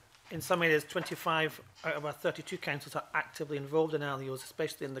itemises that in some areas 25 out of our 32 councils are actively involved in ALIOs,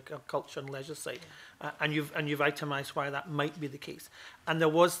 especially in the culture and leisure side, and you've itemised why that might be the case. And there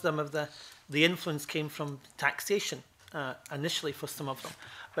was some of the influence came from taxation initially for some of them.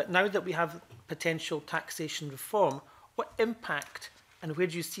 But now that we have potential taxation reform, what impact and where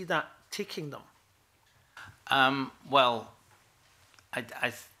do you see that taking them? Well,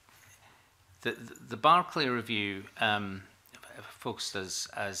 the Barclay review focused, as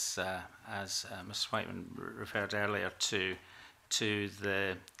Mr. Whiteman referred earlier to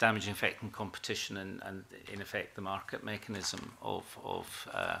the damaging effect on competition and in effect the market mechanism of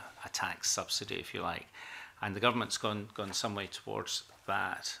a tax subsidy, if you like. And the government's gone some way towards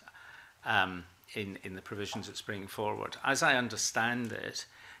that in the provisions it's bringing forward. As I understand it,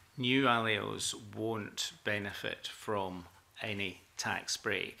 new ALIOs won't benefit from any tax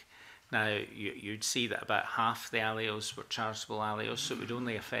break. Now, you'd see that about half the ALIOs were charitable ALIOs, so it would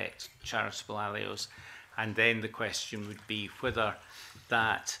only affect charitable ALIOs. And then the question would be whether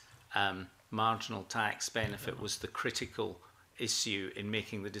that marginal tax benefit was the critical issue in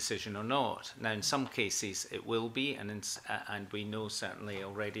making the decision or not. Now, in some cases it will be, and we know certainly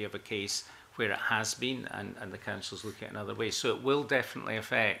already of a case where it has been, and the Council's looking at another way. So it will definitely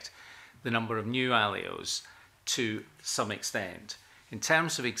affect the number of new ALIOs to some extent. In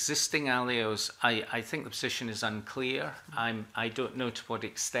terms of existing ALIOs, I think the position is unclear. I don't know to what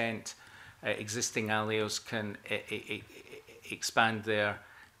extent existing ALIOs can expand their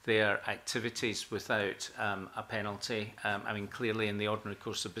activities without a penalty. I mean, clearly in the ordinary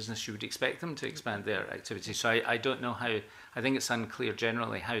course of business, you would expect them to expand their activities. So I don't know how, I think it's unclear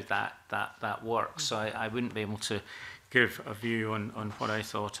generally how that works. So I wouldn't be able to give a view on what I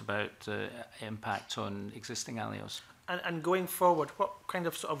thought about the impact on existing ALIOs. And going forward, what kind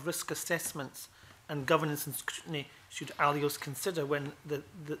of sort of risk assessments and governance and scrutiny should ALIOs consider when the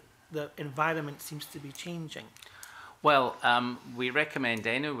environment seems to be changing? Well, we recommend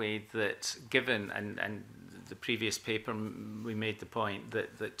anyway that given, and the previous paper we made the point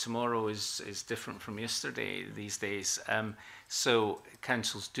that tomorrow is different from yesterday these days. So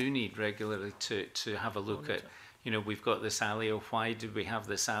councils do need regularly to have a look at, you know, we've got this ALIO, why do we have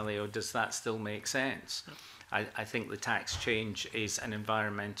this ALIO? Does that still make sense? I think the tax change is an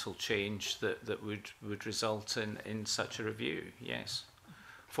environmental change that would result in such a review, yes,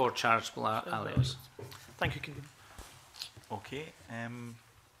 for charitable ALIOs. Thank you, Convener. Okay, I'm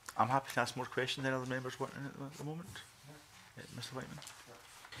happy to ask more questions than other members want at the moment. Mr.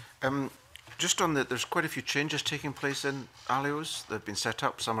 Whiteman. Just on there's quite a few changes taking place in ALIOs that have been set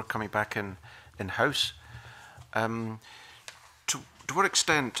up. Some are coming back in-house. To what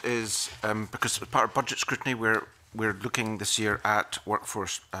extent is, because as part of budget scrutiny, we're looking this year at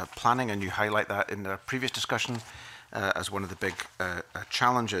workforce planning, and you highlight that in the previous discussion as one of the big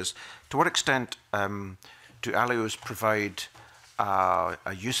challenges. To what extent do ALIOs provide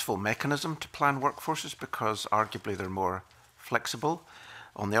a useful mechanism to plan workforces, because arguably they're more flexible?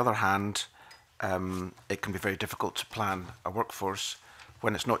 On the other hand, it can be very difficult to plan a workforce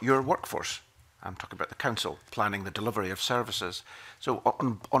when it's not your workforce. I'm talking about the council planning the delivery of services. So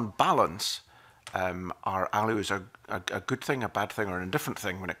on balance, are ALIOs a good thing, a bad thing, or an indifferent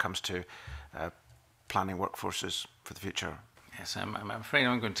thing when it comes to planning workforces for the future? Yes, I'm afraid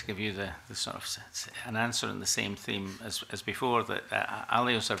I'm going to give you the sort of an answer in the same theme as before, that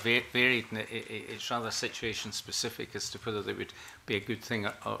ALIOs are varied, and it's rather situation specific as to whether they would be a good thing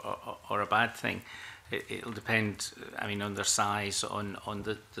or a bad thing. It'll depend, I mean, on their size, on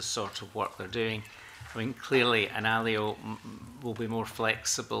the sort of work they're doing. I mean, clearly an ALIO will be more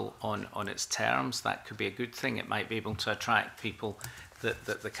flexible on its terms. That could be a good thing. It might be able to attract people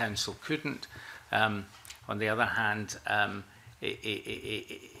that the council couldn't. On the other hand,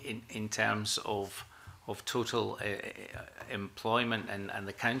 in terms of total employment and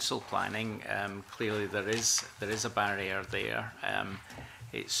the council planning, clearly there is a barrier there.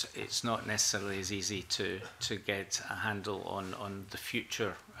 It's not necessarily as easy to get a handle on the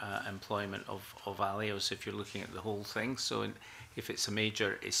future employment of ALIOs if you're looking at the whole thing. So if it's a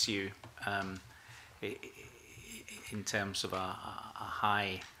major issue in terms of a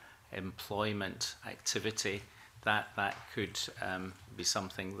high employment activity, that could be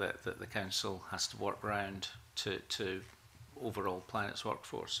something that the council has to work around to overall plan its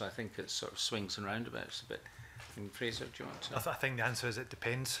workforce. So I think it sort of swings and roundabouts a bit. And Fraser, do you want to? I think the answer is it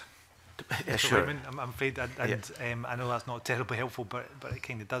depends. Yeah, sure. I'm afraid, I know that's not terribly helpful, but it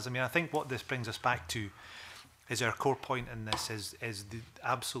kind of does. I mean, I think what this brings us back to is our core point in this is the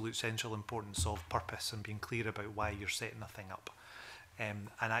absolute central importance of purpose and being clear about why you're setting a thing up, and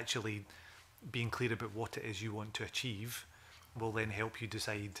actually being clear about what it is you want to achieve will then help you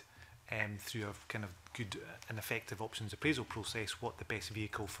decide through a kind of good and effective options appraisal process what the best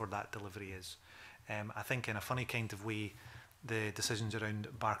vehicle for that delivery is. I think in a funny kind of way, the decisions around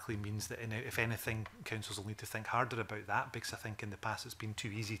Barclay means that if anything, councils will need to think harder about that, because I think in the past it's been too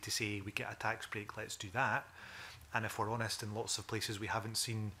easy to say we get a tax break, let's do that. And if we're honest, in lots of places we haven't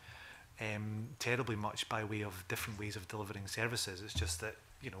seen terribly much by way of different ways of delivering services. It's just that,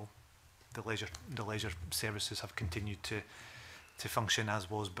 you know, the leisure services have continued to function as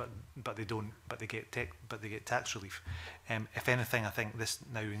was, but they get tax relief. If anything, I think this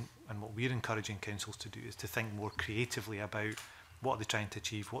now, and what we're encouraging councils to do, is to think more creatively about what they're trying to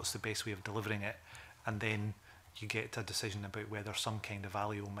achieve, what's the best way of delivering it, and then you get to a decision about whether some kind of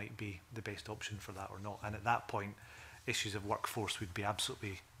alio might be the best option for that or not. And at that point, issues of workforce would be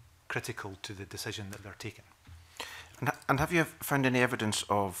absolutely critical to the decision that they're taking. And have you found any evidence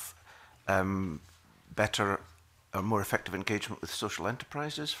of better or more effective engagement with social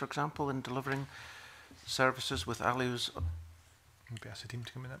enterprises, for example, in delivering services with alios? Maybe ask the team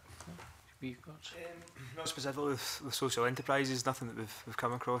to come in. Not specifically with social enterprises, nothing that we've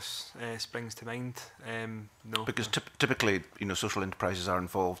come across springs to mind. No. Because typically, you know, social enterprises are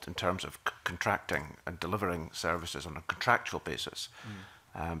involved in terms of contracting and delivering services on a contractual basis.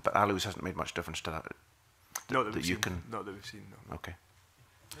 But alios hasn't made much difference to that. Not that we've seen, no. Okay.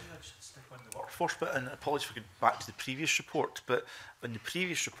 Stick on the workforce bit, and apologies for going back to the previous report, but in the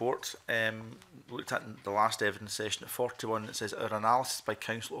previous report, looked at the last evidence session at 41, it says our analysis by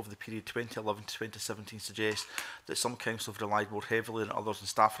council over the period 2011 to 2017 suggests that some councils have relied more heavily than others on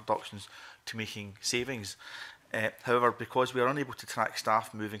staff reductions to making savings. However, because we are unable to track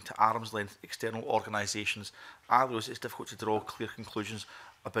staff moving to arm's length external organisations, alios, it's difficult to draw clear conclusions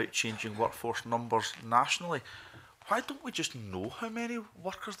about changing workforce numbers nationally. Why don't we just know how many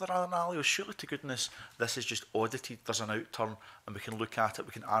workers there are in alios? Surely to goodness this is just audited, there's an outturn, and we can look at it,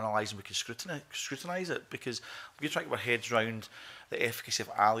 we can analyse and we can scrutinise it, because we're trying to get our heads around the efficacy of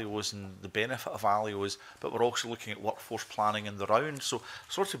alios and the benefit of alios, but we're also looking at workforce planning in the round. So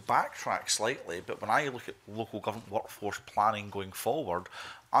sort of backtrack slightly, but when I look at local government workforce planning going forward,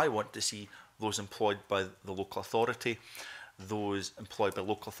 I want to see those employed by the local authority, those employed by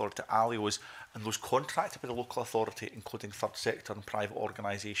local authority alios, and those contracted by the local authority, including third sector and private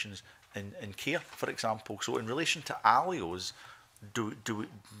organisations in care, for example. So in relation to alios, do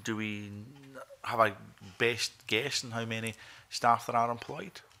we have a best guess on how many staff there are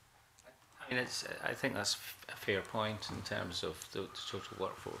employed? I mean, I think that's a fair point in terms of the total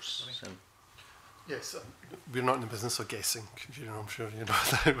workforce. Yes, we're not in the business of guessing, I'm sure you know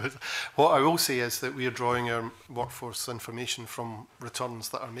that. But what I will say is that we are drawing our workforce information from returns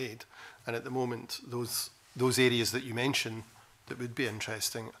that are made, and at the moment those areas that you mention that would be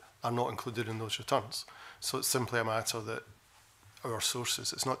interesting are not included in those returns. So it's simply a matter that our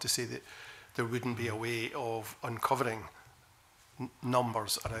sources, it's not to say that there wouldn't be a way of uncovering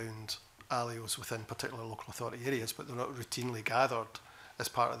numbers around alios within particular local authority areas, but they're not routinely gathered as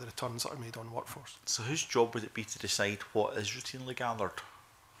part of the returns that are made on workforce. So whose job would it be to decide what is routinely gathered?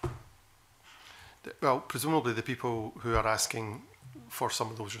 Well, presumably the people who are asking for some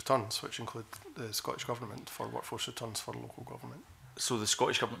of those returns, which include the Scottish Government for workforce returns for local government. So the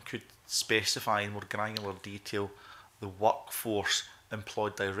Scottish Government could specify in more granular detail the workforce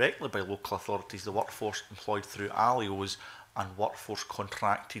employed directly by local authorities, the workforce employed through alios, and workforce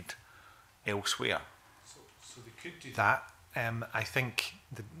contracted elsewhere. So they could do that. I think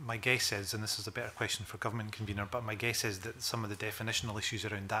my guess is, and this is a better question for government convener, but my guess is that some of the definitional issues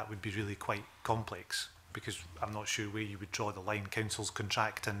around that would be really quite complex, because I'm not sure where you would draw the line. Councils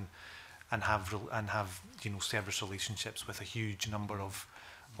contract and have you know, service relationships with a huge number of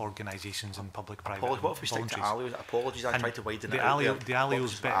organisations and public-private. What if we stick to alios? Apologies, I tried to widen it out there. The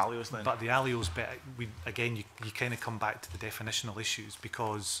alios bit, but the alios bit, again, you kind of come back to the definitional issues,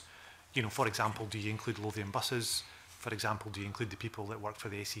 because, you know, for example, do you include Lothian buses? For example, do you include the people that work for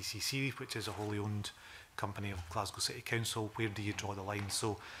the SECC, which is a wholly owned company of Glasgow City Council? Where do you draw the line?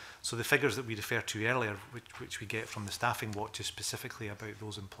 So the figures that we referred to earlier, which we get from the staffing watch, is specifically about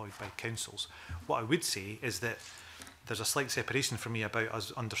those employed by councils. What I would say is that there's a slight separation for me about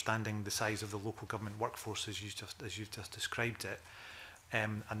us understanding the size of the local government workforce as you've just described it,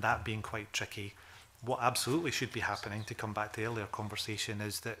 and that being quite tricky. What absolutely should be happening, to come back to the earlier conversation,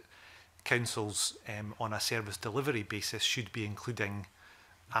 is that councils on a service delivery basis should be including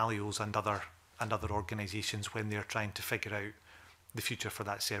alios and other organisations when they're trying to figure out the future for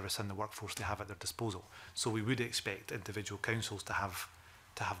that service and the workforce they have at their disposal. So we would expect individual councils to have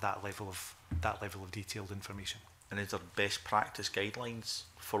that level of detailed information. And is there best practice guidelines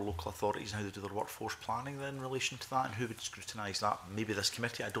for local authorities and how they do their workforce planning then in relation to that, and who would scrutinise that? Maybe this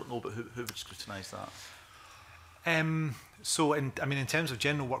committee, I don't know, but who would scrutinise that? So, in terms of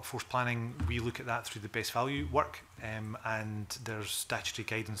general workforce planning, we look at that through the best value work, and there's statutory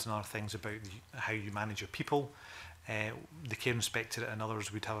guidance and other things about how you manage your people. The Care Inspectorate and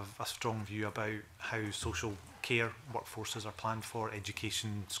others would have a strong view about how social care workforces are planned for,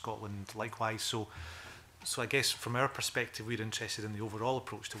 education, Scotland likewise. So I guess from our perspective, we're interested in the overall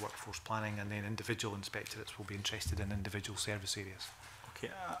approach to workforce planning, and then individual inspectorates will be interested in individual service areas. Okay,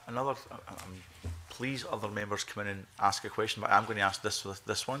 please other members come in and ask a question, but I'm going to ask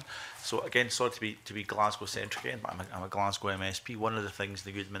this one. So again, sorry to be Glasgow centric again, but I'm a Glasgow MSP. One of the things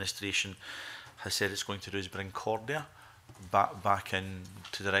the new administration has said it's going to do is bring Cordia back in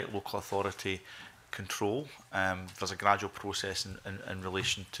to the right local authority control. There's a gradual process in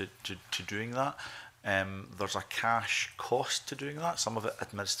relation to doing that. There's a cash cost to doing that, some of it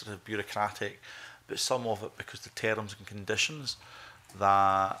administrative, bureaucratic, but some of it because the terms and conditions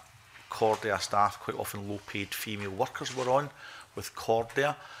that Cordia staff, quite often low-paid female workers, were on with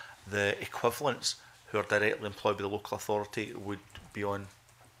Cordia, the equivalents who are directly employed by the local authority would be on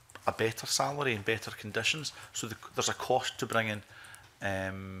a better salary and better conditions. So there's a cost to bringing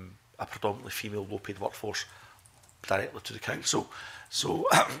a predominantly female low-paid workforce directly to the council. So,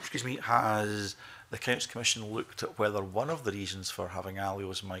 excuse me, has the Accounts Commission looked at whether one of the reasons for having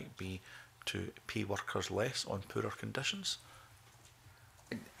ALIOs might be to pay workers less on poorer conditions?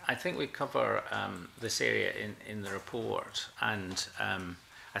 I think we cover this area in the report, and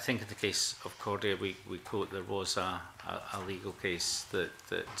I think in the case of Cordia, we quote there was a legal case that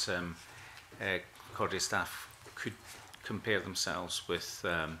Cordia staff could compare themselves with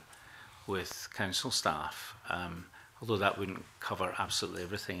council staff, although that wouldn't cover absolutely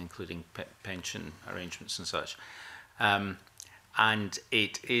everything, including pension arrangements and such. And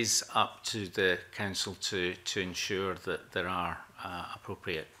it is up to the council to ensure that there are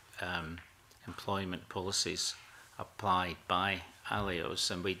appropriate employment policies applied by ALIOs,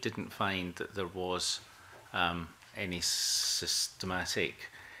 and we didn't find that there was any systematic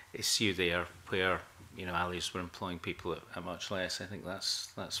issue there where ALIOs were employing people at much less. I think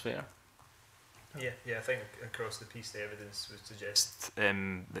that's fair. Yeah, I think across the piece the evidence would suggest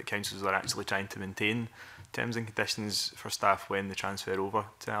that councils are actually trying to maintain terms and conditions for staff when they transfer over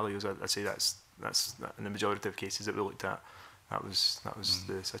to ALIOs. I'd say that's in the majority of cases that we looked at. That was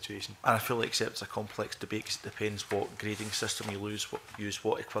the situation. And I fully accept it's a complex debate because it depends what grading system you use,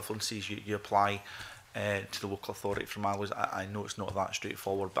 what equivalencies you apply to the local authority from ALIOs. I know it's not that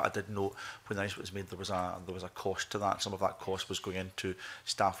straightforward, but I did note when the announcement was made there was a cost to that. Some of that cost was going into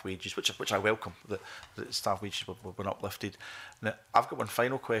staff wages, which I welcome. The staff wages were uplifted. Now I've got one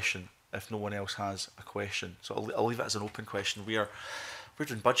final question. If no one else has a question, so I'll leave it as an open question. We're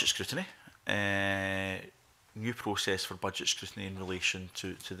doing budget scrutiny. New process for budget scrutiny in relation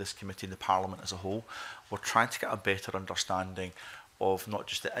to this committee and the Parliament as a whole. We're trying to get a better understanding of not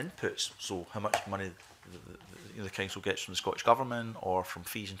just the inputs, so how much money the council gets from the Scottish Government or from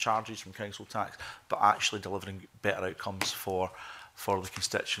fees and charges from council tax, but actually delivering better outcomes for the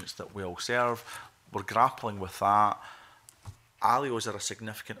constituents that we all serve. We're grappling with that. ALIOs are a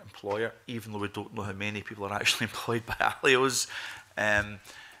significant employer, even though we don't know how many people are actually employed by ALIOs.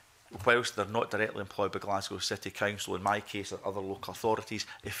 Whilst they're not directly employed by Glasgow City Council, in my case, or other local authorities,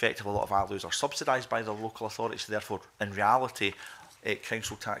 effectively a lot of ALIOs are subsidised by the local authorities. Therefore, in reality,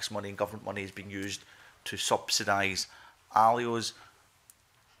 council tax money and government money is being used to subsidise ALIOs.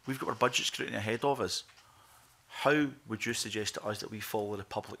 We've got our budget scrutiny ahead of us. How would you suggest to us that we follow the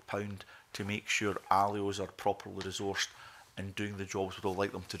public pound to make sure ALIOs are properly resourced and doing the jobs we'd all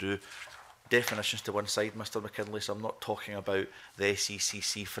like them to do? Definitions to one side, Mr McKinlay, so I'm not talking about the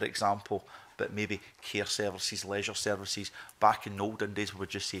SECC, for example, but maybe care services, leisure services. Back in the olden days, we would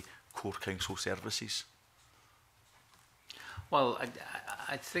just say core council services. Well,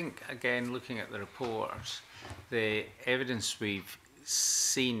 I think, again, looking at the report, the evidence we've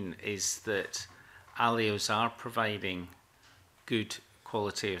seen is that ALIOs are providing good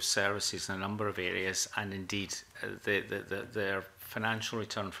quality of services in a number of areas, and indeed their financial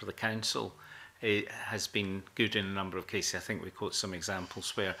return for the council has been good in a number of cases. I think we quote some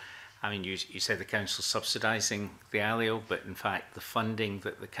examples where, you said the council's subsidising the ALIO, but in fact the funding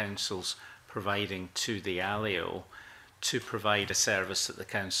that the council's providing to the ALIO to provide a service that the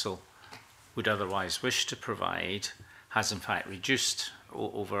council would otherwise wish to provide has in fact reduced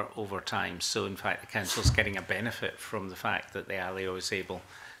over time. So in fact the council's getting a benefit from the fact that the ALIO is able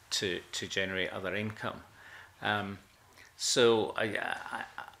to generate other income. So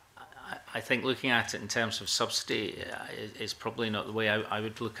I think looking at it in terms of subsidy is probably not the way I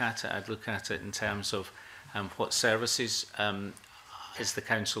would look at it. I'd look at it in terms of what services is the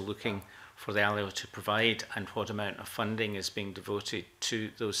council looking for the ALIO to provide, and what amount of funding is being devoted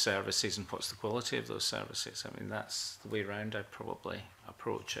to those services, and what's the quality of those services. I mean, that's the way round I'd probably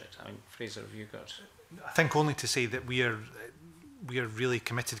approach it. I mean, Fraser, have you got? I think only to say that we are really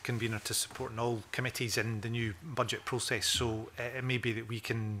committed, convener, to supporting all committees in the new budget process. So it may be that we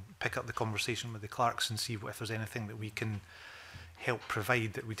can pick up the conversation with the clerks and see if there's anything that we can help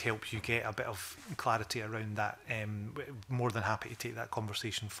provide that would help you get a bit of clarity around that. More than happy to take that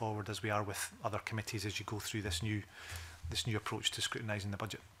conversation forward, as we are with other committees, as you go through this new approach to scrutinising the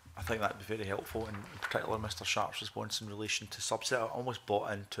budget. I think that would be very helpful, and in particular Mr Sharp's response in relation to subsidy. I almost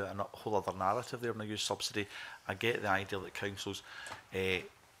bought into a whole other narrative there when I use subsidy. I get the idea that councils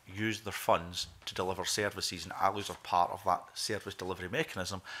use their funds to deliver services, and ALIOs are part of that service delivery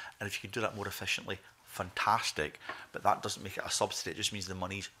mechanism, and if you can do that more efficiently, fantastic, but that doesn't make it a subsidy. It just means the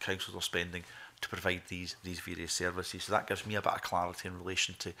money councils are spending to provide these various services. So that gives me a bit of clarity in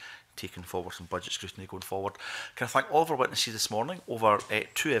relation to taking forward some budget scrutiny going forward. Can I thank all of our witnesses this morning over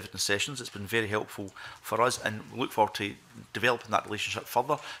 2 evidence sessions. It's been very helpful for us, and we look forward to developing that relationship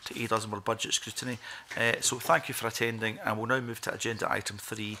further to aid us in our budget scrutiny. So thank you for attending, and we'll now move to agenda item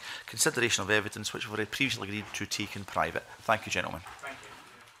 3, consideration of evidence, which we've already previously agreed to take in private. Thank you, gentlemen.